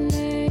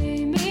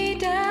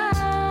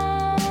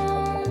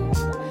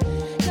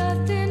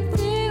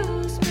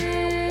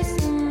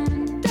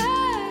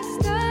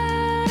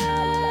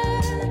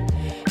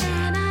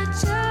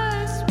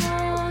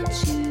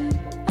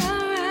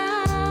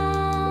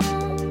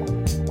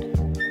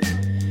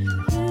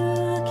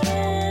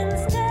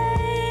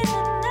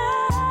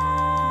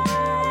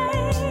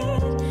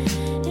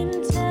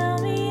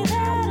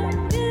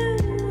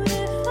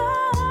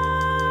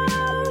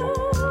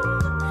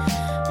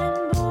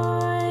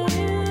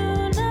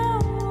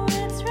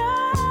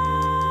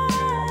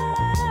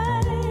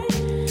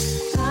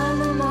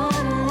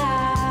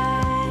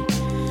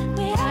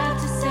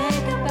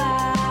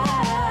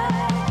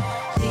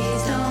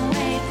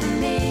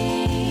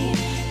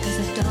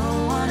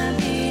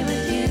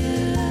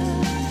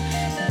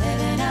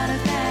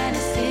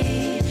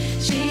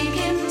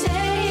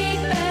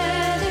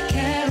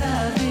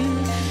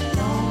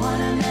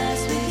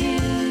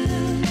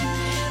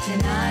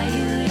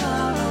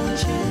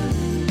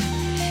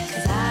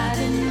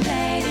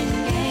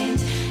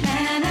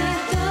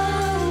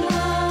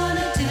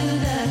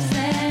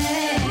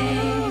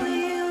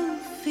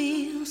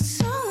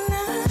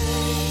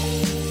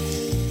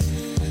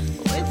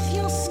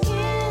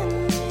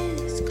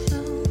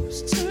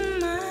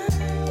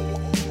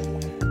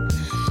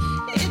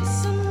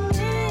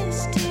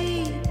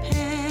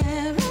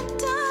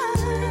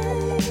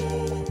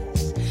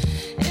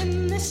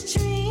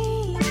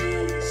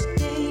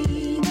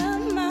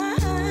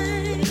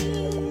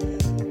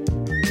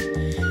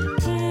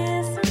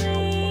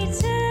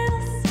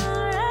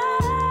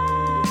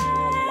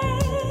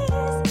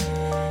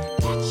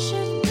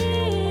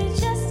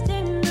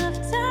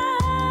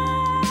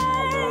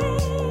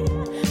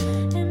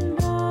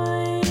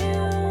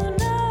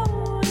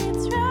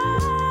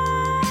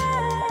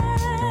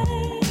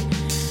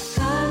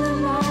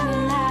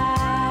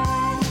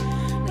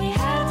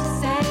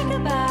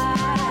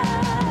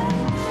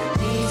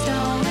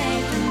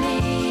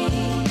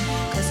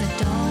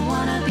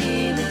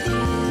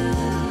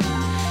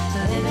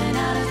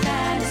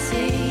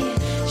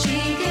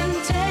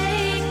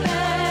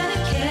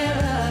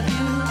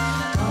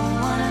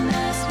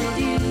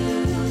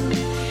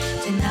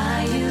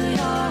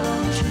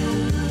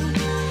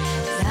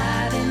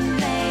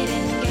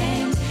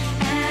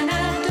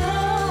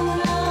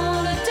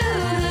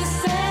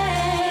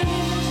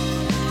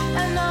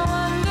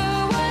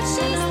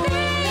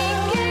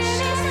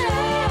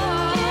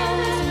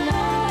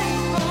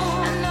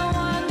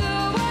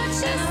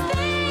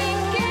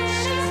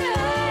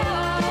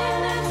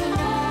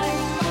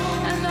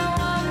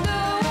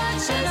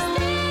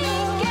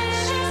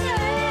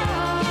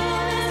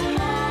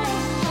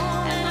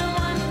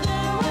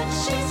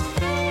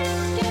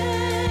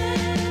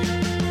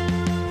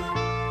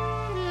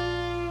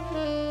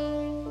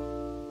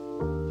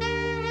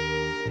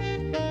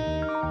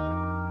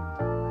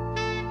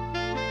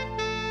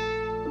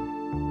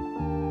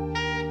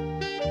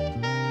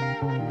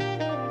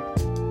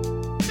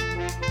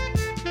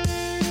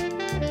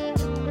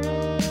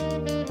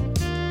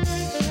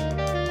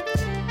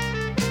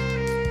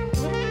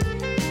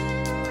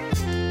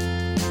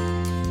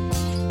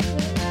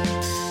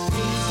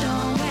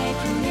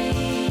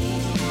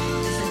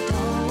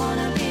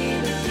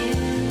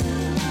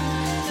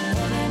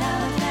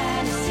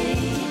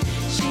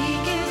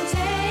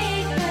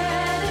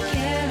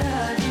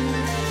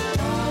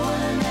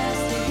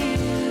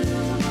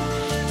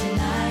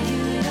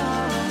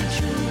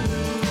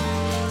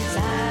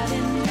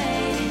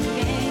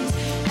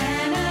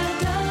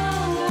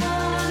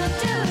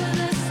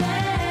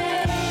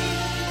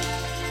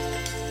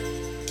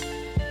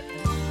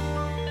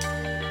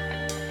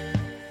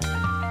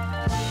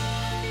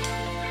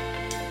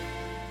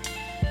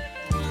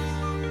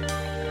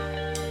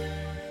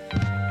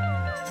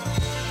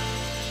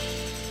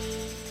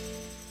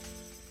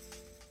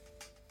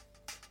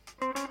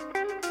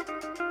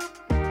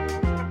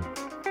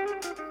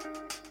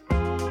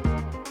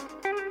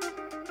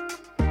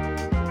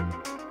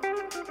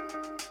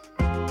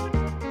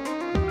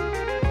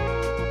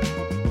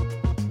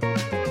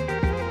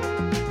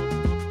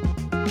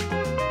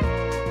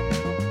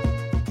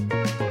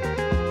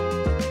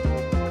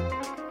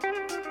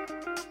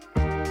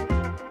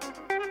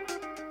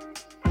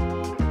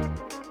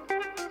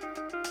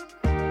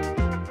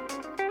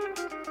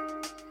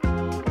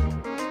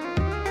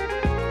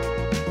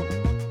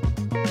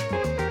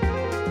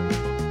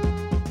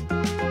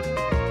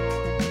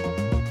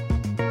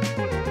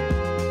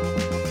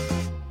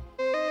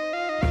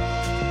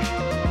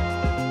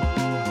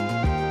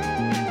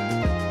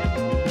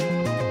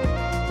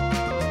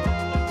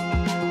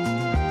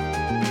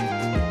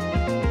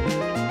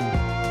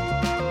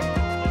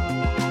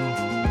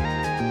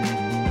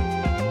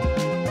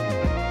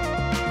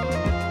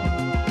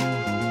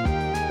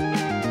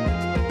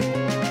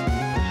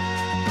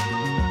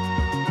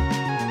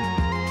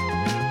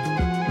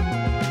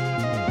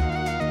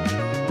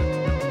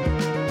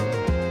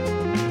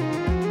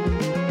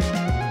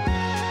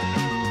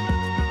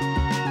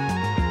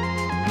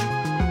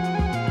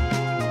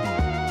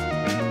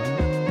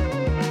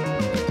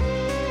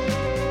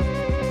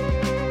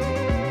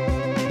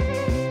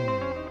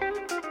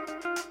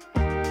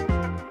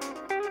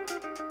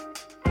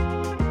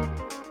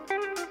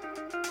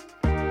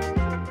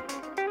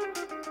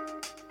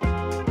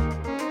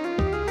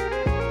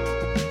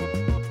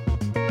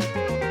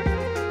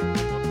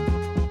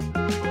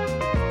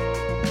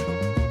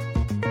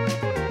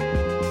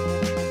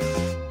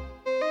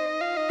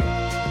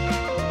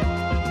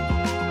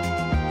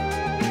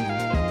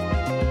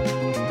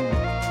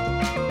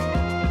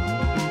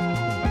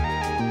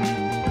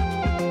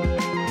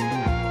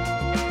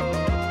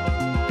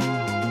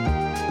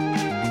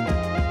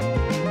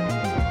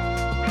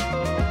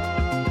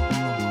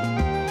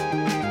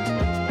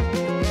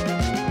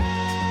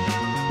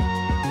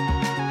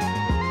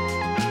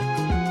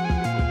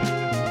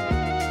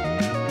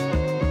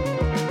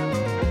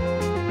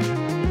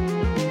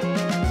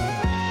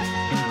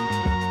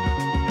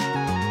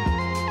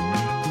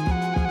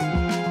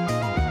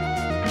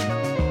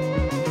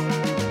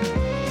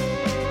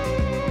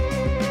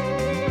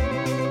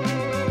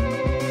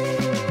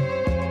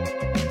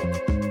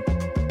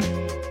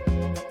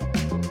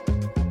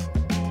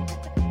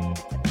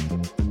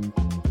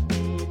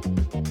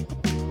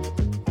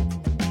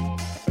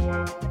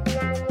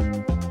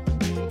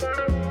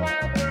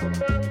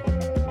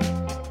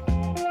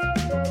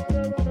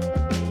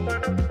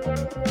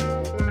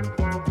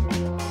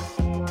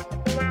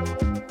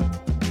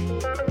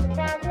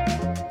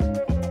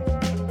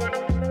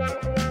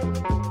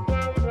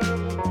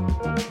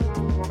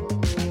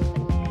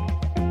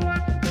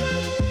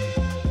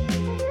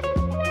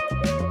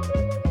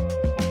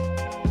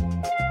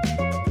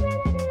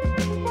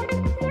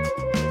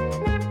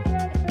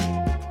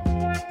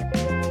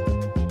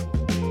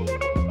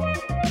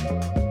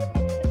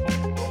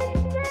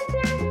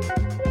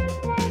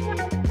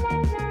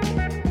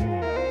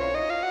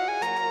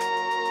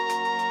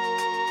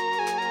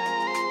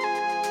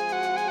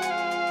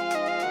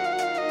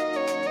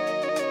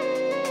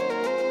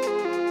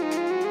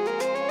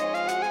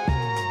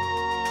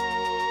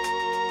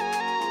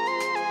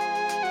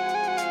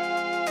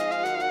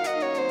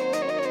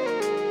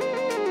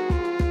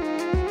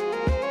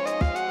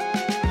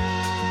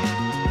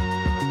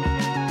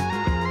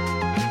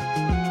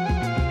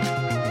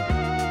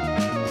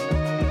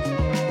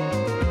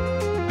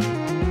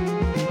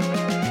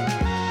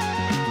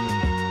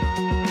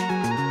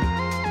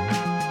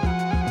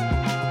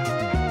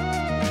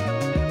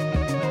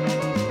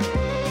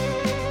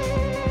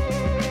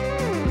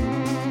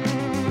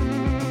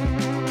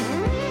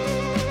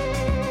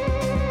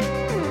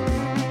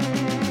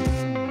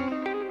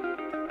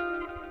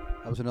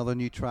another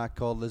new track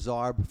called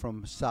Lazarb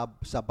from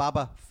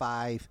Sababa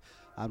 5,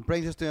 and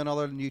brings us to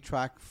another new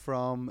track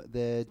from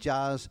the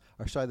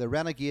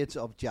Renegades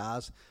of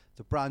Jazz. It's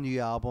a brand new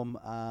album,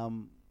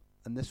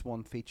 and this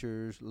one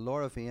features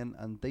Laura Vane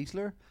and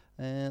Diesler.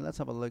 Let's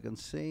have a look and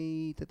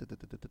see.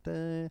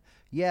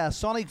 Yeah,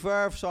 Sonic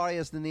Verve,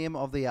 is the name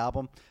of the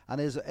album, and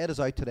it is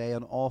out today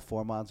on all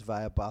formats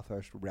via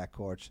Bathurst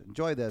Records.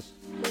 Enjoy this.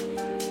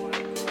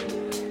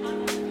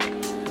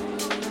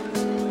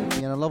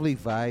 A lovely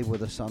vibe with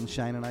the sun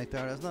shining out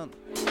there, isn't it?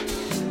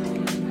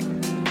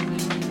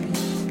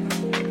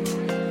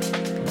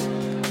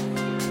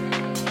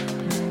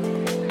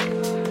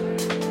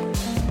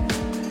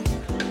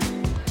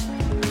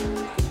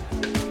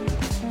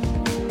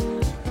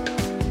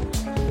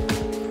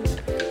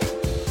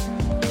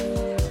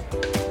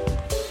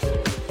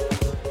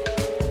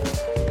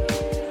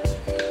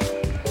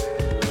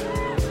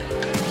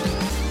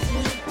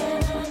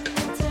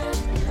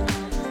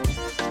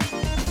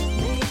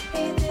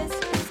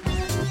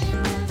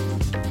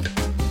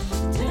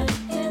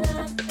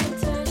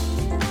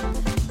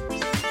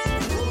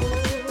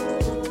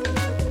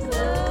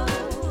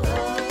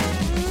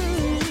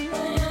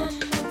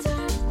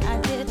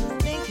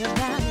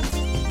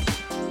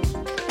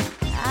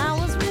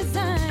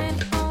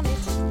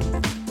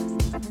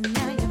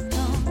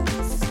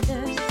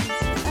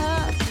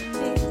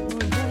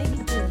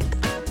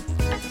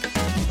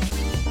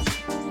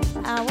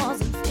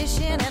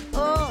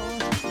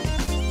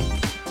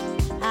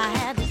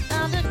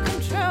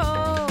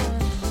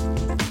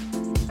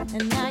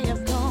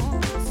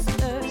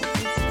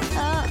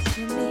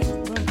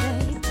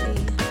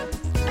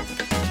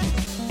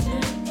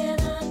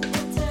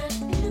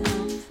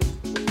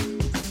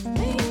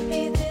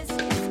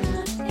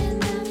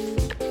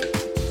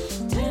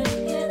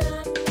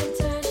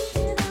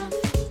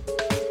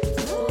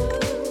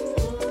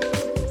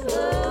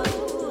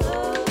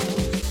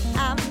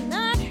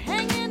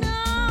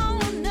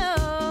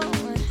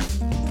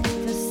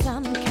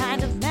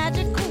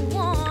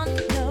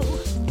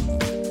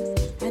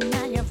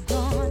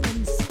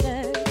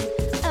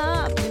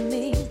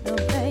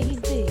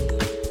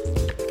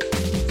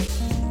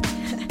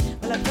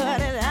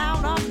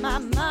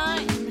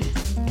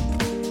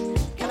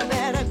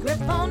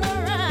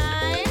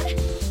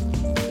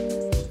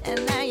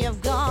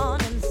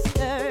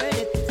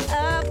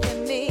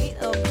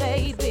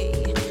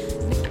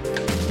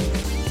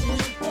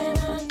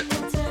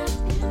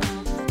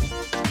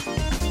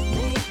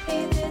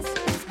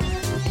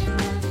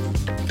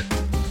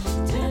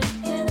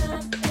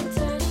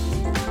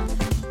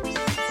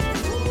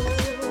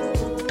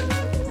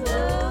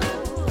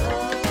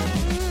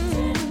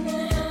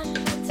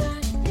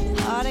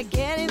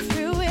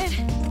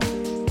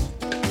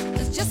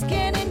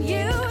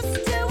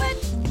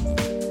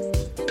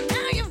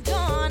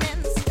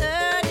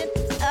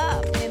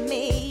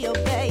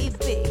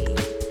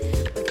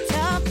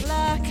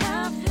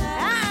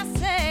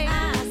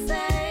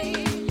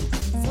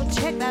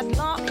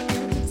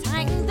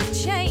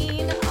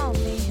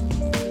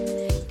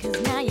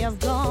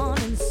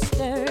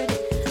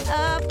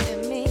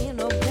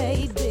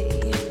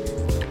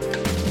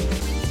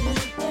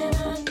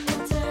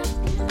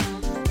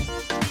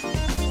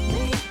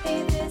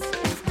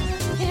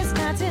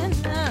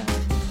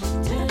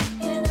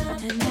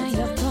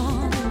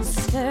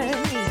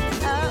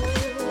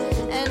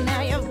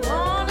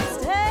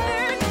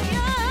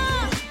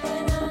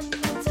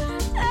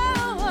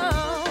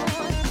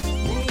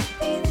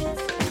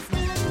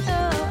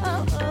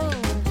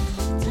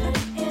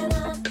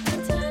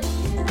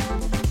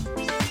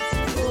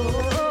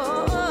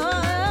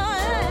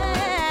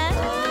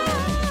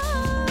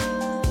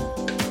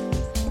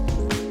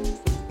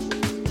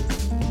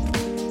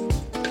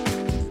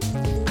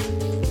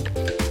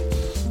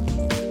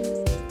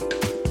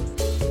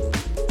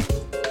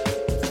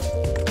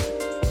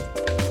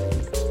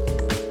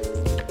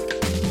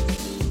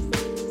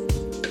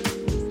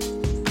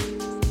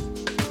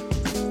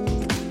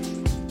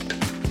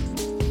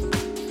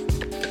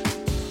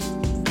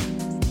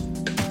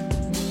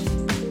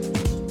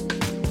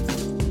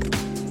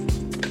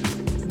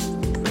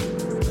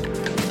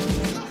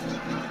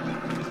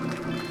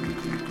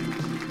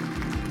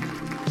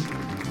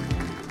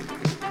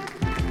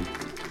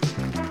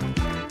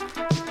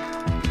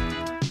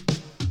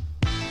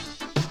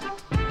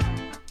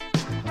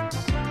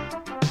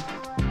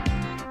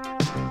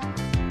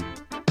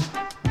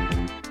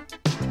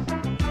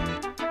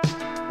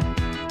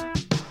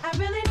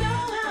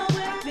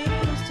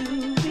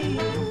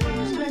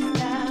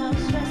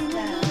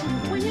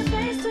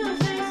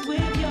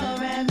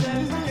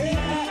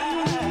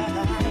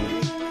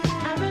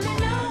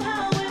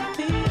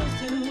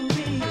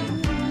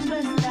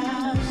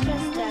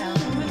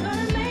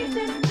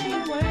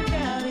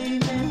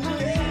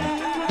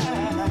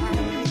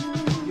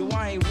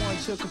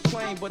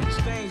 flame, but the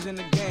stains in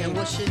the game. And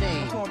what's your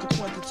name?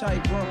 Consequential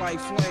type, burn like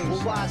flames. Well,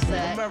 why's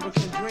that?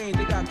 American dream,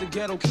 they got the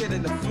ghetto kid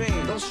and the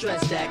fiend. Don't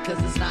stress that,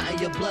 cause it's not in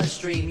your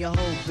bloodstream. Your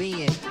whole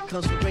being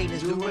comes from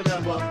greatness, do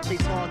remember.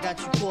 Chase Horn got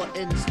you caught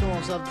in the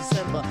storms of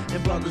December.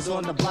 And brothers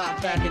on the block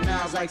packing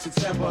knives like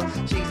September.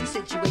 Chasing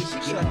situation,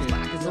 keep my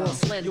pockets all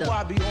slender. Yo,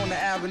 I be on the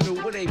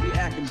avenue where they be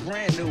acting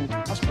brand new.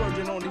 I'm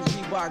splurging on these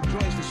Reebok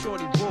joints for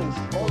Shorty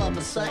Boo. All of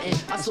a sudden,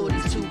 I saw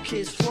these two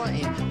kids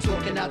fronting,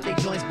 talking out their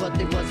joints, but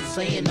they wasn't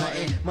saying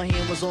nothing. My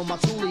hand was on my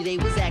toolie, they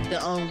was acting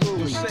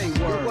unruly. Say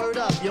Yo, word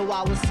up, yo,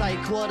 I was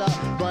tight, caught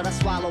up, but I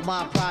swallowed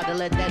my pride to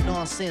let that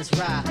nonsense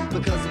ride.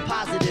 Because the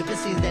positive, it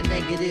seems that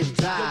negative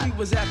died. Yo, we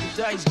was at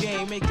the dice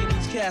game, making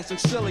these cats look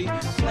silly.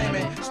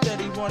 Flaming,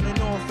 steady running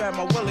off at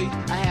my willy.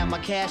 I had my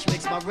cash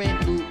mix, my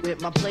rent loot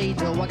with my play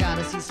dough. I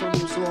gotta see so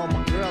loose, so all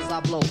my girls I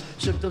blow.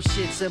 Shook them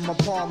shits in my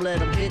palm, let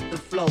them hit the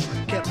flow.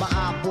 Kept my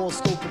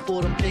eyeballs scoping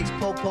for them pigs,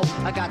 po-po.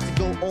 I got to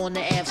go on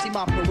the app, see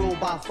my parole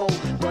by 4.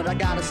 But I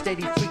gotta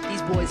steady freak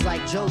these boys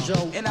like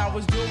JoJo. And I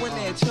was doing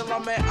it till I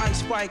met Ice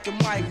Spike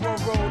and Mike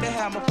Roro. They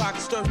had my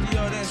pockets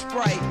thirstier than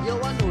Sprite. Yo,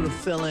 I know the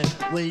feeling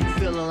when you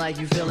feeling like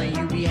you feeling.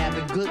 You be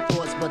having good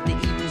thoughts, but the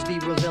evils be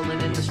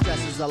revealing. And the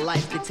stresses of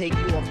life can take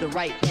you off the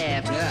right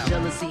path. Yeah.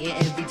 Jealousy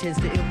and envy tends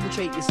to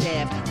infiltrate your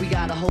staff. We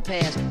got a whole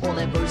pass, all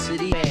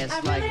adversity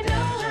pass like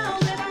that.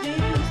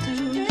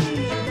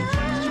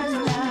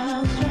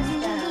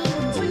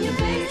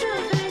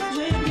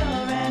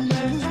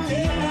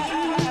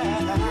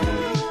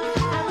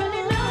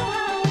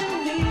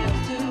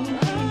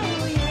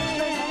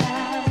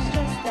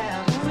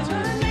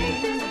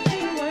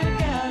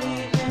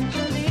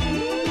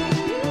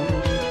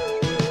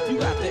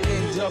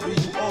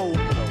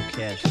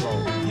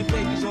 Your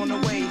baby's on the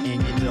way,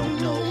 and you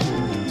don't know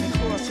who. And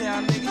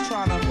crosstown niggas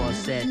tryna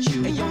bust at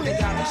you. And yo, they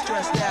got me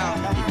stressed out.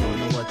 You don't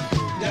know what to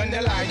do. Done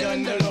the lie,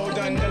 done the low,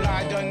 done the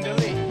lie, done the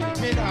lee.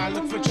 Me nah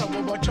look for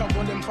trouble, but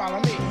trouble them follow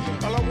me.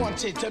 All I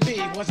wanted to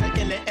be was an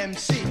illa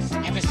MC.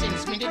 Ever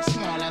since me did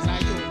small as I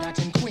you that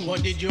in Queens.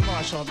 But did you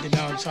mash up the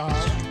dance hall?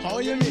 How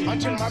you mean?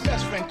 Until my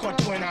best friend caught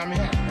you and I'm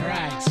here.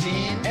 Right,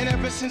 see? And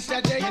ever since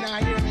that day, you know,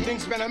 I hear me,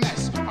 things been a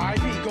mess.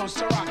 R.I.P. goes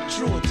to rock,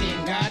 true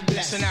thing, God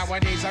bless. So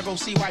nowadays I go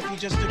see wifey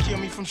just to cure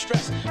me from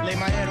stress. Lay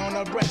my head on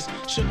her breast,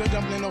 sugar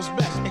dumpling those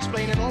best.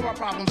 Explaining all my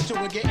problems to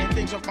her, getting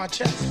things off my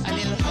chest. A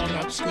little hold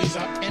up, squeeze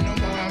up, and no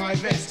more on my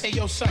vest. Hey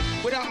yo son,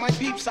 without my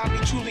beeps I'll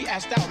be truly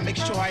asked out. Make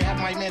sure I have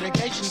my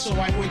medication so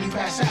I wouldn't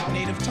pass out.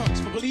 Native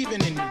tongues for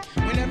believing in me.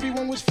 When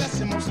everyone was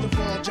festing, most of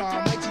all John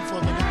Almighty for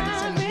the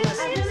guidance and the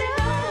blessing.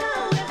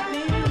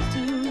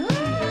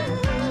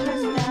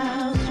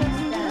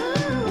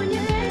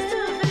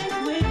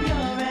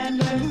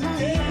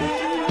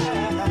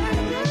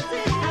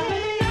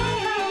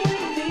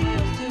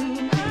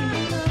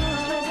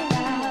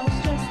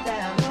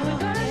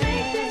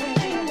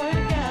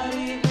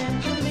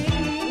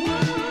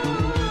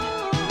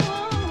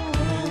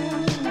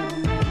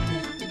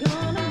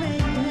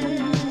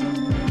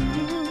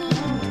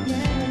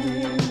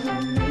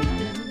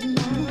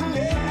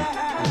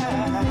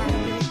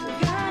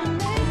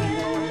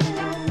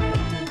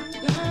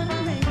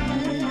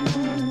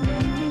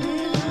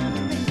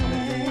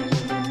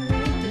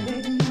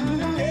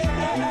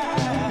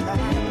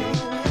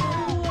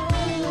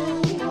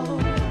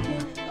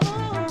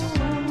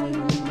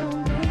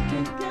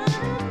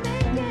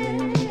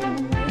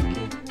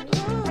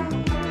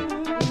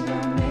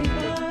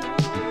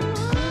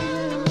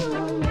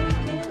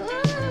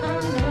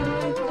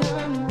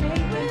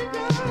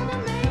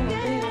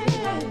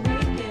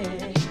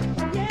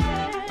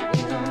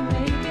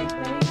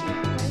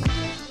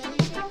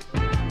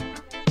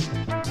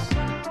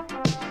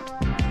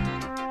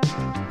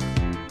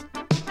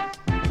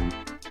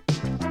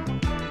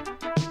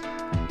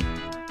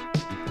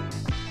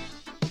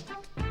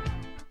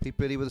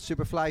 Brady with the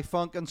Superfly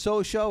Funk and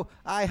Soul Show.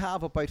 I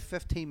have about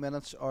 15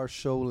 minutes or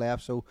so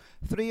left, so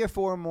 3 or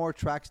 4 more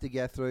tracks to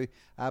get through.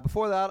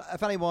 Before that,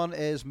 if anyone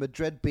is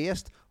Madrid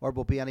based or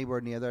will be anywhere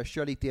near there,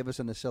 Shirley Davis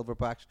and the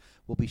Silverbacks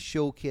will be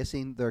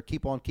showcasing their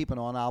Keep On Keeping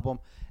On album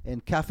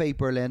in Cafe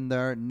Berlin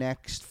there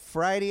next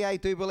Friday, I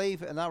do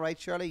believe. Isn't that right,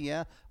 Shirley?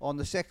 Yeah, on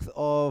the 6th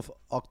of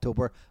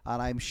October,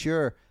 and I'm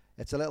sure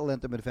it's a little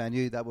intimate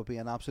venue. That would be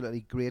an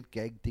absolutely great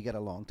gig to get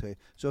along to.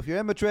 So if you're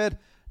in Madrid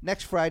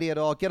next Friday at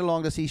all, get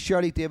along to see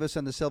Shirley Davis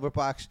and the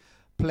Silverbacks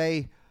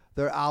play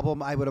their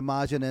album, I would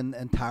imagine, in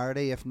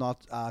entirety, if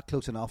not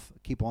close enough.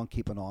 Keep On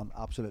Keeping On.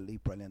 Absolutely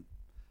brilliant.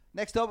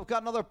 Next up, we've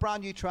got another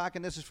brand new track,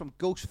 and this is from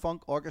Ghost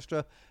Funk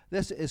Orchestra.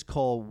 This is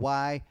called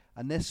Why,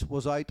 and this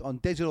was out on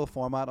digital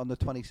format on the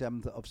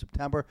 27th of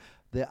September.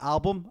 The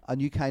album, A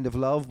New Kind of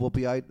Love, will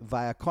be out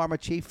via Karma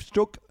Chief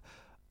Stroke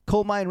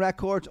Coal Mine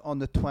Records on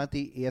the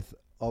 28th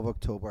of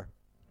October.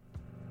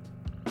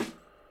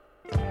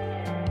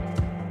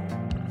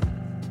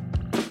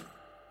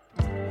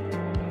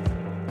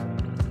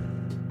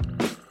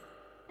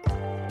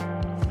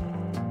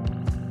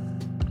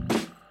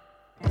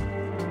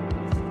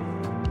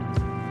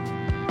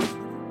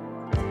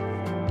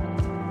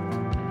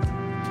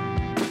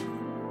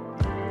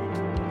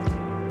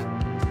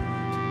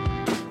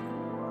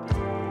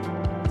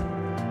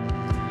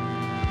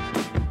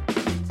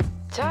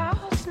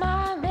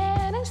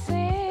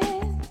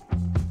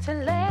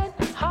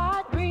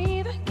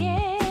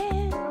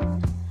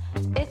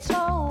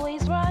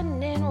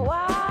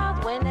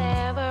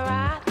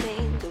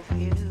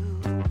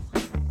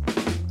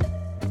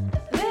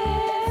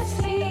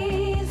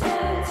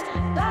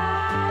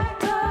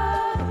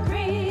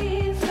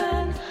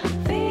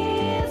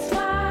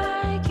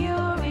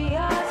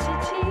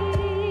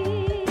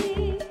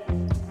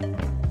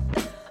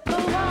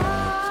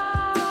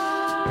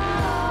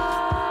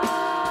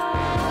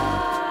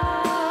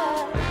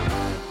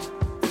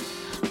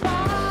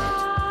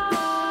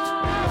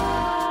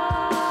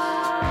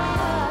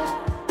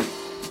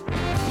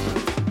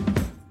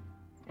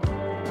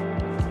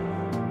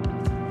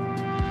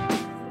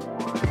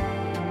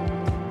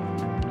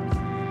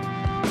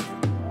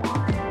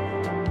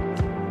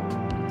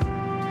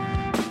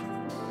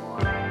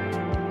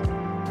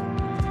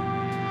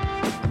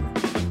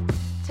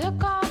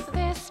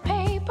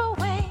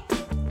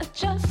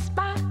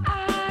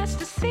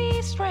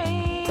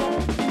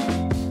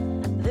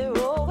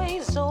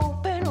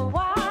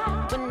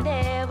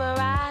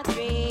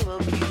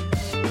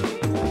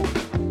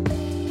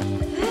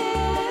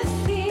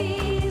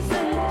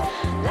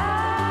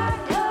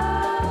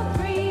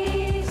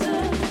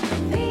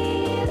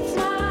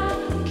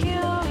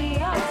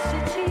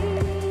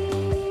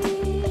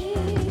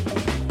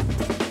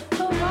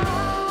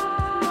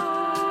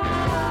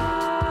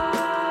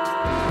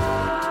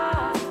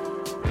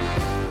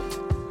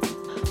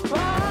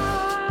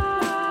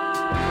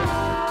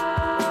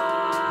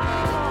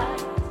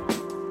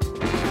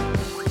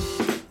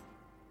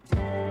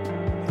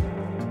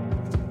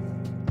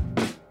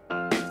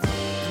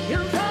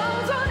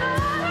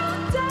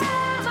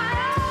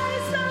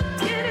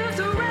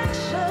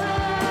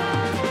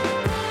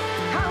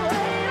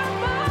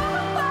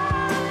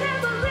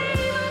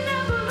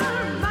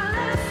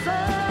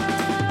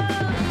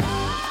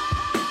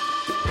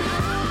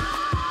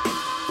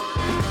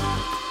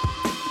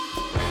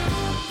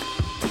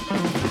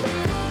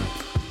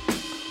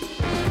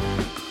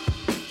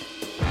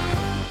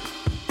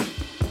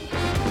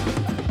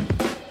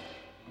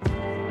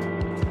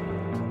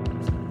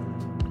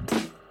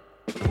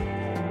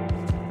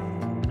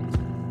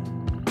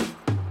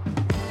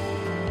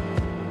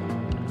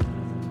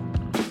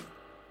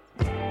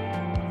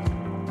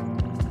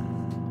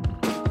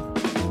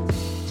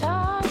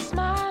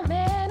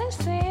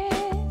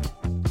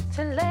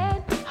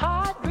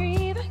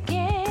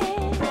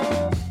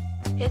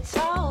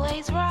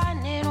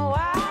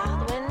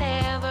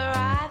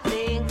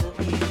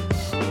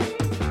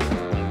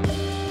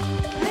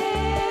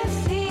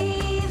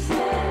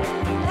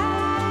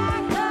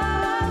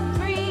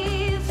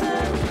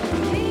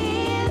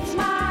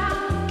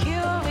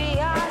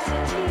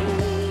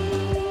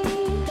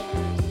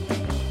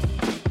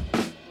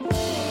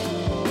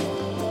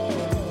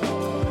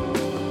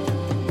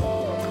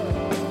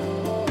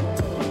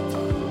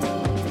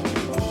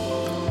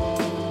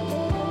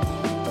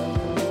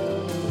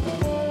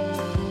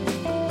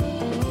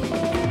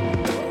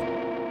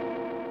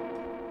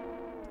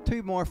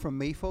 more from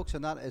me, folks,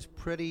 and that is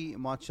pretty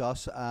much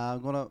us.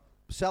 I'm going to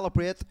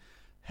celebrate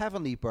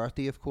heavenly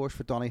birthday, of course,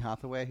 for Donny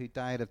Hathaway, who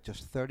died at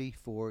just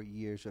 34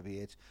 years of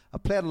age.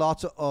 I've played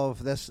lots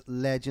of this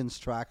Legends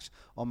tracks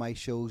on my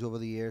shows over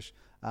the years,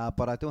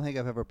 but I don't think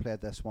I've ever played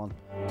this one.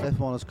 This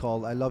one is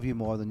called I Love You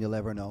More Than You'll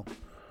Ever Know.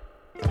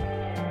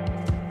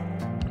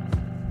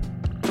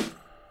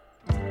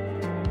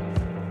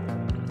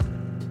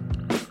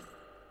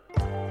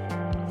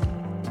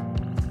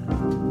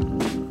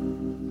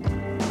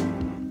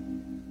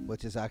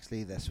 Which is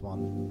actually this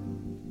one.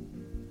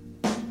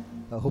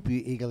 I hope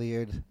you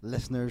eagle-eared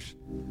listeners,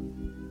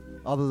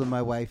 other than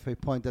my wife who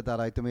pointed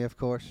that out to me, of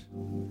course,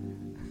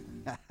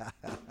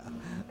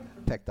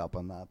 picked up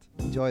on that.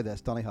 Enjoy this,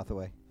 Donny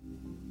Hathaway.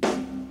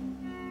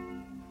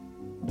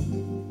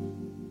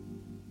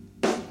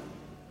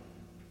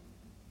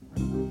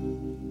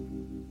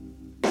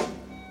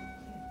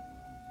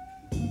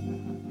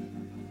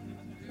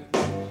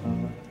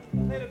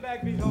 Play the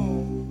backbeat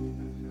home.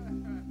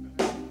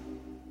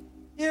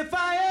 If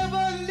I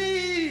ever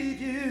leave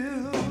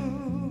you,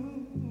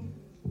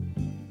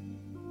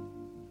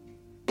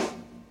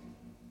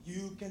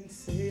 you can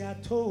say I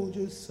told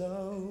you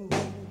so.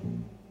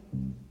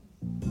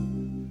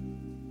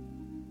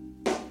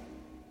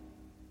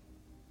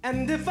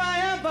 And if I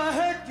ever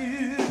hurt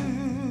you,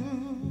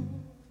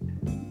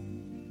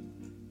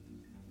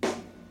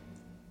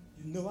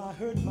 you know I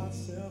hurt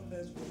myself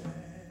as well.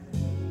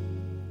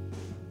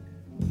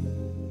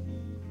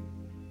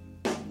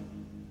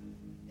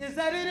 Is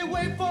that any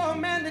way for a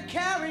man to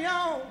carry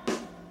on?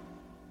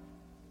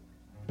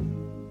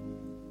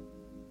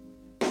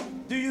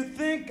 Do you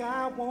think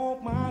I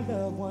want my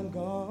loved one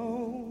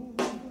gone?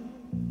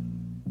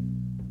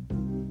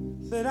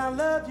 Said I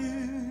love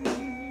you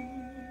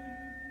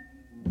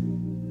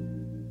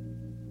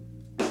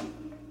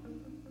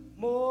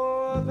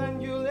more than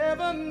you'll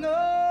ever know.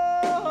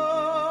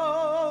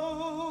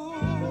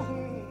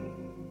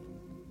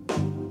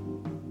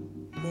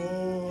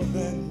 More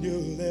than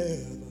you'll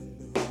ever.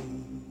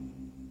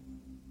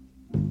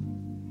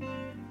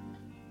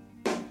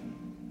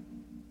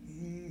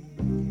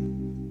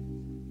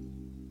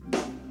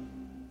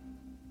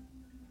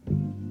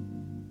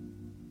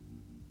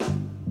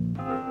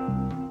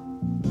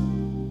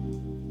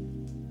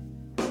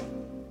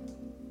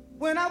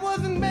 When I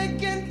wasn't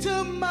making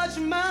too much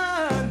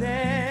money,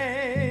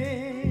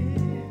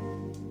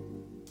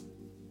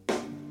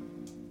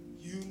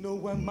 you know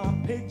where my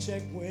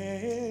paycheck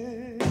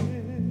went.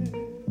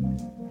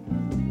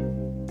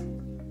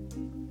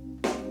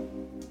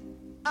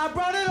 I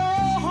brought it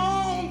all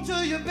home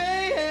to you,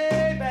 baby,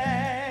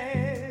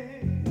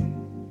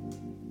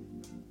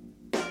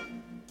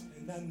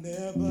 and I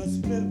never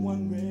spent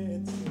one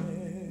red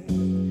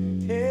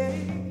cent.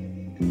 Hey.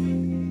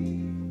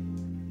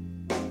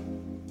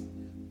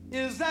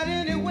 Is that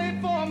any way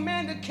for a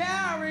man to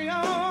carry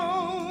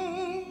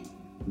on?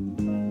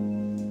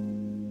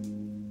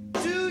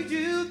 Do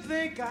you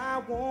think I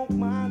want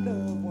my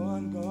loved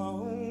one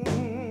gone?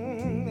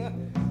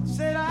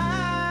 Said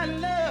I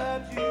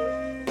love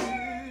you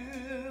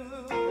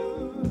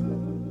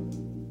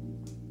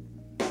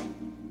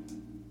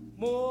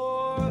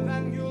more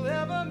than you'll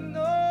ever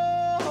know.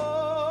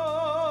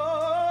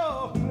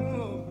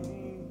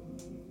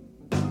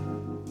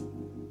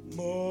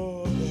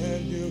 More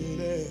than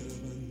you'll ever.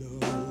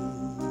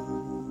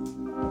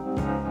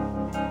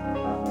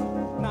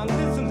 Now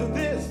listen to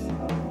this.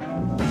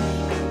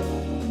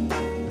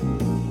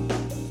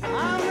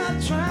 I'm not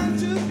trying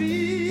to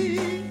be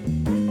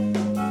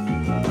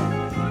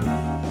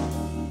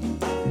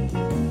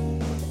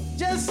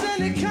just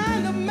any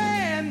kind of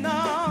man. No,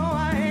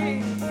 I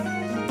ain't.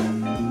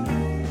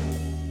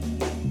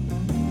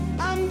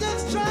 I'm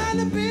just trying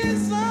to be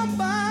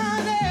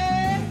somebody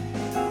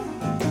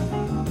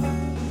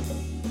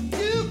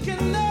you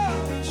can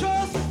love,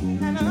 trust,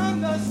 and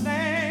understand.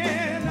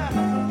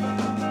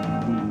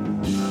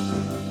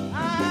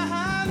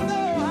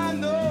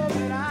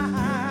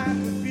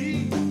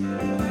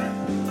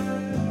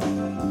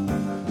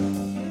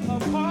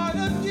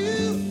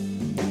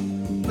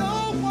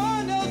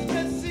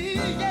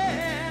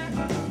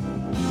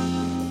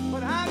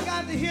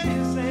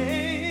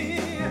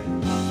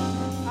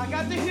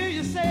 To hear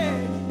you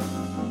say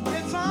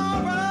it's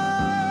all right.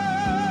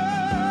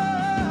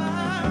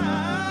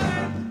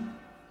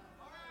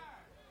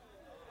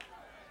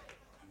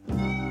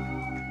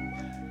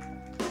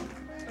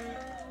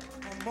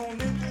 I'm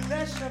only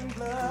flesh and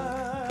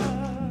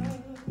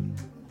blood,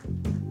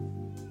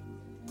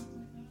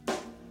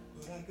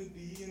 but I could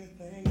be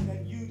anything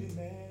that you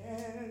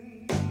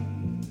demand.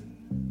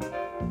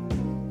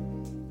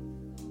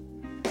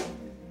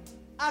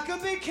 I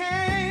could be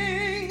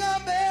king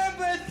of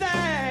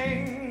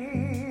everything,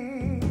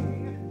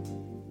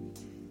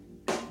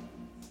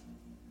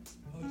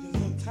 or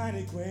just a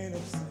tiny grain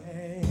of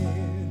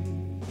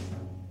sand.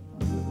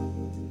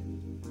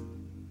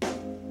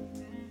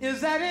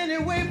 Is that any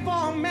way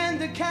for a man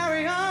to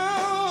carry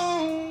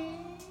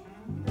on?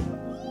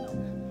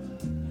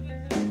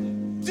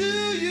 Do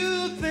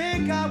you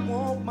think I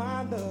want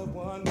my loved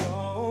one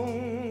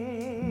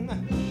gone?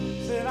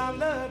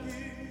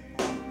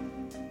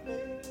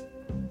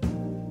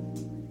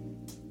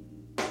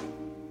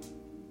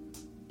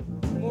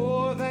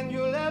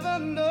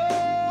 wanna know.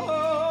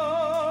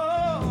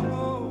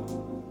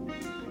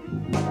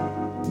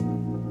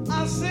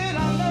 I said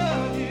I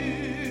love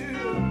you.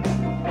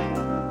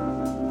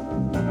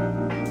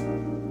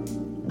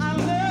 I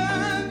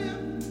love you.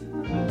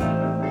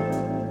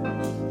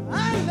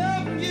 I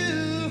love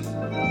you.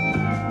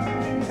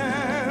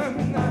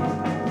 And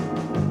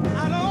I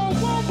don't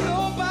want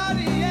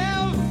nobody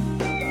else.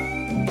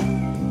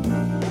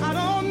 I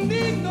don't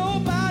need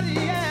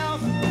nobody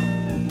else.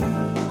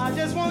 I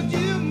just want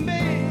you,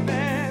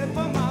 baby,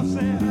 for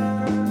myself.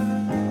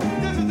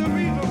 This is the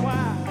reason why.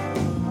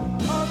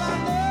 'Cause I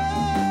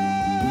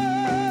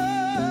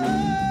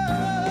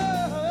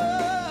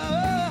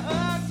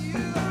love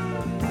you.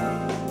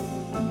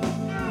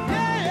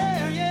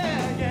 Yeah,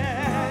 yeah,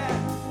 yeah.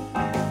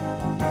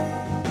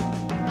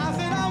 I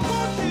said I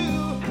want you.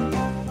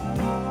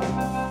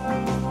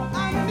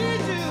 I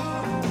need you.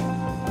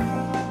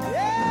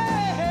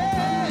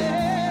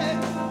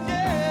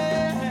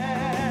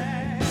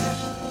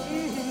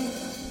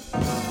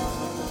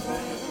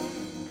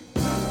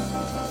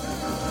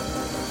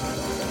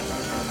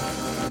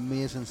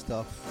 Amazing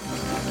stuff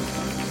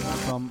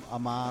from a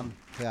man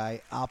who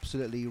I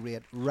absolutely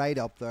rate right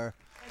up there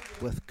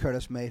with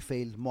Curtis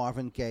Mayfield,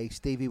 Marvin Gaye,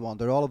 Stevie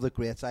Wonder, all of the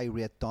greats. I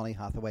rate Donny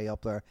Hathaway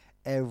up there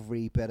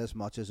every bit as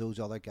much as those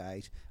other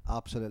guys.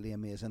 Absolutely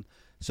amazing.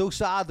 So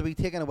sad to be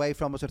taken away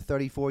from us at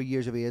 34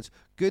 years of age.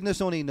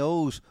 Goodness only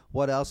knows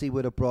what else he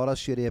would have brought us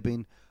should he have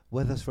been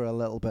with us for a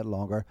little bit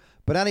longer.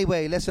 But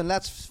anyway, listen,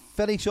 let's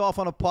finish off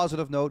on a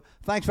positive note.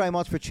 Thanks very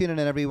much for tuning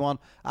in, everyone.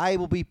 I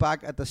will be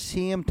back at the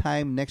same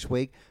time next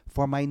week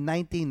for my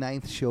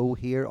 99th show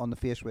here on the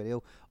Face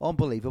Radio.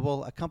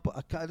 Unbelievable. I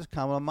just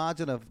can't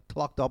imagine I've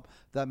clocked up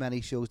that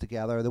many shows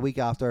together. The week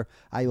after,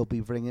 I will be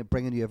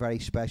bringing you a very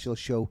special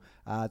show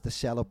to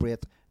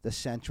celebrate the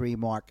century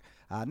mark.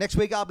 Next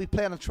week, I'll be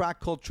playing a track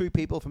called True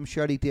People from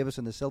Shirley Davis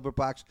and the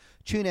Silverbacks.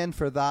 Tune in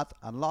for that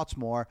and lots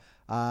more.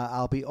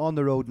 I'll be on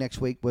the road next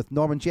week with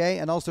Norman J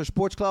and Ulster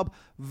Sports Club.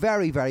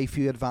 Very, very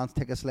few advance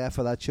tickets left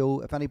for that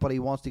show. If anybody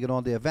wants to get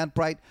on to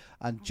Eventbrite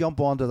and jump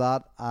onto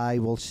that, I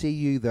will see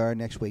you there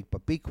next week.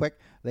 But be quick,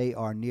 they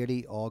are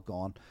nearly all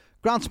gone.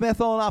 Grant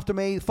Smith on after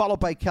me, followed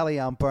by Kelly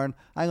Ann Byrne.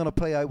 I'm going to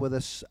play out with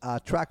this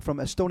track from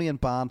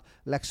Estonian band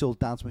Lexol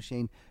Dance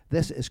Machine.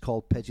 This is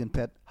called Pigeon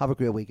Pit. Have a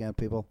great weekend,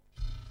 people.